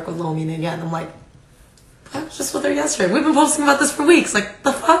request to work with Lomina again. I'm like, I was just with her yesterday. We've been posting about this for weeks. Like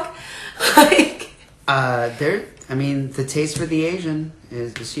the fuck, like. I mean, the taste for the Asian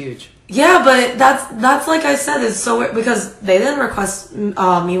is huge. Yeah, but that's like I said, it's so weird because they didn't request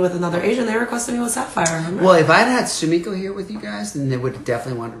me with another Asian. They requested me with Sapphire. Remember? Well, if I'd had Sumiko here with you guys, then they would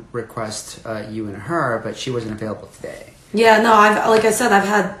definitely want to request you and her, but she wasn't available today. Yeah, no, like I said, I've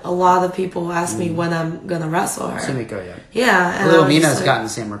had a lot of people ask me when I'm gonna wrestle her. Sumiko, yeah. Yeah, and Little I was just Mina's like- gotten the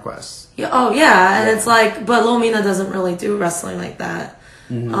same requests. Yeah, oh yeah, and Yeah. it's like, but Lil Mina doesn't really do wrestling like that.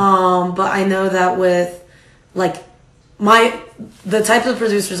 But I know that with like the type of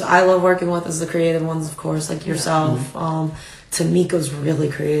producers I love working with is the creative ones, of course, like yourself. Tamika's really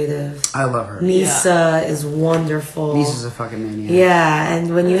creative. I love her. Nisa is wonderful. Nisa's a fucking maniac. Yeah,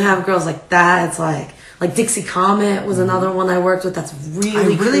 and when you have girls like that, it's like Dixie Comet was another one I worked with. That's really I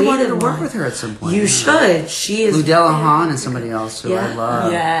really creative wanted to work one. with her at some point. You should. She is. Ludella Hahn and somebody else who I Yeah.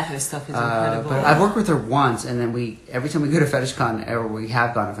 love. Yeah, her stuff is incredible. But I've worked with her once, and then every time we go to FetishCon, or we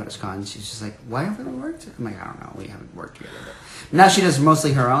have gone to FetishCon, she's just like, "Why haven't we worked?" I'm like, "I don't know, we haven't worked together." But now she does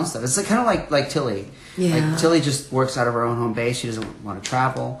mostly her own stuff. It's like, kind of like Tilly. Yeah. Like Tilly just works out of her own home base. She doesn't want to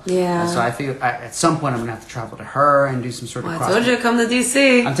travel. Yeah. So I feel at some point I'm gonna have to travel to her and do some sort of I cross. told you to come to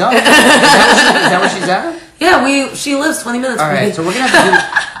DC. I'm telling you. Is that where she's at? Yeah, she lives 20 minutes All from right, me. so we're gonna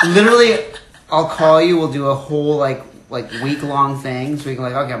have to do literally. I'll call you. We'll do a whole like week long thing. So we can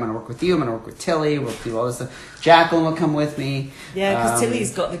okay, I'm gonna work with you. I'm gonna work with Tilly. We'll do all this stuff. Jacqueline will come with me. Yeah, because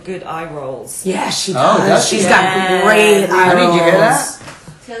Tilly's got the good eye rolls. Yeah, she Oh, does. does she? She's Yeah. got great eye Honey, did you hear rolls. that?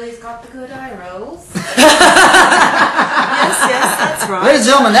 Tilly's got the good eye rolls. Yes, that's right. Ladies and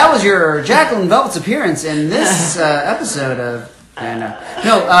gentlemen, that was your Jacqueline Velvet's appearance in this episode of.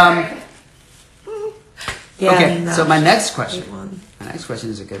 Yeah, Okay, no, so my she's next a question. great one. My next question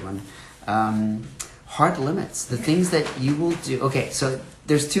is a good one. Hard limits, the things that you will do. Okay, so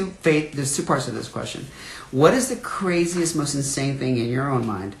there's two parts of this question. What is the craziest, most insane thing in your own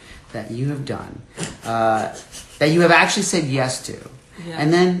mind that you have done that you have actually said yes to? Yeah.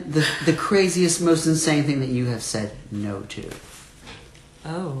 And then the craziest, most insane thing that you have said no to.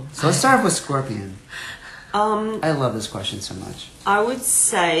 Oh. So let's start off with Scorpion. Um, I love this question so much. I would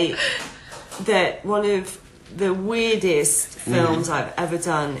say that one of the weirdest films I've ever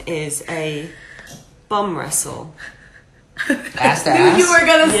done is a bum wrestle. Ass to Knew ass? you were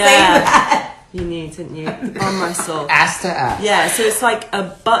gonna say that. You knew, didn't you? The bum wrestle. Ass to ass. Yeah, so it's like a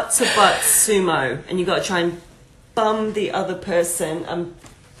butt-to-butt sumo, and you got to try and bum the other person and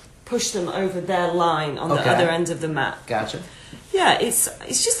push them over their line on the Okay. other end of the mat. Gotcha. Yeah, it's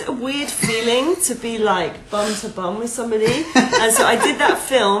just a weird feeling to be like bum to bum with somebody. And so I did that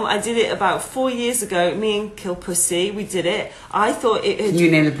film. I did it about 4 years ago. Me and Kill Pussy, we did it. I thought it had. Can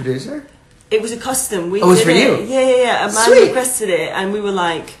you name the producer? It was a custom. We Oh, it was did for it. you? Yeah. A man Sweet. requested it, and we were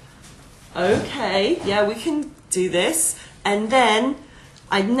like, okay, yeah, we can do this. And then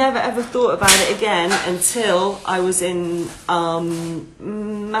I never ever thought about it again until I was in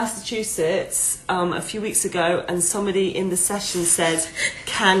Massachusetts a few weeks ago, and somebody in the session said,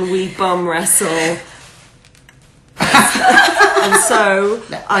 "Can we bum wrestle?" And so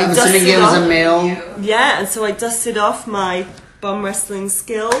I I'm assuming dusted it was off. a male. Yeah, and so I dusted off my bum wrestling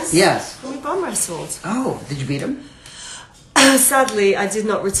skills. Yes. And we bum wrestled. Oh, did you beat him? Sadly, I did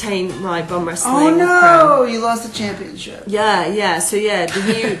not retain my bum wrestling Oh no! crown. You lost the championship. Yeah. So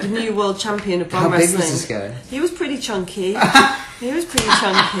the new world champion of bum How big wrestling. was this guy? He was pretty chunky. He was pretty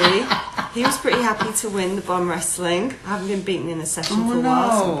chunky. He was pretty happy to win the bum wrestling. I haven't been beaten in a session Oh, for a while,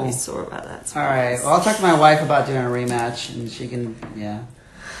 so I'm no. pretty sore about that. to be All right. honest. Well, I'll talk to my wife about doing a rematch, and she can. Yeah.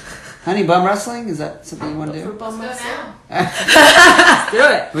 Honey, bum wrestling, is that something you want to For do? bum Let's go wrestling. now.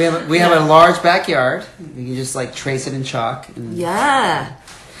 Do it. We have a large backyard. We can just like trace it in chalk. And... Yeah.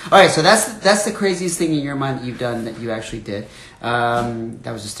 All right. So that's the craziest thing in your mind that you've done that you actually did.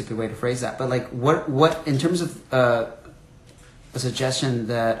 That was a stupid way to phrase that. But like, what in terms of a suggestion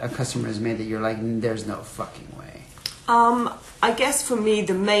that a customer has made that you're like, there's no fucking way. I guess for me,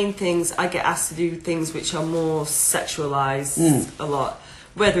 the main things I get asked to do things which are more sexualized a lot,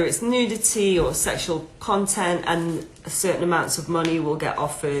 whether it's nudity or sexual content, and certain amounts of money will get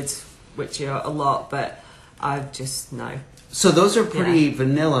offered, which are a lot, but I've just no. So those are pretty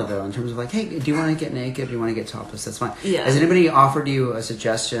vanilla, though, in terms of like, hey, do you want to get naked? Do you want to get topless? That's fine. Yeah. Has anybody offered you a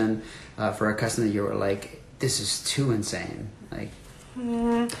suggestion for a customer that you were like, this is too insane? Like,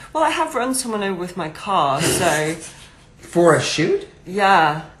 Well, I have run someone over with my car, so for a shoot,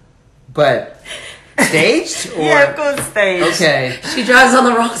 yeah. but staged or Yeah, of course, stage. okay. She drives on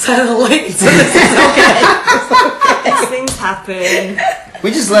the wrong side of the lane, so this is okay. These things happen.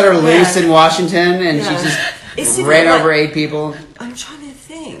 We just let her loose in Washington, and Yeah. she just It's ran like- over 8 people. I'm trying to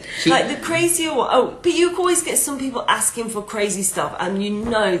think. She- Like the crazier one. Oh, but you always get some people asking for crazy stuff, and you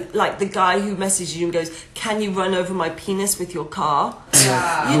know, like the guy who messages you and goes, "Can you run over my penis with your car?"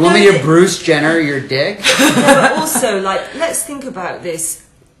 You want me to Bruce Jenner your dick? But also, like, let's think about this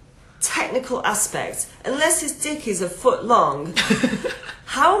technical aspect. Unless his dick is a foot long,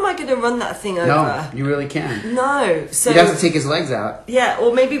 how am I going to run that thing over? No, you really can. No. So You'd have to take his legs out. yeah,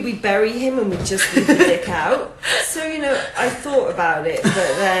 or maybe we bury him and we just leave the dick out. So, I thought about it, but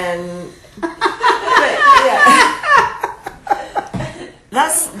then... yeah.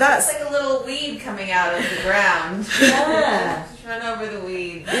 That's It's like a little weed coming out of the ground. yeah. Just run over the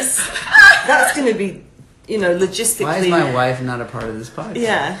weed. That's going to be, logistically... Why is my wife not a part of this podcast?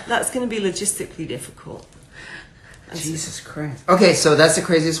 Yeah, that's going to be logistically difficult. Jesus Christ. Okay, so that's the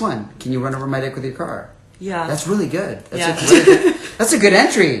craziest one. Can you run over my dick with your car? Yeah. That's really good. That's, Yeah. a, really good, that's a good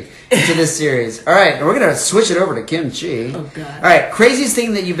entry into this serise. All right, we're going to switch it over to Kim Chi. Oh, God. All right, craziest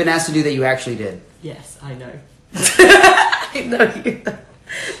thing that you've been asked to do that you actually did. Yes, I know. I know you.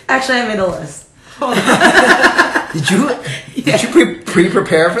 Actually, I made a list. Did you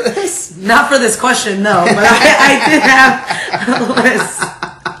pre-prepare for this? Not for this question, no, but I did have a list.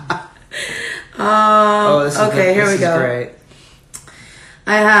 This is Okay, here we go. Great.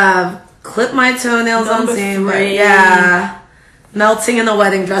 I have clip my toenails Number on camera. 3. Yeah. Melting in a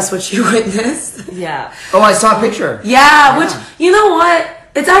wedding dress, which you witnessed. Yeah. Oh, I saw a picture. Yeah, which, you know what?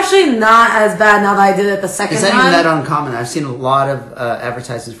 It's actually not as bad now that I did it the second It's not time. even that uncommon. I've seen a lot of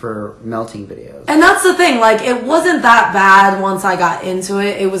advertisements for melting videos. And that's the thing, like, it wasn't that bad once I got into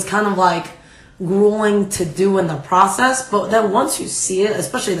it. It was kind of like grueling to do in the process, but then once you see it,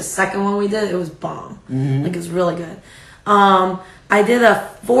 especially the second one we did, it was bomb. Like, it was really good. I did a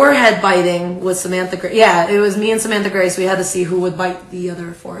forehead biting with Samantha Grace. Yeah, it was me and Samantha Grace. We had to see who would bite the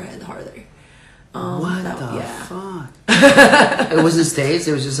other forehead harder. What that- the yeah. fuck? It wasn't staged?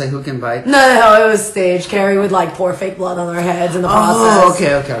 It was just like, who can bite? No, it was staged. Carrie would like pour fake blood on their heads in the process. Oh,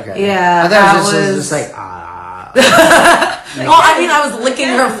 okay. Yeah, I thought that it was was- just like, ah. Well, I mean, I was licking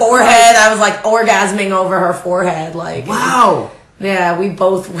her forehead. I was like orgasming over her forehead. Like, Wow. yeah, we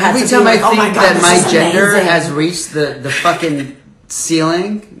both had Every to time be I like, oh think my God, that this my is gender amazing. has reached the fucking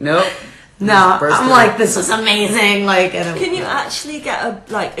ceiling, nope. No, I'm like, this is amazing. Like, and Can you actually get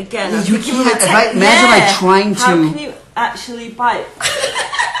again? You I'm thinking of can't. a Imagine like trying How to. can you actually bite?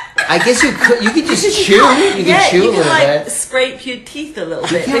 I guess you could. You could just chew. You yeah, can chew you a can little like bit. scrape your teeth a little You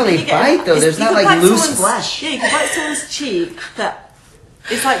bit. can't But really you get- bite, though. it's- There's you not, can like, bite loose someone's- flesh. Yeah, you can bite someone's cheek. That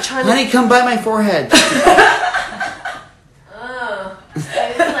it's like trying Honey, to. come bite my forehead. Oh.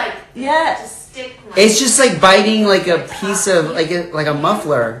 It's like, Yeah. just stick my, It's just like biting like a piece of like a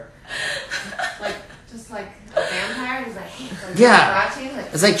muffler. just like a vampire. He's like Yeah. scratching, like,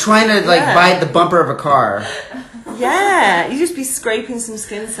 It's like trying to like Yeah. bite the bumper of a car. Yeah, you just be scraping some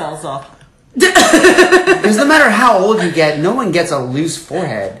skin cells off. Because no matter how old you get, no one gets a loose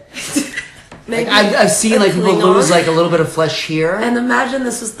forehead. Like Maybe I've seen like people Klingon. lose like a little bit of flesh here. And imagine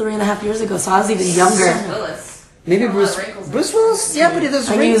this was 3.5 years ago, so I was even younger. Willis. Maybe A lot Bruce of wrinkles. Bruce Willis. Yeah, but he does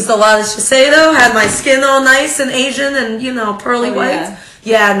I wrinkles. used a lot of Shiseido, had my skin all nice and Asian and, pearly Oh, white.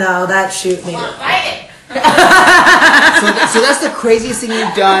 Yeah, no, that shoot me. Come on, bite it. So that's the craziest thing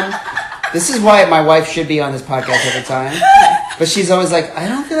you've done. This is why my wife should be on this podcast every time. But she's always like, I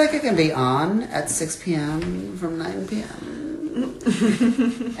don't feel like I can be on at 6 p.m. from 9 p.m.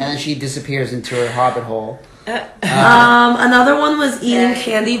 And then she disappears into her hobbit hole. Another one was eating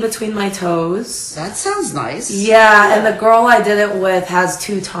candy between my toes. That sounds nice. Yeah, and the girl I did it with has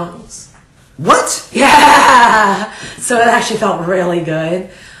 2 tongues. What? Yeah, so it actually felt really good,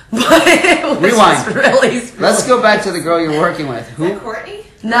 but it was Rewind. just really. Let's go back to the girl you're working with. Is Who? that Courtney?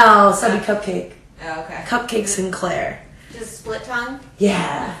 No, Subby Cupcake, Oh, okay. Cupcake Sinclair. Just split tongue?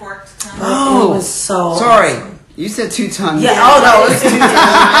 Yeah, Forked tongue? Oh, it was so. sorry. awesome. You said 2 tongues. Yeah. Oh no, it was 2 tongues.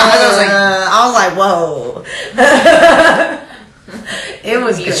 I was like, I was like, whoa. It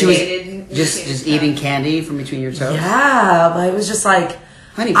was great. she was Mutated just tongue. eating candy from between your toes. Yeah, but it was just like,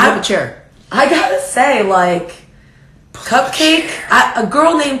 Honey, pull up a chair. I gotta say, like, Cupcake, a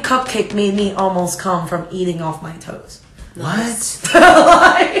girl named Cupcake made me almost come from eating off my toes. What?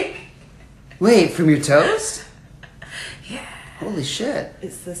 Like, Wait, from your toes? yeah. Holy shit.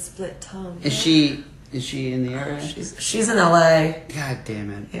 It's the split tongue. Is she in the area? She's in LA. God damn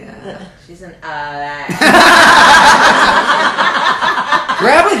it. Yeah. She's an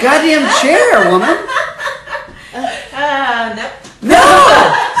Grab a goddamn chair, woman. nope. No!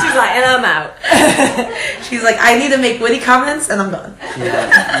 She's like, and I'm out. She's like, I need to make witty comments and I'm done.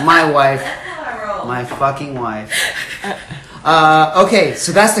 Yeah, my wife. My fucking wife. Okay,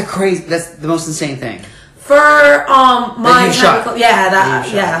 so that's the most insane thing. For my you've shot. medical- yeah, That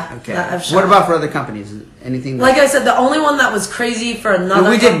you've shot. yeah, Okay. that I've shot. What about for other companies? Anything? Like I said, the only one that was crazy for another.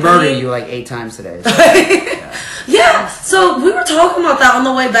 we did company- murder you like 8 times today. Yeah, so we were talking about that on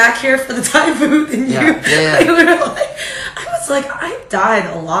the way back here for the Thai food, and Yeah, you, yeah. like, we were like, I was like, I died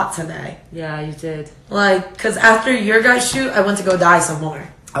a lot today. Yeah, you did. Like, because after your guys' shoot, I went to go die some more.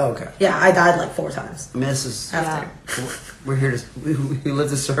 Oh, okay. Yeah, I died like 4 times I mean, this is after. we're here to we live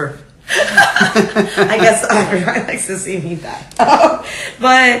to serve. I guess everybody likes to see me die.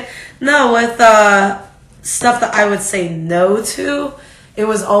 But no, with stuff that I would say no to, it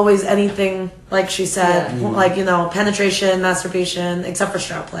was always anything, like she said, like, you know, penetration, masturbation, except for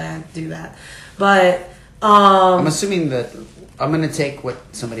strap play, I do that. But I'm assuming that I'm going to take what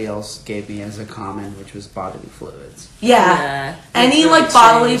somebody else gave me as a common, which was bodily fluids. yeah. Any Fluid like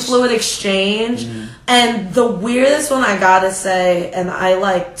bodily exchange. fluid exchange. And the weirdest one I gotta say, and I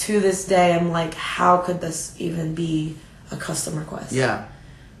like to this day, I'm like, how could this even be a custom request? Yeah.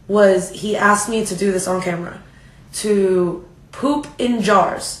 Was he asked me to do this on camera, to poop in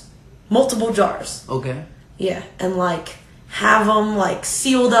jars, multiple jars. Okay. Yeah, and like have them like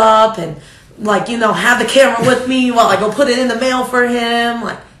sealed up and like, you know, have the camera with me while I go put it in the mail for him.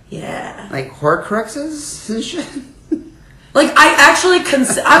 Like, yeah. Like Horcruxes and shit? Like, I actually,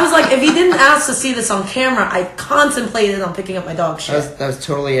 I was like, if he didn't ask to see this on camera, I contemplated on picking up my dog shit. That was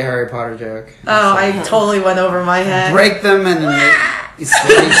totally a Harry Potter joke. Oh, I totally went over my head. Break them and he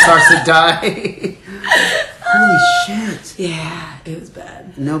slowly starts to die. Holy shit. Yeah, it was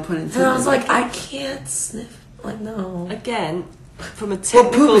bad. No pun intended. And I was like, I can't sniff. Like, no. Again, from a well,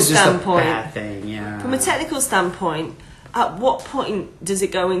 technical poop is just a standpoint, bad thing, yeah. from a technical standpoint, at what point does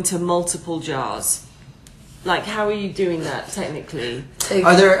it go into multiple jars? Like, how are you doing that technically? Take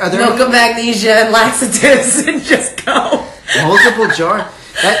Are there milk of magnesia and laxatives and just go. multiple jar?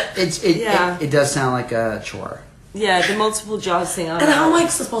 That Yeah. it does sound like a chore. Yeah, the multiple jars thing. And how am I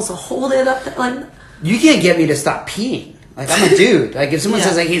supposed to hold it up there? Like, You can't get me to stop peeing. Like, I'm a dude. Like, if someone Yeah.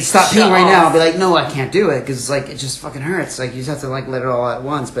 says, like, hey, stop Shut peeing right off. now, I'll be like, no, I can't do it. Because, like, it just fucking hurts. Like, you just have to, like, let it all at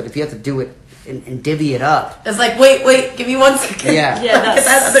once. But if you have to do it and divvy it up. it's like, wait, give me 1 second. Yeah. Yeah, Get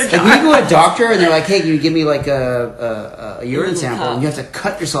that other Like, jar. when you go to a doctor and they're like, hey, can you give me, like, a urine little sample? cup. And you have to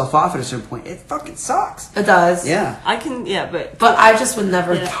cut yourself off at a certain point. It fucking sucks. It does. Yeah. I can, yeah, but But I just would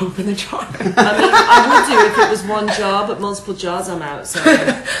never Yeah. poop in a jar. I mean, I would do if it was one jar, but multiple jars, I'm out. So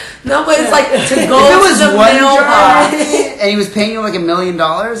No, but it's like to If go it was to the one jar mailbox. and he was paying you like $1 million,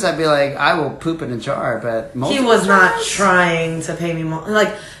 I'd be like, I will poop in a jar. But He multiple was not jars? trying to pay me more.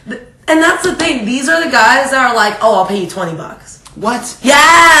 Like, and that's the thing. These are the guys that are like, oh, I'll pay you $20. What? Yeah,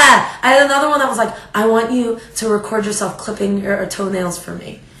 I had another one that was like, I want you to record yourself clipping your toenails for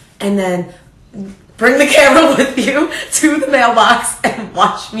me, and then bring the camera with you to the mailbox and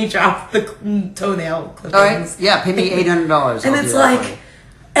watch me drop the toenail clippings. All right. Yeah, pay me $800. And I'll it's do that for like, you.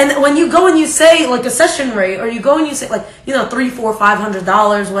 and when you go and you say like a session rate, or you go and you say like, you know, $300, $400,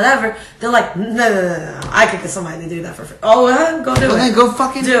 $500, whatever, they're like, no, I could get somebody to do that for free. Oh, go do Well, it. then go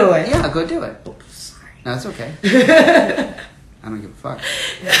fucking Do it. Yeah, go do it. Sorry. No, that's okay. I don't give a fuck.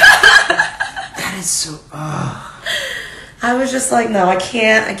 That is so. I was just like, no, I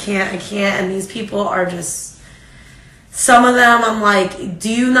can't. And these people are just, some of them, I'm like, do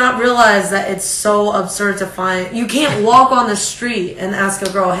you not realize that it's so absurd to find, you can't walk on the street and ask a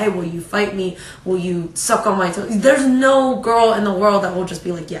girl, hey, will you fight me? Will you suck on my toes? There's no girl in the world that will just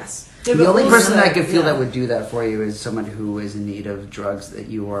be like, yes. Yeah, The but only also- person that I could feel yeah. that would do that for you is someone who is in need of drugs that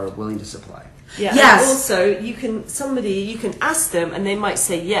you are willing to supply. Yeah. Yes. And also, you can ask them, and they might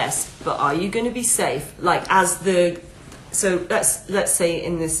say yes, but are you going to be safe? Like so let's say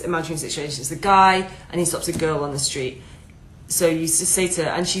in this imaginary situation, it's a guy and he stops a girl on the street. So you just say to her,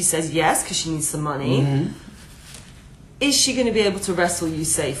 and she says yes because she needs some money. Mm-hmm. Is she going to be able to wrestle you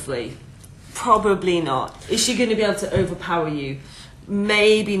safely? Probably not. Is she going to be able to overpower you?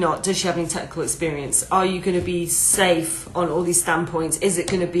 Maybe not. Does she have any technical experience? Are you going to be safe on all these standpoints? Is it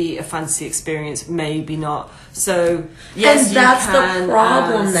going to be a fantasy experience? Maybe not. So yes, And that's you the can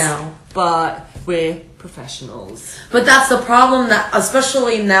problem ask, now. But we're professionals. But that's the problem, that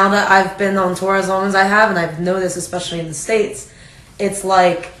especially now that I've been on tour as long as I have, and I've noticed especially in the States, it's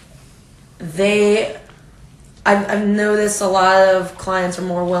like I've noticed a lot of clients are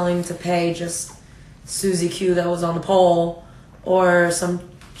more willing to pay just Susie Q that was on the pole, or some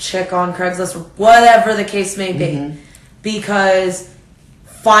chick on Craigslist, or whatever the case may be, because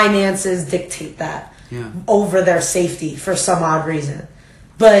finances dictate that over their safety for some odd reason.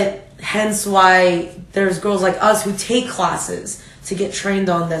 But hence why there's girls like us who take classes to get trained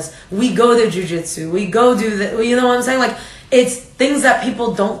on this. We go to jujitsu. We go do that. You know what I'm saying? Like, it's things that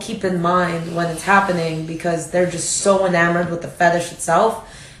people don't keep in mind when it's happening, because they're just so enamored with the fetish itself,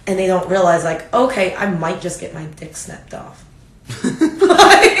 and they don't realize, like, okay, I might just get my dick snapped off.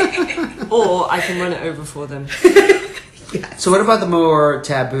 Or I can run it over for them. So what about the more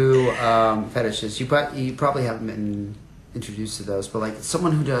taboo fetishes? You probably haven't been introduced to those, but like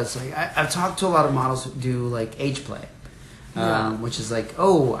someone who does like I've talked to a lot of models who do like age play, which is like,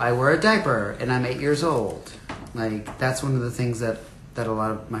 oh, I wear a diaper and I'm 8 years old. Like that's one of the things that a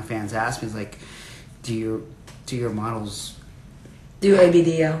lot of my fans ask me is like, do your models Do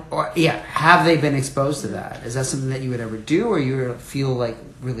ABDO. or have they been exposed to that? Is that something that you would ever do, or you feel like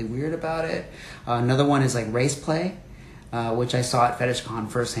really weird about it? Another one is like race play. Which I saw at FetishCon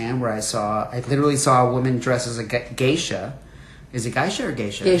firsthand, where I literally saw a woman dressed as a geisha. Is it geisha or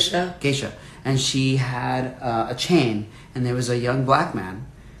geisha? Geisha. Geisha. And she had a chain, and there was a young black man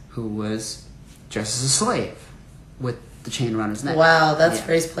who was dressed as a slave with the chain around his neck. Wow, that's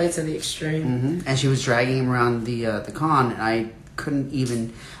race play to the extreme. Mm-hmm. And she was dragging him around the con, and I couldn't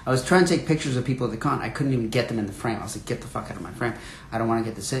even... I was trying to take pictures of people at the con. I couldn't even get them in the frame. I was like, get the fuck out of my frame. I don't want to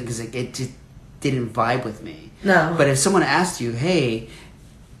get this in, because it just didn't vibe with me. No. But if someone asked you, hey,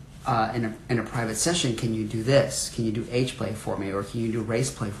 in a private session, can you do this? Can you do age play for me? Or can you do race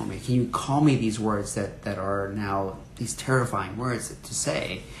play for me? Can you call me these words that are now these terrifying words to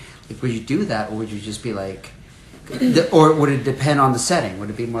say? Like, would you do that, or would you just be like... or would it depend on the setting? Would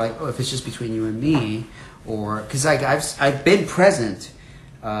it be more like, oh, if it's just between you and me? Or... Because I've been present...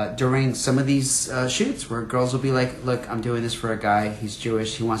 during some of these shoots where girls will be like, look, I'm doing this for a guy, he's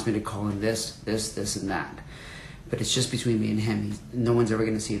Jewish, he wants me to call him this, and that. But it's just between me and him. No one's ever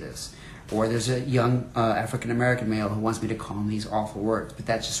going to see this. Or there's a young African-American male who wants me to call him these awful words. But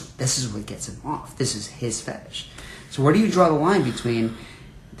this is what gets him off. This is his fetish. So where do you draw the line between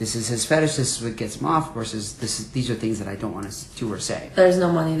this is his fetish, this is what gets him off, versus these are things that I don't want to do or say? There's no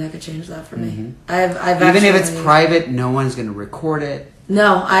money that could change that for me. Mm-hmm. I've Even if actually, it's private, no one's going to record it.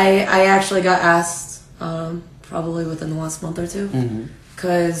 No, I actually got asked probably within the last month or two,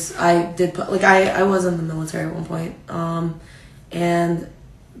 because I did put, like, I was in the military at one point, and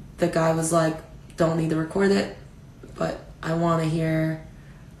the guy was like, don't need to record it, but I want to hear.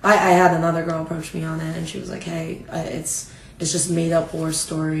 I had another girl approach me on it, and she was like, hey, it's just made up war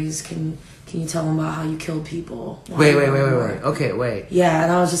stories. Can you tell them about how you killed people? Wait. Okay, wait. Yeah,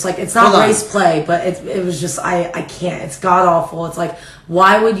 and I was just like, it's not race play, but it was just, I can't. It's god awful. It's like,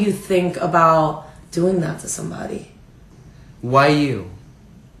 why would you think about doing that to somebody? Why you?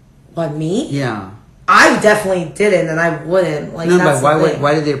 What, me? Yeah. I definitely didn't, and I wouldn't. Like, No, that's but the thing.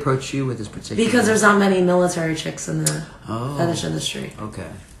 why did they approach you with this particular? Because there's not many military chicks in the fetish industry. Okay.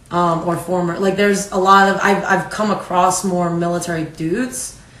 Or former. Like, there's a lot of, I've come across more military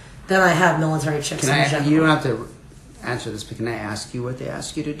dudes than I have military chicks in general. You don't have to answer this, but can I ask you what they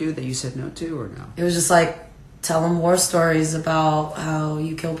asked you to do that you said no to, or no? It was just like, tell them war stories about how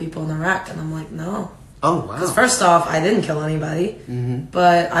you kill people in Iraq, and I'm like, no. Oh, wow. Because first off, I didn't kill anybody, Mm-hmm.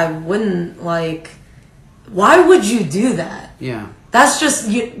 but I wouldn't, like, why would you do that? Yeah. That's just,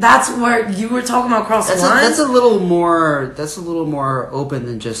 that's where you were talking about cross the line. That's a little more open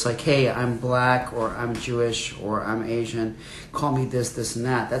than just like, hey, I'm black, or I'm Jewish, or I'm Asian. Call me this, and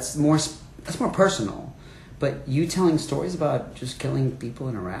that. That's more personal. But you telling stories about just killing people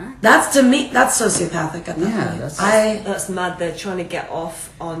in Iraq? That's, to me, that's sociopathic at that point. That's mad. They're trying to get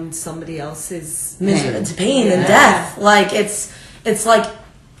off on somebody else's pain and death. Like, it's like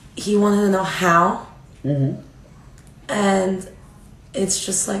he wanted to know how. Mm-hmm. And it's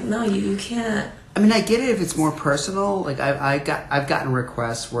just like, no, you can't. I mean, I get it if it's more personal. Like, I've gotten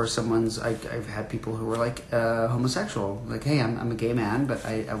requests where I've had people who were like homosexual. Like, hey, I'm a gay man, but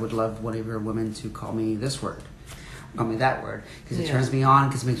I would love one of your women to call me this word, call me that word, because it turns me on,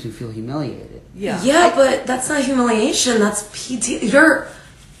 because it makes me feel humiliated. Yeah, but that's not humiliation. That's PT. You're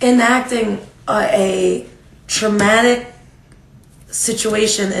enacting a traumatic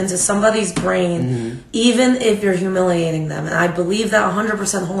situation into somebody's brain, even if you're humiliating them. And I believe that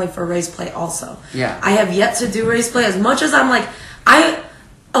 100% wholly for race play also. Yeah. I have yet to do race play, as much as I'm like,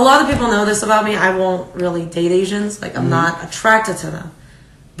 a lot of people know this about me. I won't really date Asians. Like, I'm not attracted to them.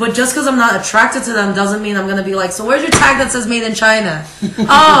 But just because I'm not attracted to them doesn't mean I'm going to be like, so where's your tag that says made in China?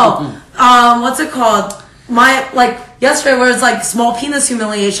 What's it called? Yesterday where it's like small penis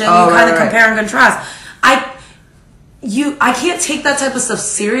humiliation, you kind of compare and contrast. I can't take that type of stuff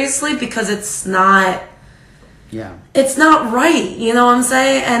seriously, because it's not right, you know what I'm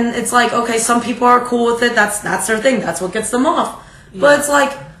saying? And it's like, okay, some people are cool with it, that's their thing, that's what gets them off. But it's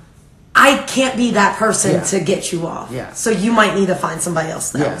like, I can't be that person to get you off. Yeah. So you might need to find somebody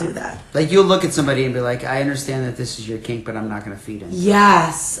else that'll do that. Like, you'll look at somebody and be like, I understand that this is your kink, but I'm not going to feed it.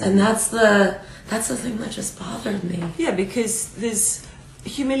 Yes, and that's the thing that just bothered me. Yeah, because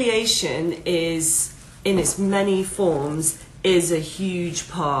humiliation is, in its many forms, is a huge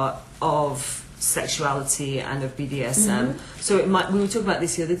part of sexuality and of BDSM. So it might, we were talking about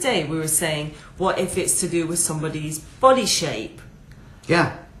this the other day. We were saying, what if it's to do with somebody's body shape?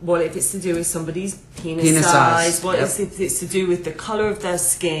 Yeah. What if it's to do with somebody's penis Penis size. size? What Yep. if it's to do with the colour of their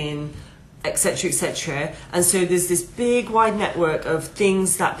skin, etc., etc.? And so there's this big, wide network of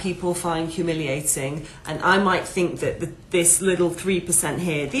things that people find humiliating. And I might think that this little 3%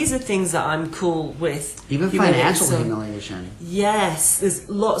 here, these are things that I'm cool with. Even financial humiliation. Yes, there's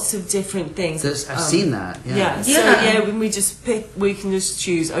lots of different things. I've seen that. Yeah. Yeah. So Yeah. when we just pick, we can just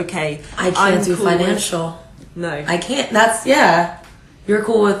choose. Okay, I can't I'm do cool with- financial. No. I can't. That's yeah. You're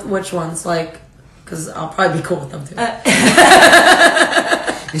cool with which ones? Like, because I'll probably be cool with them too.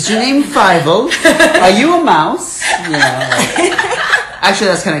 Is your name Fievel? Are you a mouse? Actually,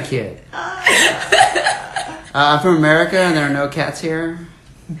 that's kind of cute. I'm from America, and there are no cats here,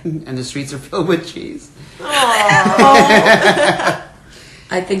 and the streets are filled with cheese. I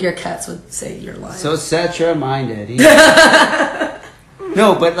think your cats would say you're lying. So set-minded.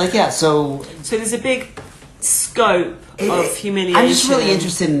 No, but like, yeah. So there's a big scope of humiliation. I'm just really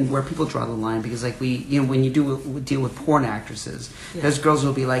interested in where people draw the line, because like when you deal with porn actresses, those girls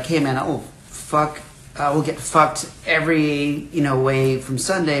will be like, hey man, we'll get fucked every way from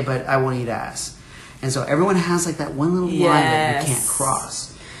Sunday, but I won't eat ass. And so everyone has like that one little line that you can't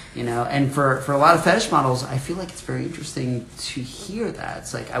cross. And for a lot of fetish models, I feel like it's very interesting to hear that.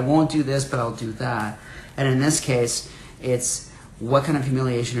 It's like, I won't do this, but I'll do that. And in this case, it's what kind of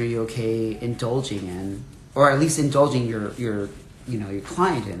humiliation are you okay indulging in? Or at least indulging your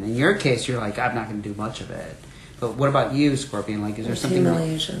client in. In your case, you're like, I'm not going to do much of it. But what about you, Scorpion? Like, is there something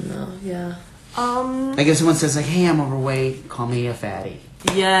humiliation though? Yeah. Like if someone says like, hey, I'm overweight, call me a fatty.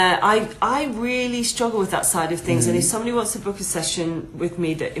 Yeah, I really struggle with that side of things. And if somebody wants to book a session with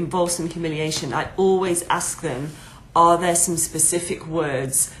me that involves some humiliation, I always ask them, are there some specific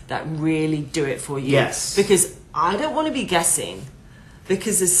words that really do it for you? Yes. Because I don't want to be guessing.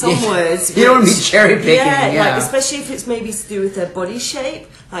 Because there's some words... You don't want to be cherry picking. Yeah, like, especially if it's maybe to do with their body shape.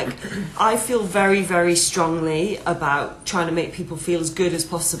 Like, I feel very, very strongly about trying to make people feel as good as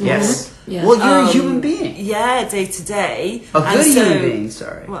possible. Yes. Yeah. Well, you're a human being. Yeah, day to day. A good human being,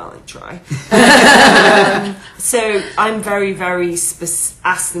 sorry. Well, I try. So I'm very, very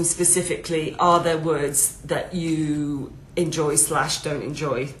ask them specifically, are there words that you enjoy / don't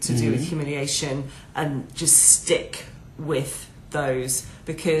enjoy to do with humiliation, and just stick with those,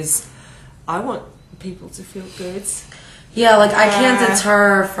 because I want people to feel good. Yeah, like I can't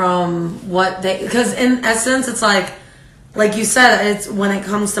deter from what they, because in essence it's like you said, it's when it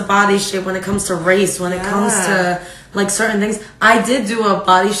comes to body shape, when it comes to race, when it comes to like certain things. I did do a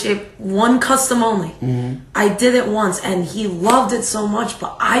body shape, one custom only. I did it once and he loved it so much,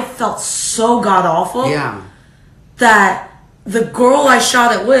 but I felt so god awful that the girl I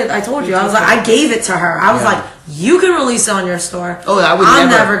shot it with, I told you, I was like, I gave it to her. I was like, you can release it on your store. I'm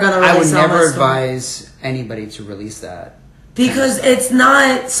never gonna release it on my store. I would never advise anybody to release that. Because it's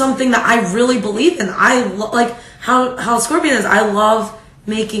not something that I really believe in. Like how Scorpion is, I love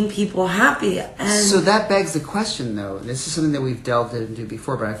making people happy. And so that begs the question, though. This is something that we've delved into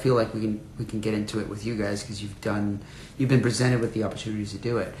before, but I feel like we can get into it with you guys, because you've been presented with the opportunities to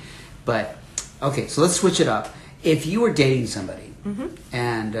do it. But okay, so let's switch it up. If you were dating somebody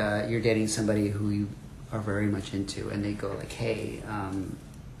and you're dating somebody who you are very much into, and they go like, hey, I'm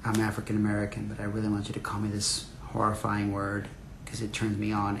African American, but I really want you to call me this horrifying word because it turns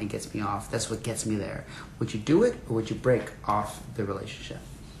me on and gets me off. That's what gets me there. Would you do it, or would you break off the relationship?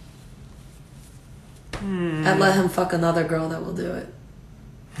 I'd let him fuck another girl that will do it.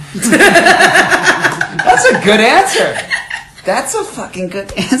 That's a good answer. That's a fucking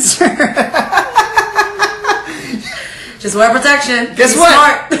good answer. Just wear protection. Guess Be what?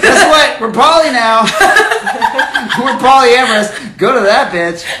 smart. Guess what? We're poly now. We're polyamorous. Go to that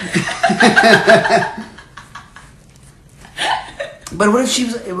bitch. But what if she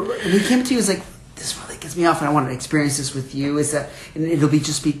was? When he came to you, was like, this really gets me off, and I want to experience this with you. Is that? And it'll be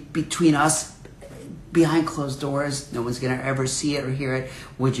just between us, behind closed dours. No one's gonna ever see it or hear it.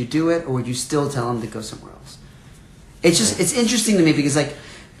 Would you do it, or would you still tell him to go somewhere else? It's interesting to me, because like,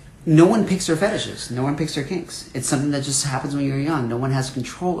 no one picks their fetishes. No one picks their kinks. It's something that just happens when you're young. No one has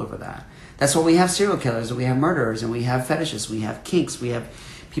control over that. That's why we have serial killers, and we have murderers, and we have fetishes, we have kinks, we have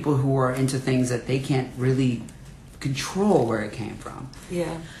people who are into things that they can't really control where it came from.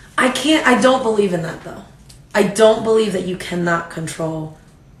 Yeah. I don't believe in that though. I don't believe that you cannot control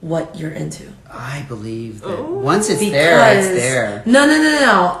what you're into. I believe that once it's there, it's there. No.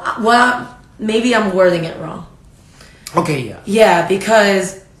 Well, maybe I'm wording it wrong. Okay, yeah. Yeah,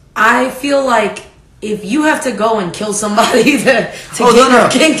 because I feel like if you have to go and kill somebody to get no. your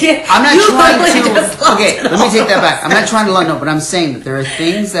kink in, I'm not you trying literally to. just lost Okay, it let me all. take that back. I'm not trying to no, but I'm saying that there are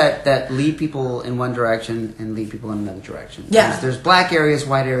things that lead people in one direction and lead people in another direction. Yeah. There's black areas,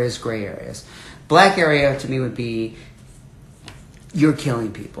 white areas, gray areas. Black area to me would be you're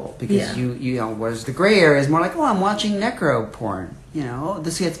killing people because Yeah. you know. Whereas the gray area is more like, oh, I'm watching necro porn. You know,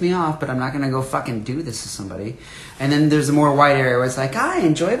 this gets me off, but I'm not gonna go fucking do this to somebody. And then there's a more white area where it's like, I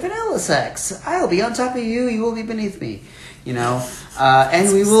enjoy vanilla sex. I'll be on top of you. You will be beneath me. You know,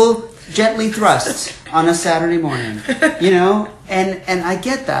 and we will gently thrust on a Saturday morning. You know, and I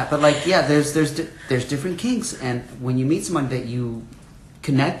get that, but like, yeah, there's different kinks, and when you meet someone that you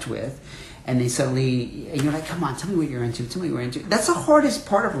connect with. And they suddenly, and you're like, come on, tell me what you're into. Tell me what you're into. That's the hardest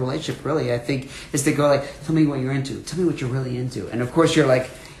part of a relationship, really, I think, is to go like, tell me what you're into. Tell me what you're really into. And of course, you're like,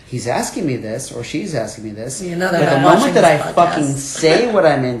 he's asking me this, or she's asking me this. You know but they're the not moment watching that I this podcast. fucking say what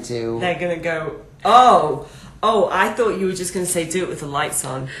I'm into, They're going to go, oh, I thought you were just going to say do it with the lights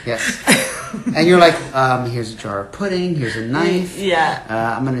on. yes. And you're like, here's a jar of pudding, here's a knife.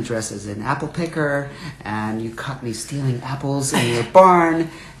 Yeah. I'm going to dress as an apple picker, and you caught me stealing apples in your barn,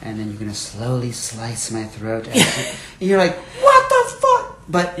 and then you're going to slowly slice my throat. And you're like, what the fuck?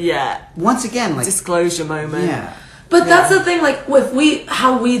 But Yeah. once again, like, Disclosure moment. yeah. But that's the thing, like, with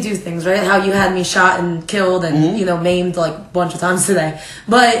how we do things, right? How you had me shot and killed and, you know, maimed, like, a bunch of times today.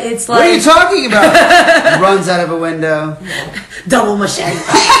 But it's like... What are you talking about? Runs out of a window. double machete.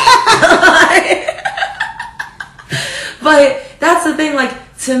 But that's the thing,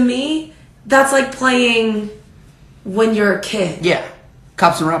 like, to me, that's like playing when you're a kid. Yeah.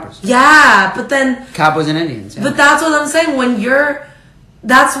 Cops and robbers. Yeah, but then... Cowboys and Indians. Yeah. But that's what I'm saying. When you're,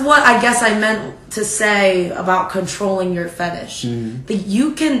 that's what I guess I meant to say about controlling your fetish. That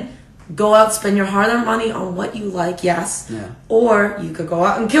you can go out, spend your hard-earned money on what you like, yes. Yeah. Or you could go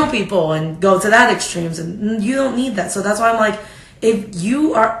out and kill people and go to that extremes, and you don't need that. So that's why I'm like, if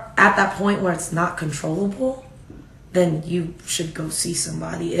you are at that point where it's not controllable, then you should go see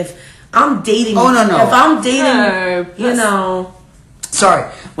somebody. If I'm dating, Oh, no. If I'm dating, No, you know.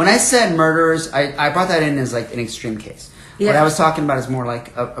 Sorry. When I said murderers, I brought that in as like an extreme case. What Yeah. I was talking about is more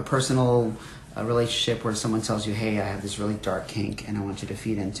like a personal relationship where someone tells you, hey, I have this really dark kink and I want you to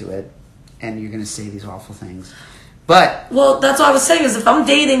feed into it. And you're going to say these awful things. But, Well, that's what I was saying is if I'm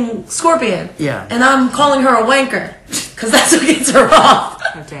dating Scorpion, Yeah. and I'm calling her a wanker, because that's what gets her off.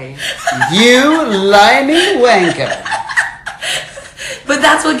 How dare you. you limey wanker. But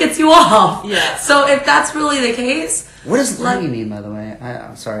that's what gets you off. Yeah. So if that's really the case, What does limey mean, by the way?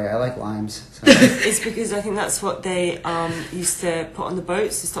 I'm sorry, I like limes. So. It's because I think that's what they used to put on the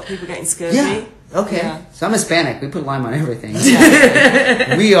boats to stop people getting scurvy. Yeah. Okay. Yeah. So I'm Hispanic. We put lime on everything.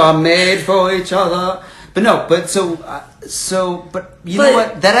 We are made for each other. But no. But but you know But-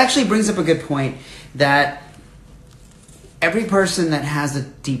 what? That actually brings up a good point. That every person that has the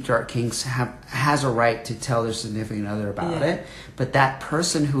deep dark kinks has a right to tell their significant other about Yeah. it. But that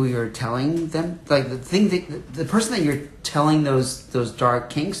person who you're telling them, like the person that you're telling those dark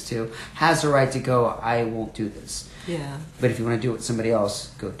kinks to, has the right to go. I won't do this. Yeah. But if you want to do it with somebody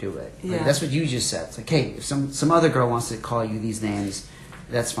else, go do it. Like, Yeah. that's what you just said. It's like, hey, if some other girl wants to call you these names,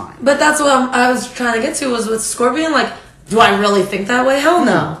 that's fine. but that's what I was trying to get to was with Scorpion, like, do I really think that way? Hell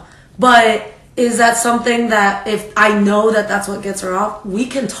no. But is that something that if I know that that's what gets her off, we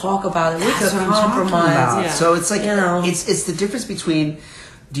can talk about it. We That's could what I'm talking compromise. about. Yeah. So it's like, You know. it's the difference between,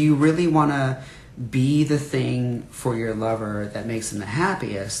 do you really want to be the thing for your lover that makes them the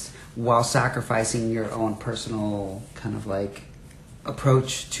happiest while sacrificing your own personal kind of like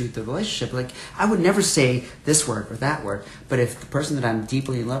approach to the relationship? Like, I would never say this word or that word, but if the person that I'm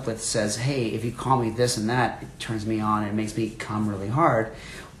deeply in love with says, hey, if you call me this and that, it turns me on and it makes me come really hard,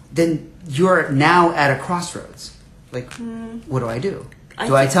 then you're now at a crossroads. Like, what do I do?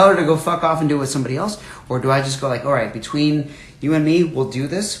 Do I tell her to go fuck off and do it with somebody else? Or do I just go like, all right, between you and me, we'll do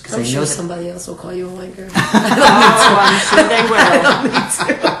this? Because I'm I know sure that somebody else will call you a wanker. Oh, I'm sure they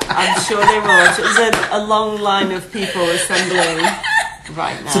will. I'm sure they will. There's a long line of people assembling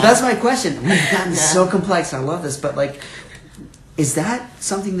right now. So that's my question. We've gotten Yeah. so complex. I love this, but like, is that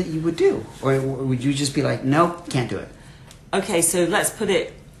something that you would do, or would you just be like, nope, can't do it? Okay, so let's put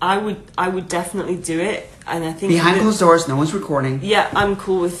it. I would definitely do it, and I think Behind that- closed doors, no one's recording. Yeah, I'm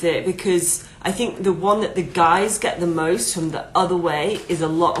cool with it because I think the one that the guys get the most from the other way is a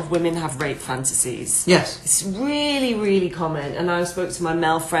lot of women have rape fantasies. Yes, It's really, really common, and I spoke to my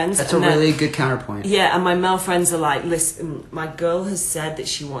male friends. that's a and they're- really good counterpoint. Yeah, and my male friends are like, listen, my girl has said that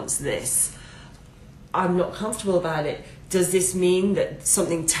she wants this. I'm not comfortable about it. does this mean that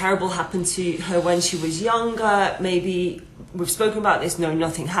something terrible happened to her when she was younger? Maybe we've spoken about this. No,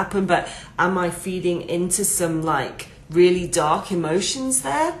 nothing happened. But am I feeding into some like really dark emotions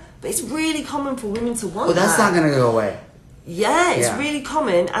there? But it's really common for women to want Well, that's that. not going to go away. Yeah, it's Yeah. really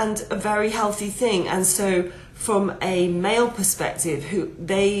common and a very healthy thing. And so from a male perspective,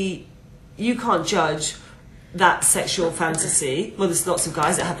 you can't judge that sexual fantasy. Well, there's lots of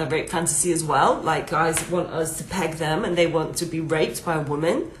guys that have that rape fantasy as well. Like, guys want us to peg them and they want to be raped by a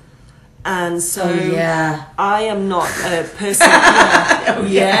woman. And so yeah. I am not a person.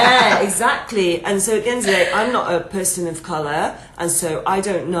 Yeah, exactly. And so at the end of the day, I'm not a person of color, and so I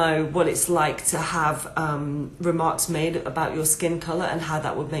don't know what it's like to have remarks made about your skin color and how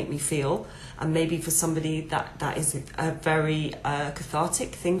that would make me feel. And maybe for somebody that is a very cathartic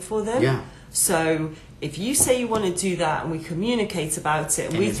thing for them. Yeah. So if you say you want to do that and we communicate about it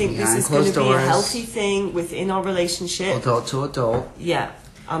and we it's think this behind is going to closed be a doors. healthy thing within our relationship, Adult to adult. yeah,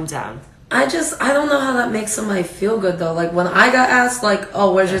 I'm down. I don't know how that makes somebody feel good though. Like when I got asked, like,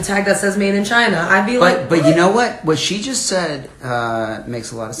 "Oh, where's your tag that says made in China?" I'd be like, But you know what? What she just said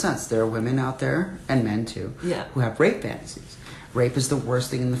makes a lot of sense. There are women out there, and men too, Yeah. who have rape fantasies. Rape is the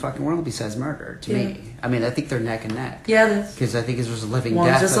worst thing in the fucking world besides murder, to Yeah. me. I mean, I think they're neck and neck. "Yeah, this Because I think it's just a living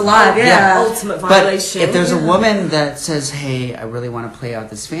one's death. just of- alive." Yeah. Ultimate But violation. if there's a woman that says, "Hey, I really want to play out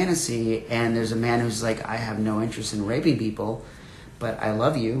this fantasy," and there's a man who's like, "I have no interest in raping people, but I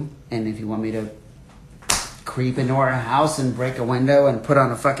love you, and if you want me to creep into our house and break a window and put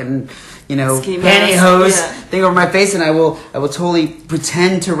on a fucking, Ski mask, pantyhose yeah. thing over my face, and I will totally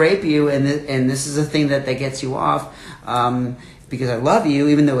pretend to rape you, and this is a thing that gets you off, because I love you,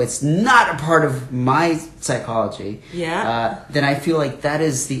 even though it's not a part of my psychology. Yeah. Then I feel like that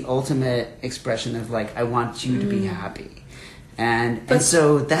is the ultimate expression of like, I want you to be happy. And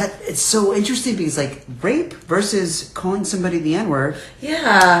so that it's so interesting because like rape versus calling somebody the N-word.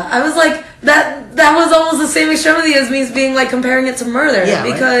 Yeah, I was like that was almost the same extremity as me being like comparing it to murder. Yeah,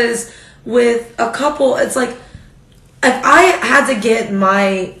 right. Because with a couple, it's like if I had to get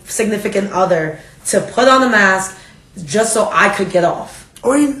my significant other to put on a mask just so I could get off.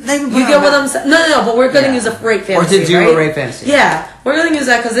 Or they even You get what I'm saying? No, but we're gonna Yeah. use a rape Or fantasy, to do right? a rape fantasy. Yeah, we're gonna use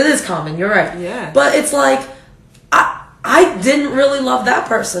that because it is common. You're right. Yeah. But it's like I didn't really love that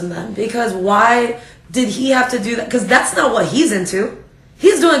person then because why did he have to do that? Because that's not what he's into.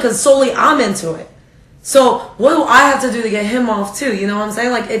 He's doing it because solely I'm into it. So what do I have to do to get him off too? You know what I'm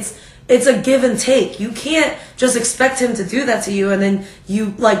saying? Like it's a give and take. You can't just expect him to do that to you and then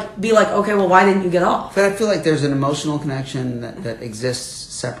you like be like, okay, well, why didn't you get off? But I feel like there's an emotional connection that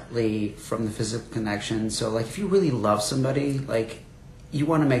exists separately from the physical connection. So like if you really love somebody, like you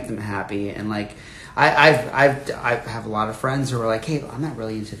want to make them happy, and like I have a lot of friends who are like, hey, I'm not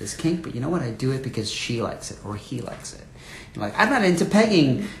really into this kink, but you know what? I do it because she likes it or he likes it. And like I'm not into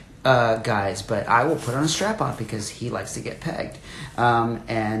pegging guys, but I will put on a strap on because he likes to get pegged.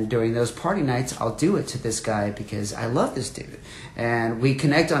 And during those party nights, I'll do it to this guy because I love this dude, and we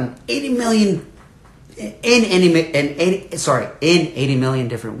connect on 80 million in 80 million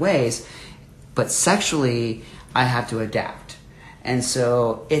different ways. But sexually, I have to adapt. And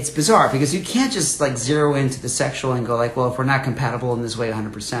so it's bizarre because you can't just like zero into the sexual and go like, well, if we're not compatible in this way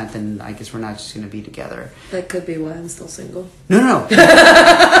 100%, then I guess we're not just going to be together. That could be why I'm still single. No. And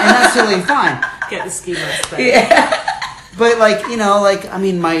that's totally fine. Get the ski mask back. Yeah. But like, I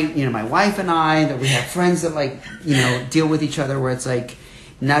mean, my wife and I, that we have friends that like, deal with each other where it's like,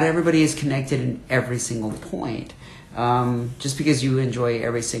 not everybody is connected in every single point. Just because you enjoy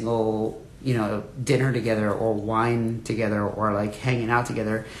every single dinner together or wine together or like hanging out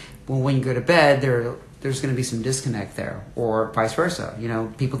together, well, when you go to bed, there's going to be some disconnect there, or vice versa.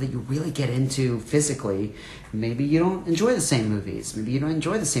 People that you really get into physically, maybe you don't enjoy the same movies, maybe you don't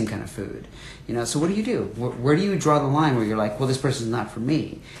enjoy the same kind of food. So what do you do? Where do you draw the line where you're like, well, this person's not for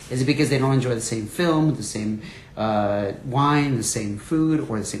me? Is it because they don't enjoy the same film, the same wine, the same food,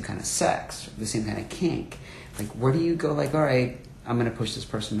 or the same kind of sex, the same kind of kink? Like, where do you go like, all right, I'm going to push this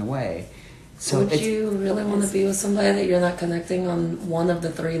person away? So Would you really want to be with somebody that you're not connecting on one of the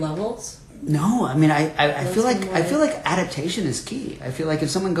 3 levels? No, I mean, I feel like adaptation is key. I feel like if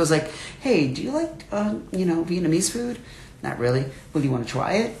someone goes like, hey, do you like Vietnamese food? Not really. Well, do you want to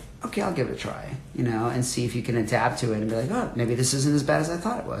try it? Okay, I'll give it a try. And see if you can adapt to it and be like, oh, maybe this isn't as bad as I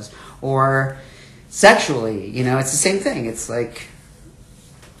thought it was. Or sexually, it's the same thing. It's like,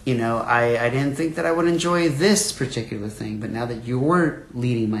 I didn't think that I would enjoy this particular thing, but now that you're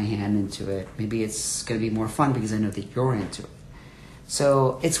leading my hand into it, maybe it's going to be more fun because I know that you're into it.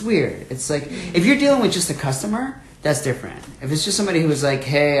 So it's weird. It's like if you're dealing with just a customer, that's different. If it's just somebody who's like,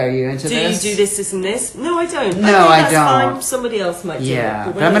 hey, are you into Do this? you do this, and this? No, I don't. No, I that's don't. Fine. Somebody else might do Yeah,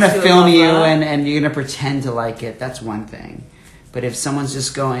 it. but I'm going to film you and and you're going to pretend to like it. That's one thing. But if someone's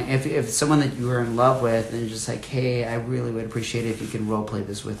just going, if someone that you were in love with and you're just like, hey, I really would appreciate it if you can role play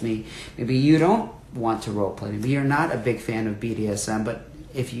this with me. Maybe you don't want to role play. Maybe you're not a big fan of BDSM, but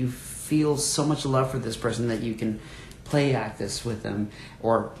if you feel so much love for this person that you can play act this with them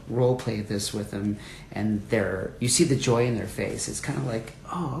or role play this with them, and you see the joy in their face. It's kind of like,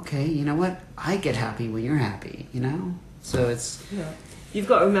 oh, okay, you know what? I get happy when you're happy, you know? So it's... Yeah. You've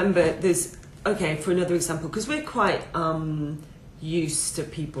got to remember there's... Okay, for another example, because we're quite used to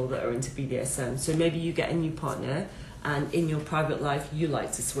people that are into BDSM. So maybe you get a new partner and in your private life you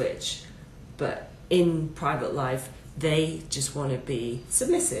like to switch. But in private life, they just want to be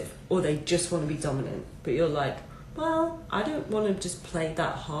submissive or they just want to be dominant. But you're like, well, I don't want to just play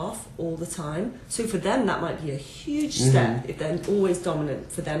that half all the time. So for them, that might be a huge step if they're always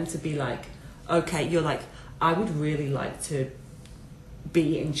dominant, for them to be like, okay, you're like, I would really like to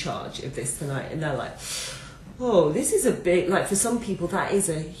be in charge of this tonight. And they're like, oh, this is a big, like for some people, that is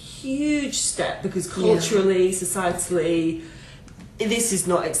a huge step because culturally, societally, this is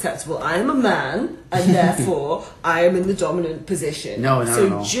not acceptable. I am a man, and therefore I am in the dominant position.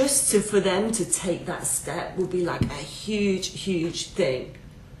 So just for them to take that step would be like a huge thing.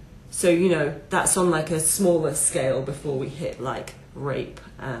 So, you know, that's on like a smaller scale before we hit like rape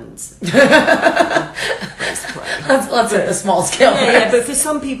and race play. Let's hit the small scale. Yeah, but for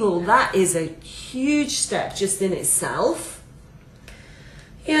some people that is a huge step just in itself.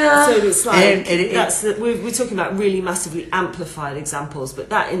 Yeah. So it's like we're talking about really massively amplified examples, but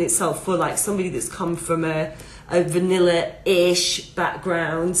that in itself, for like somebody that's come from a vanilla-ish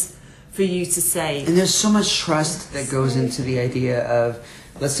background, for you to say, and there's so much trust that goes into the idea of,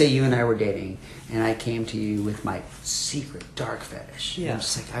 let's say you and I were dating, and I came to you with my secret dark fetish. Yeah. I'm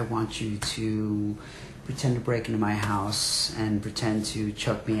just like, I want you to pretend to break into my house and pretend to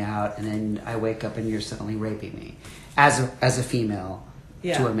choke me out, and then I wake up and you're suddenly raping me as a female.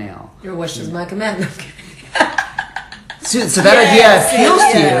 Yeah. To a male. Your wish is my command. So that idea appeals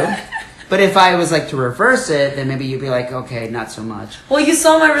to you. But if I was like to reverse it, then maybe you'd be like, okay, not so much. Well, you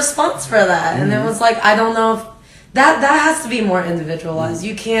saw my response for that, and it was like, I don't know if that has to be more individualized.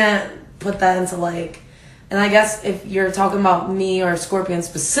 You can't put that into like, and I guess if you're talking about me or Scorpion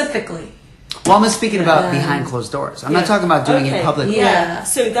specifically. Well, I'm speaking about behind closed doors. I'm not talking about doing it publicly. Yeah.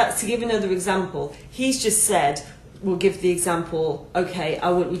 So that's, to give another example, he's just said, we'll give the example, okay,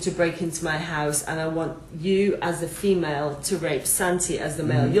 I want you to break into my house and I want you as a female to rape Santi as the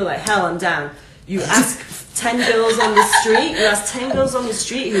male. You're like, hell, I'm down. You ask 10 girls on the street,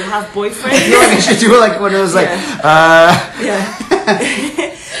 who have boyfriends. You should do like one of those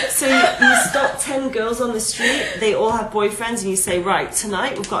So you stop 10 girls on the street, they all have boyfriends, and you say, right,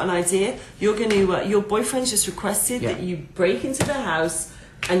 tonight we've got an idea. You're going to, your boyfriend's just requested that you break into the house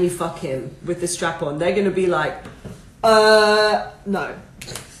and you fuck him with the strap on. They're going to be like, no.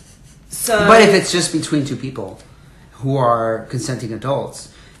 So, but if it's just between two people who are consenting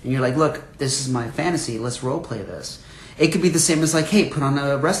adults, and you're like, look, this is my fantasy, let's role play this. It could be the same as like, hey, put on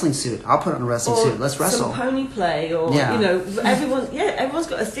a wrestling suit. I'll put on a wrestling suit. Let's wrestle. Some pony play, or you know, everyone's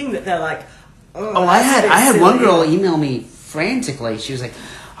got a thing that they're like. I had one girl email me frantically. She was like,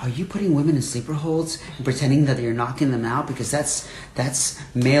 are you putting women in sleeper holds and pretending that you're knocking them out? Because that's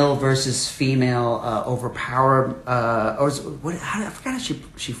male versus female overpower. Or what? I forgot how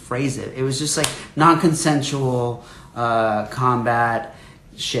she phrased it. It was just like non-consensual combat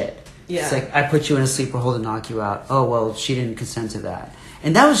shit. Yeah. It's like, I put you in a sleeper hold and knock you out. Oh, well, she didn't consent to that.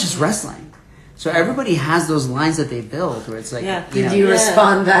 And that was just wrestling. So everybody has those lines that they build where it's like, Did you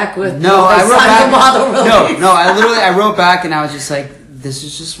respond back with no? I wrote back. Model No, I wrote back and I was just like, this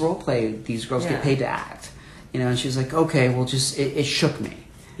is just role play. These girls get paid to act, you know. And she was like, okay, well, just it shook me,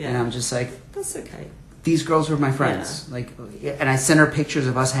 and I'm just like, that's okay. These girls were my friends, like, and I sent her pictures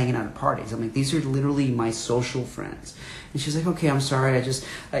of us hanging out at parties. I'm like, these are literally my social friends. And she's like, okay, I'm sorry.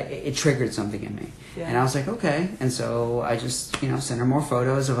 It triggered something in me. Yeah. And I was like, okay. And so I just, sent her more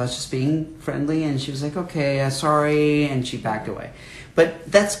photos of us just being friendly. And she was like, okay, sorry. And she backed away. But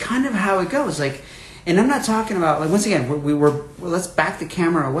that's kind of how it goes. Like, and I'm not talking about, like, once again, let's back the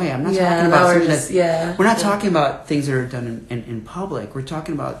camera away. I'm not talking about we're not talking about things that are done in public. We're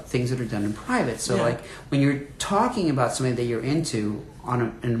talking about things that are done in private. So like when you're talking about something that you're into on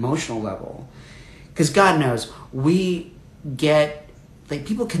an emotional level, because God knows we get, like,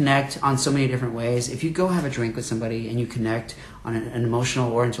 people connect on so many different ways. If you go have a drink with somebody and you connect on an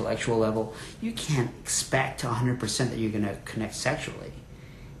emotional or intellectual level, you can't expect 100% that you're going to connect sexually.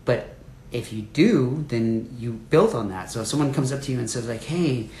 But if you do, then you build on that. So if someone comes up to you and says like,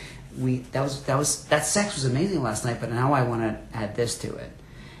 "Hey, that sex was amazing last night, but now I want to add this to it,"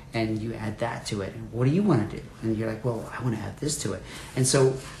 and you add that to it, and what do you want to do? And you're like, "Well, I want to add this to it." And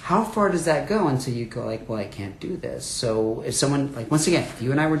so how far does that go until you go like, "Well, I can't do this"? So if someone, like, once again, if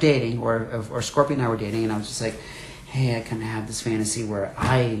you and I were dating, or Scorpio and I were dating, and I was just like, "Hey, I kind of have this fantasy where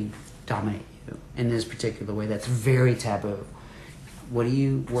I dominate you in this particular way that's very taboo."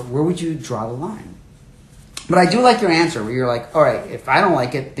 Where would you draw the line? But I do like your answer where you're like, all right, if I don't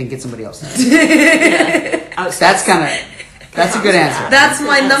like it, then get somebody else. That's a good answer. That's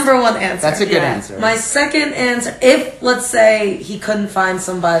my number one answer. That's a good answer. My second answer, if let's say he couldn't find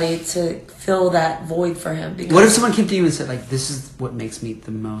somebody to fill that void for him. Because what if someone came to you and said like, this is what makes me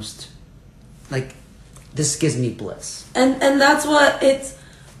the most, like, this gives me bliss. And that's what it's.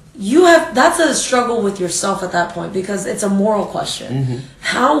 That's a struggle with yourself at that point because it's a moral question. Mm-hmm.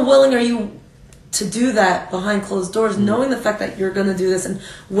 How willing are you to do that behind closed doors, knowing the fact that you're going to do this and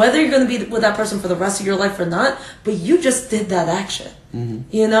whether you're going to be with that person for the rest of your life or not, but you just did that action,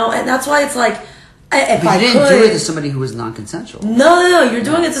 you know? And that's why it's like, if but I you didn't could, do it to somebody who was non-consensual. No, you're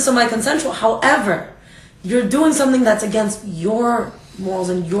doing it to somebody consensual. However, you're doing something that's against your morals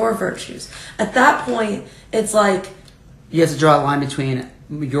and your virtues. At that point, it's like, you have to draw a line between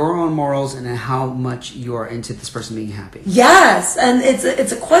your own morals and how much you're into this person being happy. yes, and it's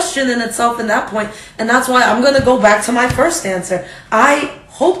a question in itself in that point, and that's why I'm gonna go back to my first answer. I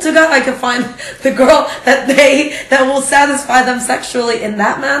hope to God I can find the girl that will satisfy them sexually in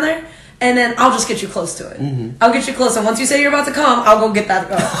that manner, and then I'll just get you close to it. Mm-hmm. I'll get you close, and once you say you're about to come, I'll go get that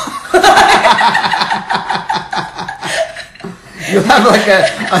girl. You'll have like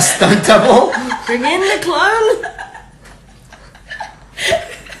a stunt double. Bring in the clone.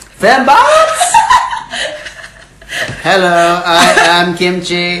 Fembots! Hello, I am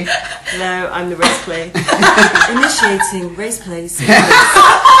Kimchi. No, I'm the race play. Initiating race play.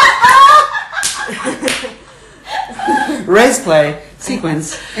 Race play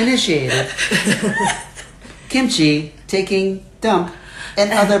sequence initiated. Kimchi taking dump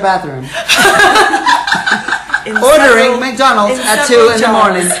in other bathroom. Ordering McDonald's at 2 in the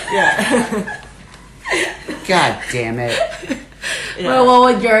morning. Yeah. God damn it. Yeah. Well,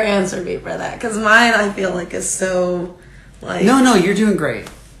 what would your answer be for that? Because mine, I feel like, is so, like... No, you're doing great.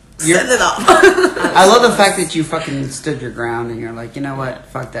 Send it up. I love the fact that you fucking stood your ground and you're like, you know what?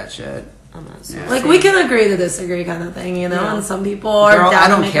 Fuck that shit. I'm not Yeah. Like, we can agree to disagree kind of thing, you know? Yeah. And some people are Girl, down I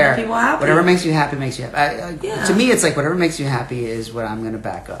to don't making care. people happy. Whatever makes you happy makes you happy. Yeah. To me, it's like whatever makes you happy is what I'm going to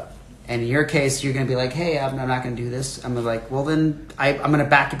back up. And in your case, you're going to be like, hey, I'm not going to do this. I'm like, well, then I'm going to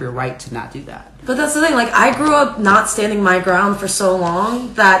back up your right to not do that. But that's the thing. Like, I grew up not standing my ground for so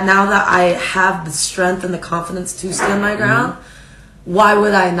long that now that I have the strength and the confidence to stand my ground, why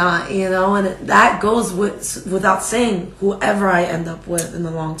would I not, you know? And that goes without saying whoever I end up with in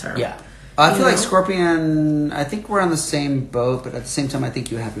the long term. Yeah. I feel like know? Scorpion, I think we're on the same boat, but at the same time, I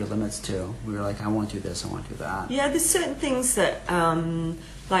think you have your limits too. We were like, I won't do this, I won't do that. Yeah, there's certain things that,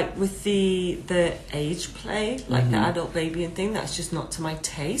 like with the age play, like the adult baby and thing, that's just not to my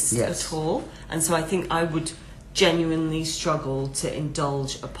taste Yes. at all. And so I think I would genuinely struggle to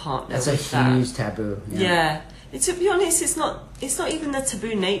indulge a partner That's a with that. huge taboo. Yeah. To be honest, it's not even the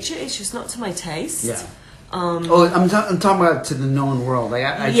taboo nature. It's just not to my taste. Yeah. I'm talking about to the known world. Like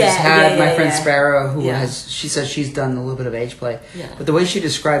I Yeah, just had my friend yeah. Sparrow who Yeah. she says she's done a little bit of age play. Yeah. But the way she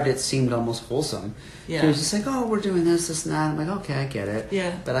described it seemed almost wholesome. Yeah. She was just like, oh, we're doing this and that. I'm like, okay, I get it.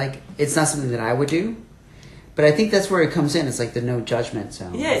 Yeah. But like, it's not something that I would do. But I think that's where it comes in. It's like the no judgment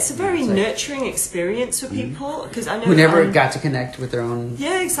zone. Yeah, it's a very It's like, nurturing experience for people because I know who never got to connect with their own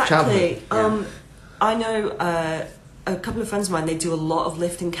Yeah, exactly. childhood. Yeah. I know a couple of friends of mine. They do a lot of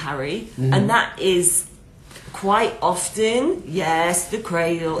lift and carry, and that is quite often. Yes, the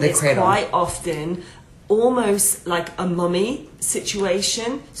cradle. The it's cradle. quite often almost like a mummy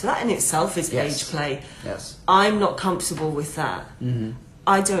situation. So that in itself is Yes. age play. Yes. I'm not comfortable with that.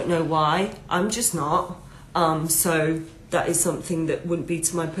 I don't know why. I'm just not. So that is something that wouldn't be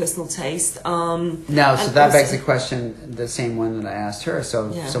to my personal taste. No, so and that begs also- the question, the same one that I asked her.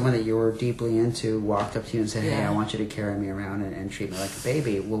 So Yeah. someone that you were deeply into walked up to you and said, hey, Yeah. I want you to carry me around and treat me like a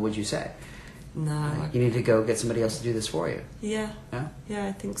baby. What would you say? No. You need to go get somebody else to do this for you. Yeah. Yeah? Yeah,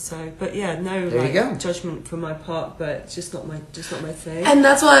 I think so. But yeah, no There you go. judgment from my part, but it's just not my thing. And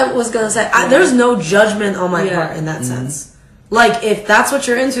that's what I was going to say. There's no judgment on my Yeah. part in that sense. Like, if that's what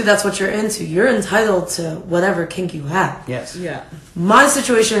you're into, that's what you're into. You're entitled to whatever kink you have. Yes. Yeah. My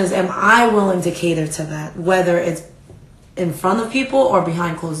situation is, am I willing to cater to that? Whether it's in front of people or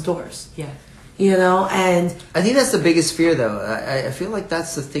behind closed doors. Yeah. you know, and I think that's the biggest fear, though. I feel like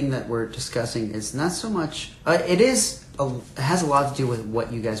that's the thing that we're discussing. Is not so much. It has a lot to do with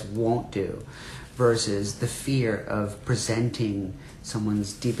what you guys won't do, versus the fear of presenting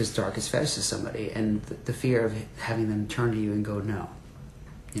someone's deepest, darkest fetish to somebody, and the fear of having them turn to you and go no.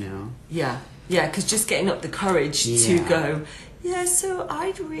 You know. Yeah, because just getting up the courage to Yeah. go, yeah, so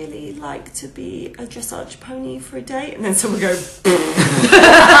I'd really like to be a dressage pony for a day, and then someone go,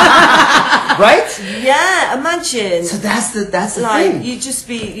 Right? yeah, imagine. So that's the Like thing.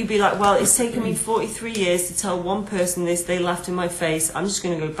 you'd be like, well, it's taken me 43 years to tell one person this. They laughed in my face. I'm just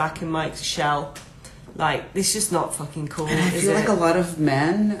gonna go back in my shell. Like, it's just not fucking cool. And I is feel it? like a lot of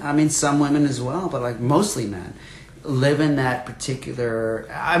men, I mean, some women as well, but like mostly men, live in that particular.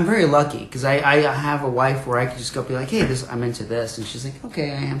 I'm very lucky because I have a wife where I can just go be like, hey, I'm into this, and she's like, okay,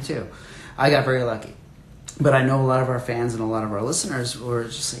 I am too. I got very lucky, but I know a lot of our fans and a lot of our listeners were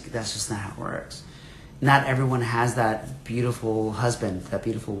just like, that's just not how it works. Not everyone has that beautiful husband, that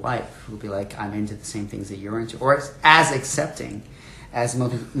beautiful wife who'll be like, I'm into the same things that you're into, or as accepting as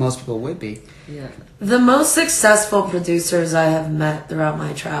most people would be. Yeah. the most successful producers I have met throughout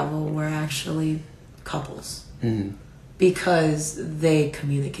my travel were actually couples. Mm-hmm. Because they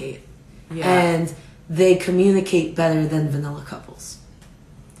communicate. Yeah. And they communicate better than vanilla couples.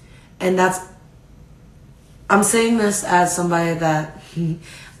 And I'm saying this as somebody that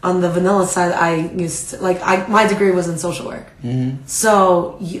on the vanilla side, my degree was in social work. Mm-hmm.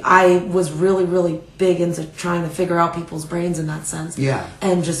 So I was really, really big into trying to figure out people's brains in that sense. Yeah.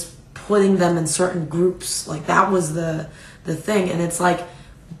 And just putting them in certain groups. Like that was the thing. And it's like,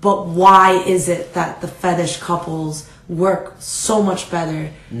 but why is it that the fetish couples work so much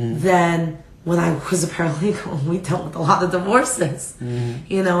better than when I was a paralegal and we dealt with a lot of divorces,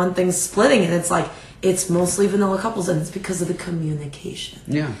 you know, and things splitting? And it's like, it's mostly vanilla couples, and it's because of the communication.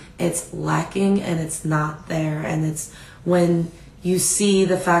 Yeah. It's lacking and it's not there. And it's when you see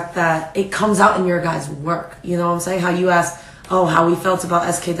the fact that it comes out in your guys' work. You know what I'm saying? How you asked, how we felt about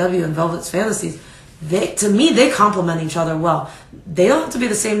SKW and Velvet's Fantasies. To me, they complement each other well. They don't have to be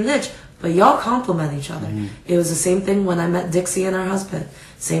the same niche, but y'all complement each other. It was the same thing when I met Dixie and her husband.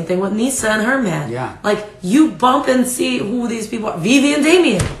 Same thing with Nisa and her man. Yeah. Like, you bump and see who these people are. Vivi and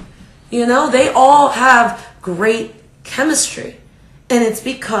Damien. You know, they all have great chemistry. And it's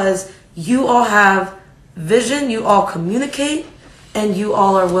because you all have vision, you all communicate, and you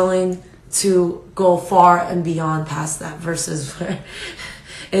all are willing to go far and beyond past that, versus where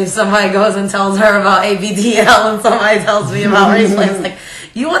if somebody goes and tells her about ABDL and somebody tells me about race play, it's like,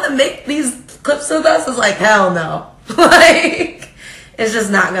 you want to make these clips with us? It's like, hell no. Like, it's just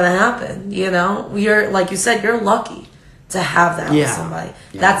not going to happen, you know? You're, like you said, you're lucky to have that with somebody.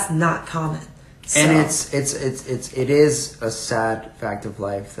 Yeah. That's not common. So. And it is a sad fact of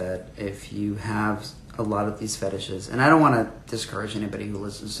life that if you have a lot of these fetishes, and I don't want to discourage anybody who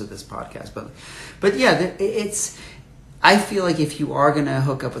listens to this podcast, but yeah, I feel like if you are gonna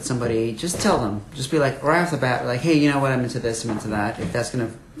hook up with somebody, just tell them, just be like right off the bat, like, hey, you know what, I'm into this, I'm into that. If that's gonna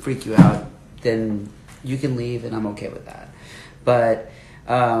freak you out, then you can leave, and I'm okay with that. But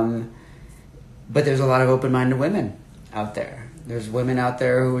there's a lot of open-minded women out there. There's women out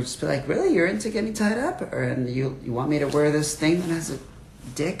there who would just be like, really, you're into getting tied up, and you want me to wear this thing that has a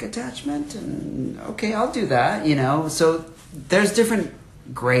dick attachment? And okay, I'll do that, you know. So there's different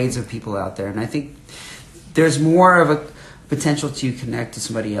grades of people out there, and I think there's more of a potential to connect to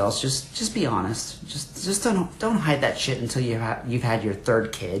somebody else. Just be honest. Just don't hide that shit until you've had your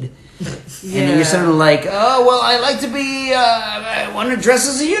third kid. And then you're sort of like, oh well, I like to be I want to dress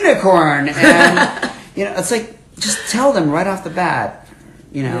as a unicorn, and you know, it's like, just tell them right off the bat,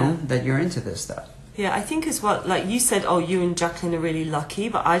 you know, that you're into this stuff. Yeah, I think as well, like you said, you and Jacqueline are really lucky,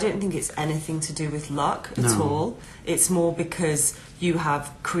 but I don't think it's anything to do with luck at all. It's more because you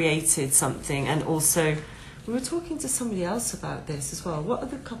have created something, and also we were talking to somebody else about this as well. What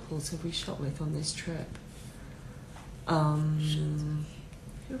other couples have we shot with on this trip?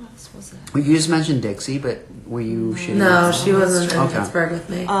 Who else was it? Well, you just mentioned Dixie, but were you shooting? No, with she wasn't in Okay. Pittsburgh with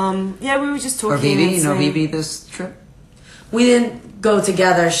me. Yeah, we were just talking. Or Vivi, and you know saying- Vivi this trip? We didn't go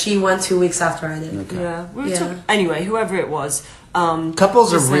together. She went 2 weeks after I did. Okay. Yeah, we were Yeah. talking. Anyway, whoever it was.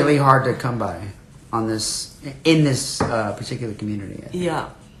 Couples are just really saying- hard to come by in this particular community. I think. Yeah.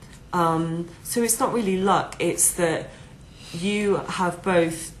 So it's not really luck. It's that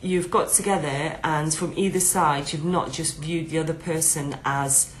you've got together, and from either side, you've not just viewed the other person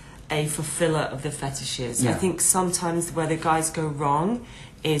as a fulfiller of the fetishes. Yeah. I think sometimes where the guys go wrong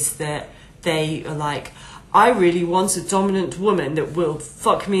is that they are like, I really want a dominant woman that will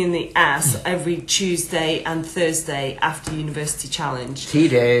fuck me in the ass every Tuesday and Thursday after University Challenge. Tea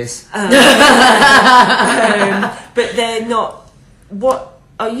days. But they're not. What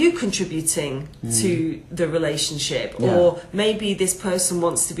are you contributing to the relationship? Yeah. Or maybe this person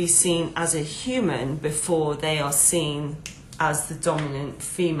wants to be seen as a human before they are seen as the dominant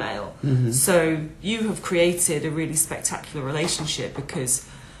female. So you have created a really spectacular relationship because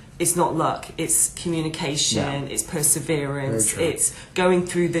it's not luck, it's communication, it's perseverance, Very true. it's going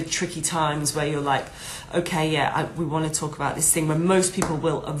through the tricky times where you're like, okay, we want to talk about this thing, where most people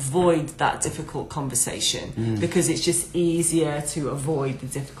will avoid that difficult conversation because it's just easier to avoid the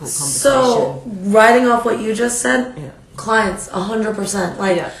difficult conversation. So, writing off what you just said, Yeah. clients, 100%.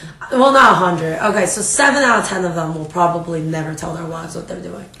 Like, Yeah. well, not 100. Okay, so 7 out of 10 of them will probably never tell their wives what they're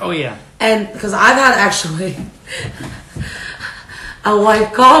doing. Oh yeah. And because I've had actually a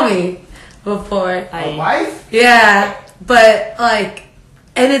wife call me before. Wife? Yeah, but like,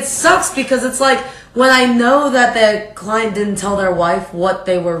 and it sucks because it's like when I know that the client didn't tell their wife what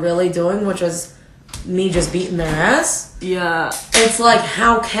they were really doing, which was me just beating their ass. Yeah. It's like,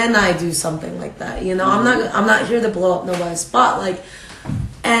 how can I do something like that? You know, I'm not here to blow up nobody's spot. Like,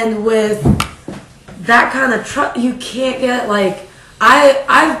 and with that kind of trust, you can't get like.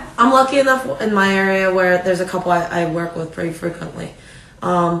 I'm lucky enough in my area where there's a couple I work with pretty frequently.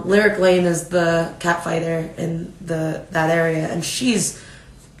 Lyric Lane is the cat fighter in that area, and she's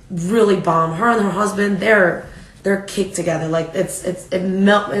really bomb. Her and her husband, they're kicked together. Like it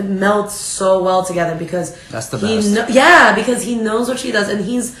melts so well together because That's the best. because he knows what she does, and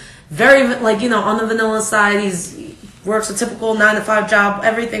he's very like, you know, on the vanilla side. He works a typical 9-to-5 job,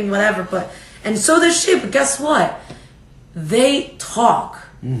 everything, whatever. And so does she. But guess what? They talk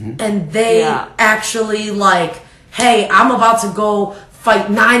and they actually like, hey, I'm about to go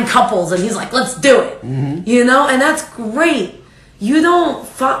fight 9 couples, and he's like, let's do it. You know, and that's great. You don't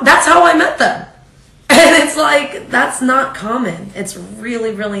that's how I met them. And it's like, that's not common. It's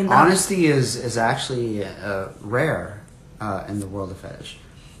really, really not. Honesty is actually rare in the world of fetish,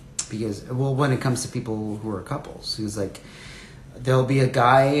 because when it comes to people who are couples, who's like, there'll be a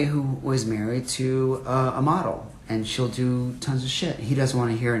guy who was married to a model, and she'll do tons of shit. He doesn't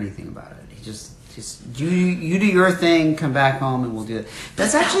want to hear anything about it. He just you do your thing, come back home, and we'll do it.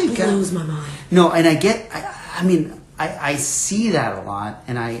 That's actually that blows my mind. No, and I see that a lot,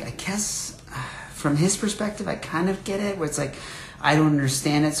 and I guess from his perspective, I kind of get it. Where it's like, I don't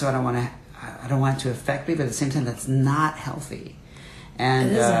understand it, so I don't want it to affect me. But at the same time, that's not healthy.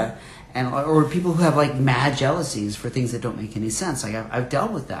 And It isn't. or people who have like mad jealousies for things that don't make any sense. Like I've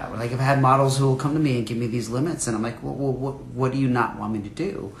dealt with that. Like I've had models who will come to me and give me these limits, and I'm like, well, what do you not want me to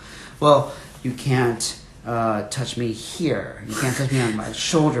do? Well, you can't touch me here. You can't touch me on my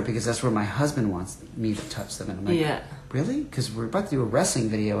shoulder because that's where my husband wants me to touch them. And I'm like, Yeah. really? Because we're about to do a wrestling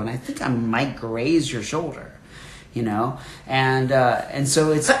video, and I think I might graze your shoulder, you know? And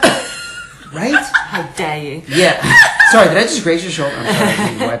so it's right. How dare you? Yeah. Sorry, did I just graze your shoulder? I'm sorry,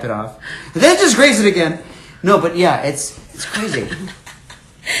 I need to wipe it off. Did I just graze it again? No, but yeah, it's crazy.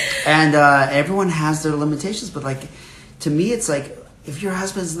 And everyone has their limitations, but like, to me, it's like, if your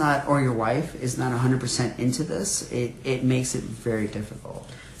husband's not, or your wife is not 100% into this, it makes it very difficult.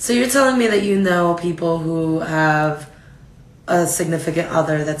 So you're telling me that you know people who have a significant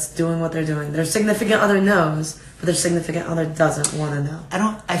other that's doing what they're doing. Their significant other knows, but their significant other doesn't want to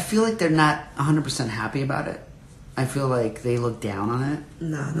know. I feel like they're not 100% happy about it. I feel like they look down on it.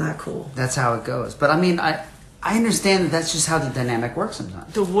 No, not cool. That's how it goes. But I mean, I understand that that's just how the dynamic works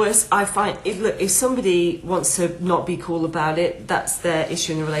sometimes. The worst I find, if somebody wants to not be cool about it, that's their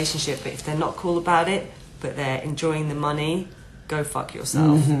issue in the relationship. But if they're not cool about it, but they're enjoying the money, go fuck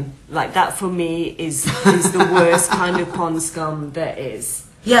yourself. Like that for me is the worst kind of pond scum there is.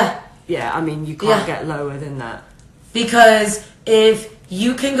 Yeah, Yeah, I mean you can't Yeah. get lower than that. because if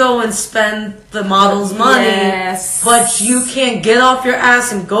you can go and spend the model's money, Yes. but you can't get off your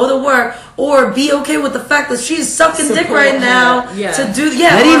ass and go to work, or be okay with the fact that she's sucking dick Support right her, now yeah. to do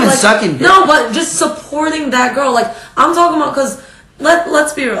Not or even sucking dick. No, but just supporting that girl. Like I'm talking about, because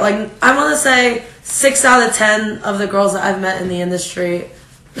let's be real. Like I want to say 6 out of 10 of the girls that I've met in the industry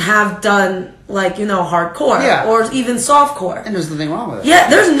have done like, you know, hardcore Yeah. or even softcore. And there's nothing wrong with it. Yeah,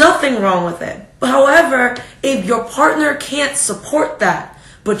 there's nothing wrong with it. However, if your partner can't support that,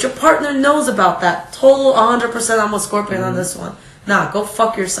 but your partner knows about that, total 100% I'm with Scorpion on this one. Nah, go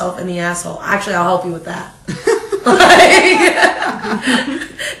fuck yourself in the asshole. Actually, I'll help you with that. Like,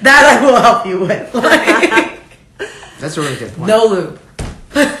 that I will help you with. Like, That's a really good point. no lube.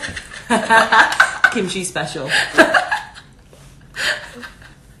 Kimchi special.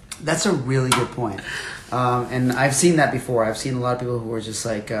 That's a really good point. And I've seen that before. I've seen a lot of people who are just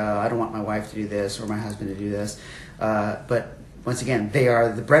like, I don't want my wife to do this or my husband to do this. But once again, they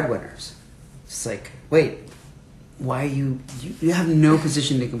are the breadwinners. It's like, wait, why are you have no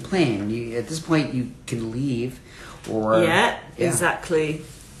position to complain. At this point, you can leave or... Yeah, exactly.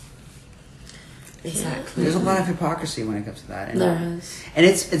 Exactly. There's a lot of hypocrisy when it comes to that. And, There is. And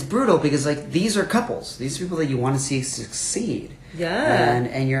it's brutal because, like, these are couples. These are people that you want to see succeed. Yeah.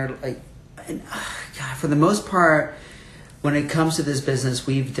 And you're like... And, God, for the most part, when it comes to this business,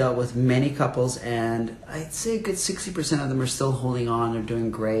 we've dealt with many couples, and I'd say a good 60% of them are still holding on. They're doing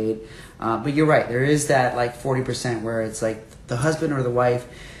great. But you're right. There is that, like, 40% where it's like the husband or the wife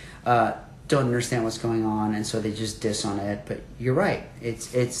don't understand what's going on, and so they just diss on it. But you're right.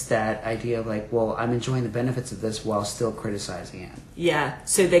 It's that idea of, like, well, I'm enjoying the benefits of this while still criticizing it. Yeah,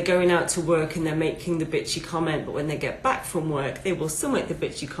 so they're going out to work and they're making the bitchy comment, but when they get back from work, they will still make the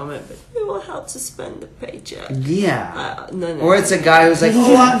bitchy comment, but it will help to spend the paycheck. Yeah. No. Or it's a guy who's like,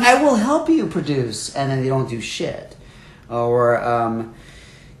 oh, I will help you produce, and then they don't do shit. Or,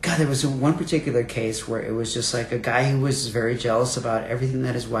 God, there was one particular case where it was just like a guy who was very jealous about everything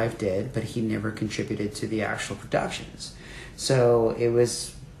that his wife did, but he never contributed to the actual productions. So it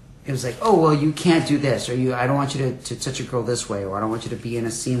was like, oh, well, you can't do this, or I don't want you to touch a girl this way, or I don't want you to be in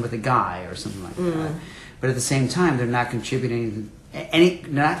a scene with a guy, or something like that. But at the same time, they're not contributing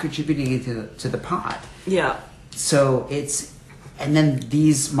to the pot. Yeah. So and then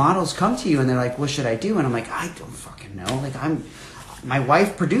these models come to you and they're like, what should I do? And I'm like, I don't fucking know. Like, my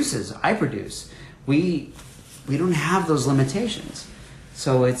wife produces, I produce. We don't have those limitations.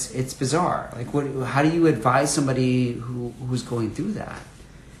 So it's bizarre. Like, how do you advise somebody who's going through that?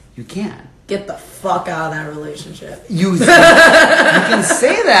 You can't. Get the fuck out of that relationship. You can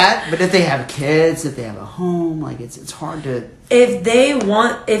say that, but if they have kids, if they have a home, like, it's hard to...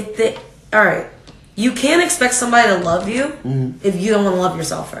 All right, you can't expect somebody to love you if you don't want to love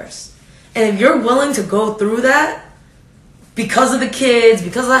yourself first. And if you're willing to go through that because of the kids,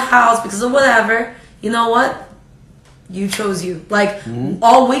 because of the house, because of whatever, you know what? You chose you. Like,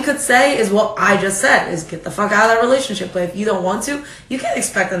 all we could say is what I just said, is get the fuck out of that relationship. But if you don't want to, you can't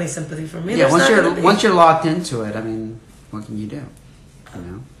expect any sympathy from me. Yeah, There's once you're locked into it, I mean, what can you do? You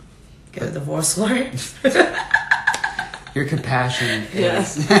know? Get a divorce lawyer. Your compassion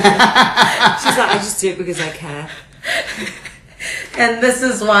Yes. is... She's like, I just do it because I care. And this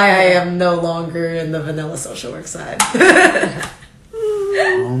is why I am no longer in the vanilla social work side.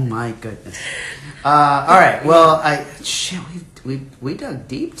 Oh my goodness. All right. Well, we dug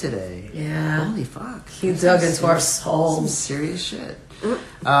deep today. Yeah. Holy fuck. You dug into our Some souls. serious shit.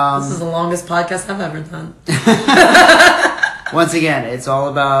 This is the longest podcast I've ever done. Once again, it's all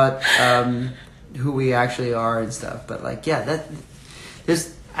about who we actually are and stuff. But, like, yeah,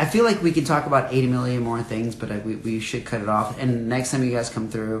 I feel like we can talk about 80 million more things, but we should cut it off. And next time you guys come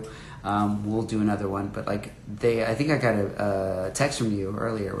through, we'll do another one. But, like, I think I got a text from you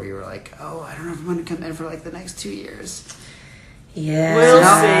earlier where you were like, oh, I don't know if I'm going to come in for, like, the next 2 years. Yeah. We'll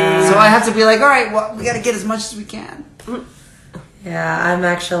see. So I have to be like, all right, well, we got to get as much as we can. Yeah, I'm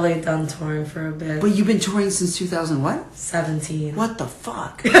actually done touring for a bit. But you've been touring since 2000 what? 17. What the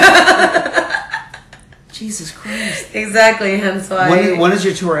fuck? Jesus Christ. Exactly, hence why. When does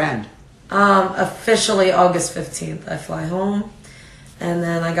your tour end? Officially August 15th, I fly home. And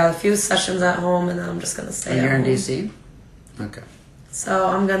then I got a few sessions at home, and then I'm just going to stay And at you're in home. DC? Okay. So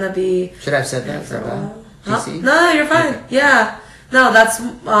I'm going to be... Should I have said that? for a while. DC? No, you're fine. Okay. Yeah. No, that's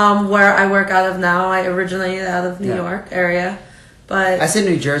where I work out of now. I originated out of New York area. But I said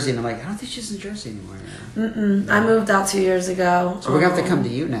New Jersey, and I'm like, I don't think she's in Jersey anymore. I moved out 2 years ago. So we're going to have to come to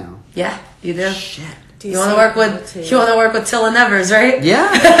you now. Yeah, you do. Shit. You want to work with Till Nevers, right? Yeah.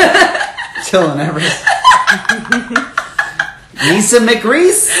 Till and Everest. Lisa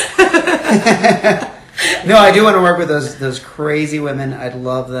McReese. No, I do want to work with those crazy women. I'd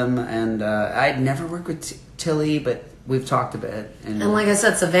love them, and I'd never work with Tilly, but we've talked a bit. And like I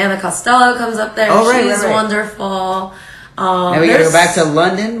said, Savannah Costello comes up there. Oh, right, She's right. wonderful. Now we gotta go back to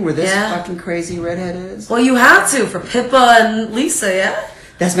London, where this Yeah. fucking crazy redhead is. Well, you have to for Pippa and Lisa, yeah?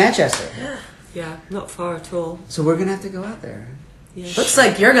 That's Manchester. Yeah, not far at all. So we're gonna have to go out there. Yeah. Looks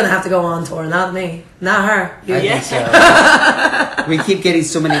like you're going to have to go on tour, not me. Not her. You. I think so. We keep getting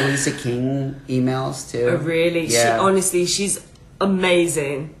so many Lisa King emails too. Oh, really? Yeah. Honestly, she's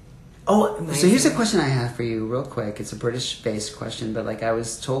amazing. Oh, so Amazing. here's a question I have for you, real quick. It's a British-based question, but like I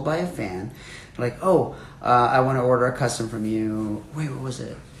was told by a fan, like, oh, I want to order a custom from you. Wait, what was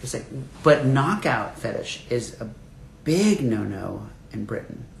it? It's like, but knockout fetish is a big no-no in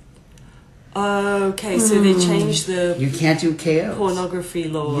Britain. Okay, so they changed the You can't do KOs. pornography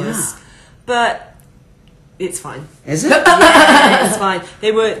laws. Yeah. But It's fine. Is it? Yeah, it's fine.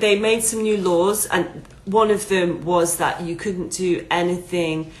 They made some new laws, and one of them was that you couldn't do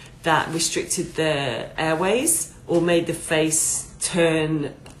anything that restricted the airways or made the face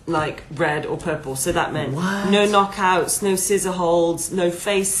turn like red or purple. So that meant no knockouts, no scissor holds, no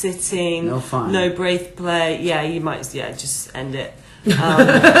face sitting, No fun. no breath play. Yeah, you might just end it. So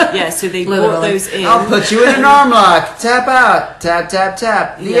they brought those in. I'll put you in an arm lock. Tap out. Tap, tap,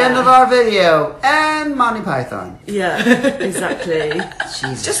 tap. The end of our video. And Monty Python. Yeah, exactly.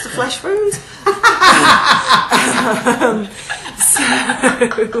 Jesus Just a Christ. flesh wound.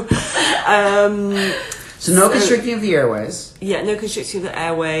 So no constricting of the airways. Yeah, no constricting of the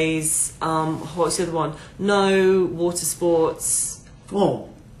airways. What's the other one? No water sports. Oh,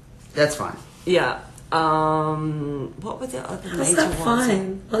 that's fine. Yeah. What were the other How's major that ones?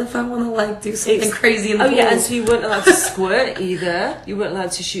 fine? What if I want to like do something crazy in the Oh pool? yeah, and so you weren't allowed to squirt either. You weren't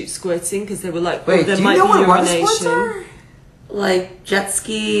allowed to shoot squirting because they were like, Wait, there do you might know be what water urination. sports are? Like jet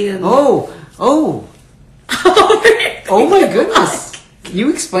ski and Oh. Oh my goodness. Can you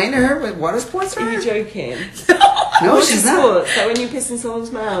explain to her what water sports Are are? you joking? No, Water she's not. sports, like when you piss in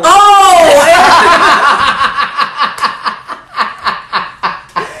someone's mouth.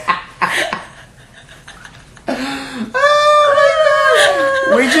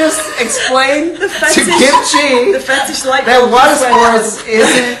 We just explained to fetish- Kimchi The fetish like that water sweat. sports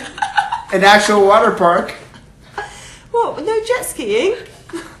isn't an actual water park. What? No jet skiing?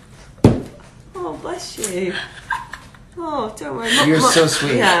 Oh, bless you. Oh, don't worry. You're so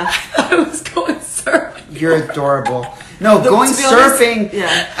sweet. Yeah. I was going surfing. You're adorable. No, going to be honest, surfing.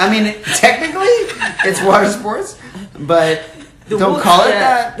 yeah. I mean, technically, it's water sports, but don't water- call it yeah,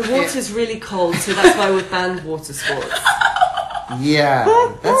 that. The water's really cold, so that's why we've banned water sports. Yeah,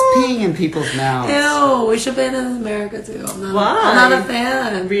 that's peeing in people's mouths. Ew, we should ban it in America too. Why? I'm not a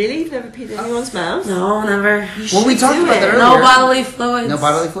fan. Really? You've never peed in anyone's mouth? No, never. Well, we talked do about that it. earlier. No bodily fluids. No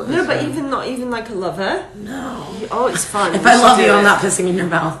bodily fluids. No, but not even like a lover. No. Oh, it's fine. If We I should love do you, it. I'm not pissing in your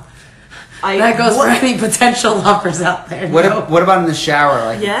mouth. I, That goes what, for any potential lovers out there. What, No. what about in the shower?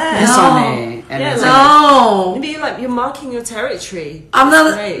 Like, Yeah. piss No. on me. And Yeah, it's like- No. Maybe you're marking your territory. I'm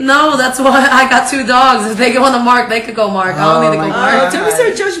not. Great. No, that's why I got 2 dogs. If they want to mark, they could go mark. I don't need to Oh go my mark. God. Don't be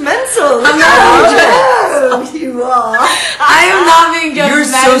so judgmental. I'm not. Oh, you are. I am not being judgmental. You're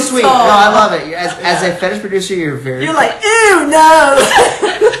so sweet. No, I love it. As a fetish producer, you're very. You're like, ew, no.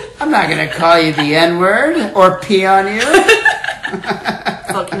 I'm not gonna call you the N word or pee on you.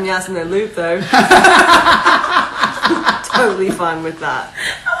 Fucking ass in their loop, though. Totally fine with that.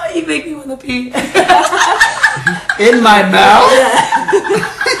 Oh, you make me want to pee. In my mouth.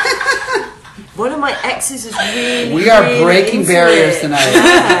 One of my exes is really. We are really breaking into barriers it.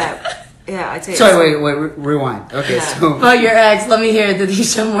 tonight. Yeah, I take Sorry, wait, rewind. Okay, Yeah. so But your ex, let me hear it. Did he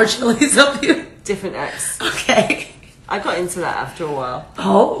shove more chilies up you? different ex. Okay. I got into that after a while.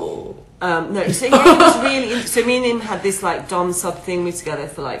 Oh. No, so yeah, he was really. So me and him had this like dom sub thing. We were together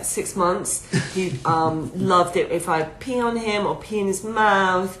for like 6 months. He loved it if I pee on him or pee in his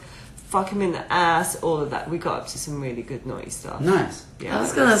mouth, fuck him in the ass, all of that. We got up to some really good naughty stuff. nice. Yeah, I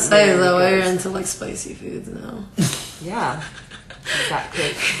was it gonna was say really though, good. you're into like spicy foods now. Yeah,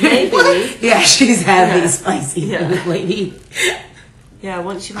 exactly. Maybe. Yeah, she's heavy Yeah. spicy Yeah. food lady. Yeah,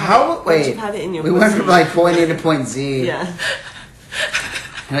 once you've had How? it, once Wait. you've had it in your We went pussy. from like point A to point Z. Yeah.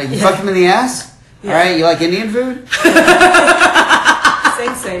 You fucked him in the ass. Yeah. All right. You like Indian food?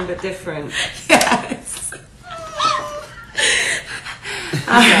 Same, but different. Yes.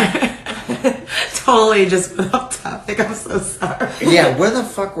 Totally just went off topic. I'm so sorry. Yeah. Where the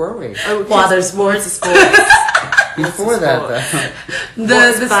fuck were we Oh, Water sports. sports. before that? sports?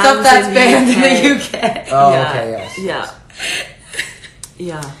 Though. The stuff banned that's in the banned in UK? the UK. Oh, Yeah. okay. Yes.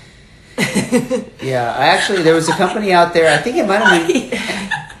 Yeah. Yeah. I actually there was a company out there. I think it might have been.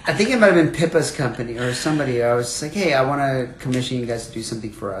 I think it might have been Pippa's company or somebody. I was like, hey, I want to commission you guys to do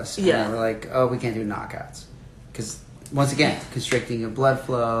something for us. And Yeah. they were like, oh, we can't do knockouts because once again, constricting of blood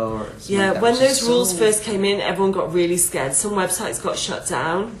flow or something Yeah, like that, when which is those rules so- first came in, everyone got really scared. Some websites got shut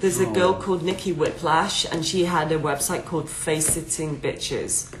down. There's a girl Oh. called Nikki Whiplash, and she had a website called Face Sitting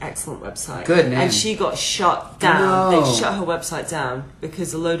Bitches. Excellent website. Good name. And she got shut down. No. They shut her website down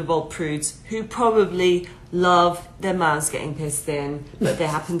because a load of old prudes who probably love their mouths getting pissed in, but they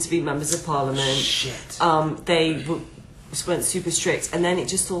happen to be members of parliament. Shit. Just went super strict, and then it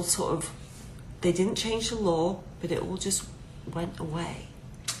just all sort of. They didn't change the law, but it all just went away.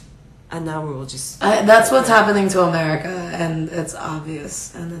 And now we're all just. That's what's happening to America, and it's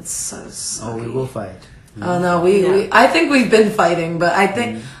obvious, and it's so Oh, we will fight. Oh no, we I think we've been fighting, but I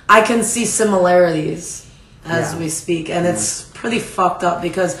think I can see similarities as Yeah. we speak, and it's pretty fucked up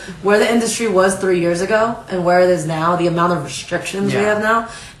because where the industry was 3 years ago and where it is now, the amount of restrictions we Yeah. have now,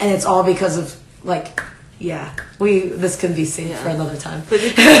 and it's all because of like, this can be saved for another time. But the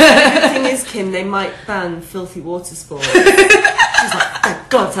good thing is, Kim, they might ban filthy water sports. She's like, thank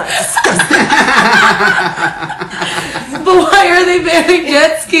God, that's disgusting. But why are they banning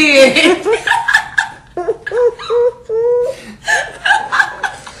jet skiing?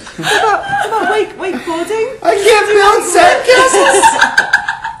 What about wakeboarding? I can't build sandcastles.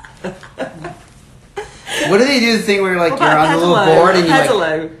 What do they do? The thing where like What you're about on the little pedalo? board and you like.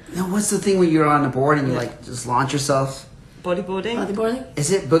 Pedalo? No, what's the thing where you're on the board and you like just launch yourself? Bodyboarding? Bodyboarding? Is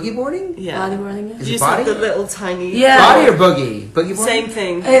it boogie boarding? Yeah. Bodyboarding, Is You it just have body? the little tiny... Yeah. Body or boogie? Boogie boarding? Same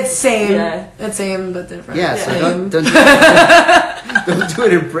thing. It's same. Yeah. It's same but different. Yeah, so Same. don't do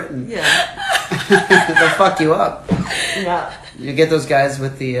it in Britain. Yeah. They'll fuck you up. Yeah. You get those guys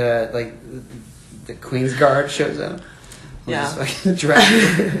with the like the Queen's Guard shows up. We'll Yeah. just fucking drag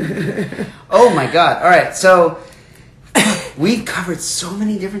you. Oh my god! All right, so we covered so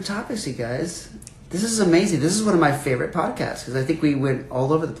many different topics, you guys. This is amazing. This is one of my favorite podcasts because I think we went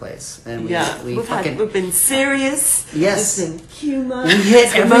all over the place and We've been serious. Yes. We've been humor. We hit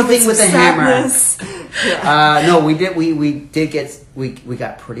some everything moments with of a hammer. sadness. Yeah. No, we did. We did get. We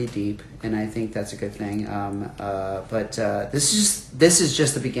got pretty deep, and I think that's a good thing. But this is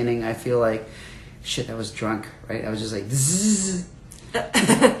just the beginning. I feel like shit. I was drunk, right? I was just like this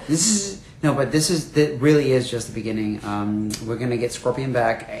is no, but that really is just the beginning. We're gonna get Scorpion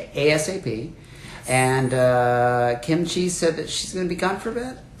back ASAP, and Kimchi said that she's gonna be gone for a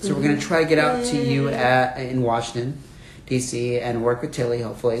bit, so we're gonna try to get out to you in Washington, DC, and work with Tilly,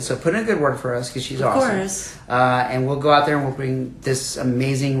 hopefully. So put in a good word for us because she's awesome. Of course. And we'll go out there and we'll bring this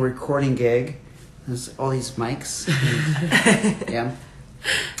amazing recording gig. There's all these mics. Yeah.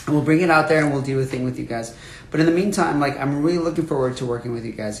 And we'll bring it out there and we'll do a thing with you guys. But in the meantime, like, I'm really looking forward to working with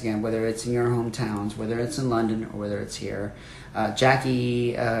you guys again, whether it's in your hometowns, whether it's in London, or whether it's here. Jack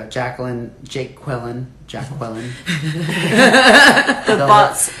Quellen. The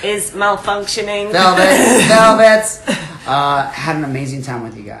bot is malfunctioning. Velvets. Had an amazing time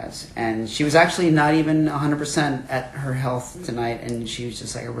with you guys. And she was actually not even 100% at her health tonight. And she was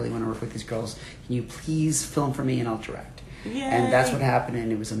just like, I really want to work with these girls. Can you please film for me and I'll direct? Yay. And that's what happened. And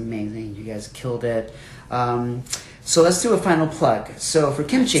it was amazing. You guys killed it. So let's do a final plug. So for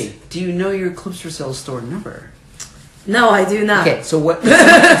Kimchi, do you know your Clips for Sale store number? No, I do not. Okay, so if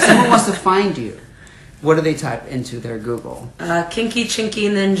someone wants to find you, what do they type into their Google? Kinky Chinky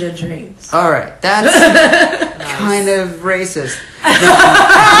Ninja Dreams. All right, that's kind of racist.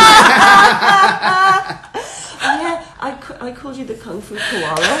 Yeah, I called you the Kung Fu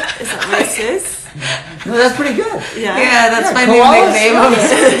Koala. Is that racist? No, that's pretty good. Yeah, that's my koalas? new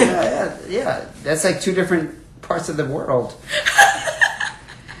nickname. Yeah. That's like two different parts of the world.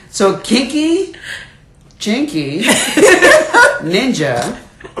 So Kinky, Chinky, Ninja,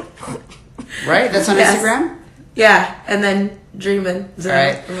 right? That's on Yes. Instagram? Yeah, and then Dreamin'. All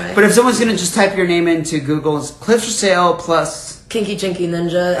right. But if someone's going to just type your name into Google's Clips for Sale plus... Kinky Chinky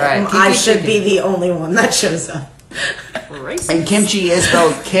Ninja, All right, I Kinky should Chinky. be the only one that shows up. Racist. And Kimchi is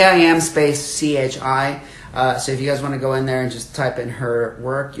spelled Kim space CHI. So if you guys want to go in there and just type in her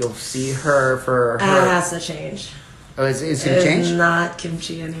work, you'll see her for It her... has to change. Oh, it's going to change? It's not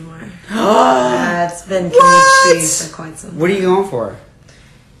kimchi anymore. It's been kimchi for quite some time. What are you going for?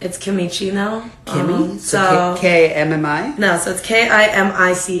 It's Kimichi now. Kimmy? So K-M-M-I? no, so it's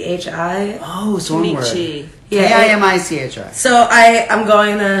K-I-M-I-C-H-I. Oh, so one word. Kimichi. Yeah, K-I-M-I-C-H-I. So I'm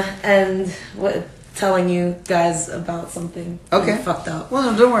going to end telling you guys about something Okay. fucked up.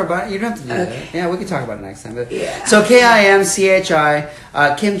 Well, don't worry about it. You don't have to do Okay. that. Yeah, we can talk about it next time. But Yeah. So K-I-M-C-H-I,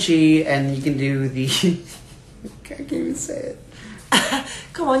 Kimchi, and you can do the... I can't even say it.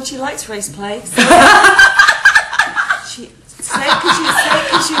 Come on, she likes race play. Say it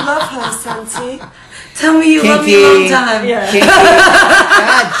because you love her, Santi. Tell me you love me a Kinky. long time. Yeah. Kinky.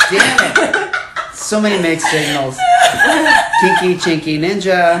 God damn it. So many mixed signals. Kinky Chinky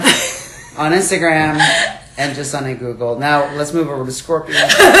Ninja on Instagram and just on Google. Now let's move over to Scorpion.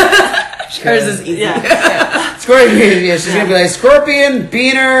 Hers is easy. Yeah. Scorpion, yeah, she's gonna be like Scorpion,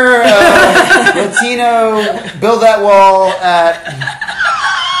 Beaner, Latino, build that wall at.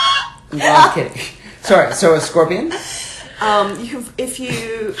 No, I'm kidding. Sorry, so a Scorpion. If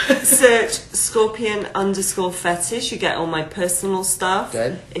you search Scorpion_fetish, you get all my personal stuff.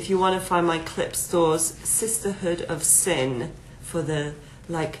 Good. If you want to find my clip stores, Sisterhood of Sin for the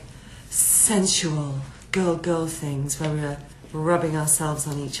sensual girl things where we're rubbing ourselves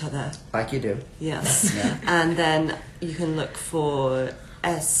on each other. Like you do. Yes. Yeah. And then you can look for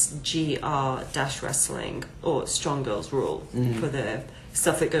SGR-Wrestling or Strong Girls Rule for the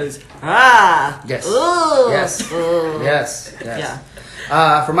stuff that goes, ah! Yes. Ooh, Yes. ooh. Yes. Yes.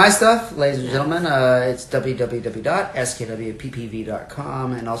 Yeah. For my stuff, ladies and gentlemen, it's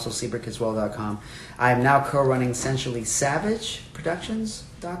www.skwppv.com and also SeabrookAsWell.com. I am now co-running Sensually Savage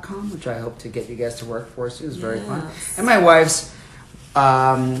Productions.com, which I hope to get you guys to work for soon. It's very fun. And my wife's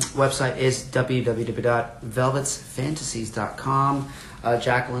website is www.velvetsfantasies.com.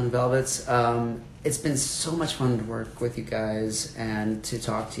 Jacqueline Velvets. It's been so much fun to work with you guys and to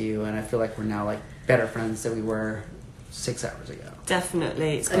talk to you, and I feel like we're now like better friends than we were 6 hours ago.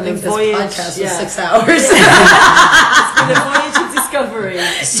 Definitely. It's I been a think this voyage. podcast was 6 It's hours. been a voyage of discovery.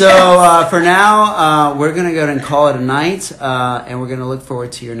 So for now, we're going to go and call it a night, and we're going to look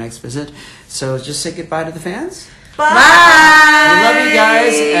forward to your next visit. So just say goodbye to the fans. Bye. We love you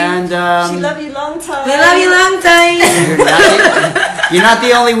guys, and She love you long time. We love you long time. you're not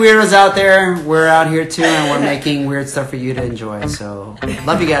the only weirdos out there. We're out here too, and we're making weird stuff for you to enjoy. So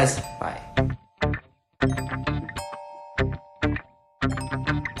love you guys. Bye.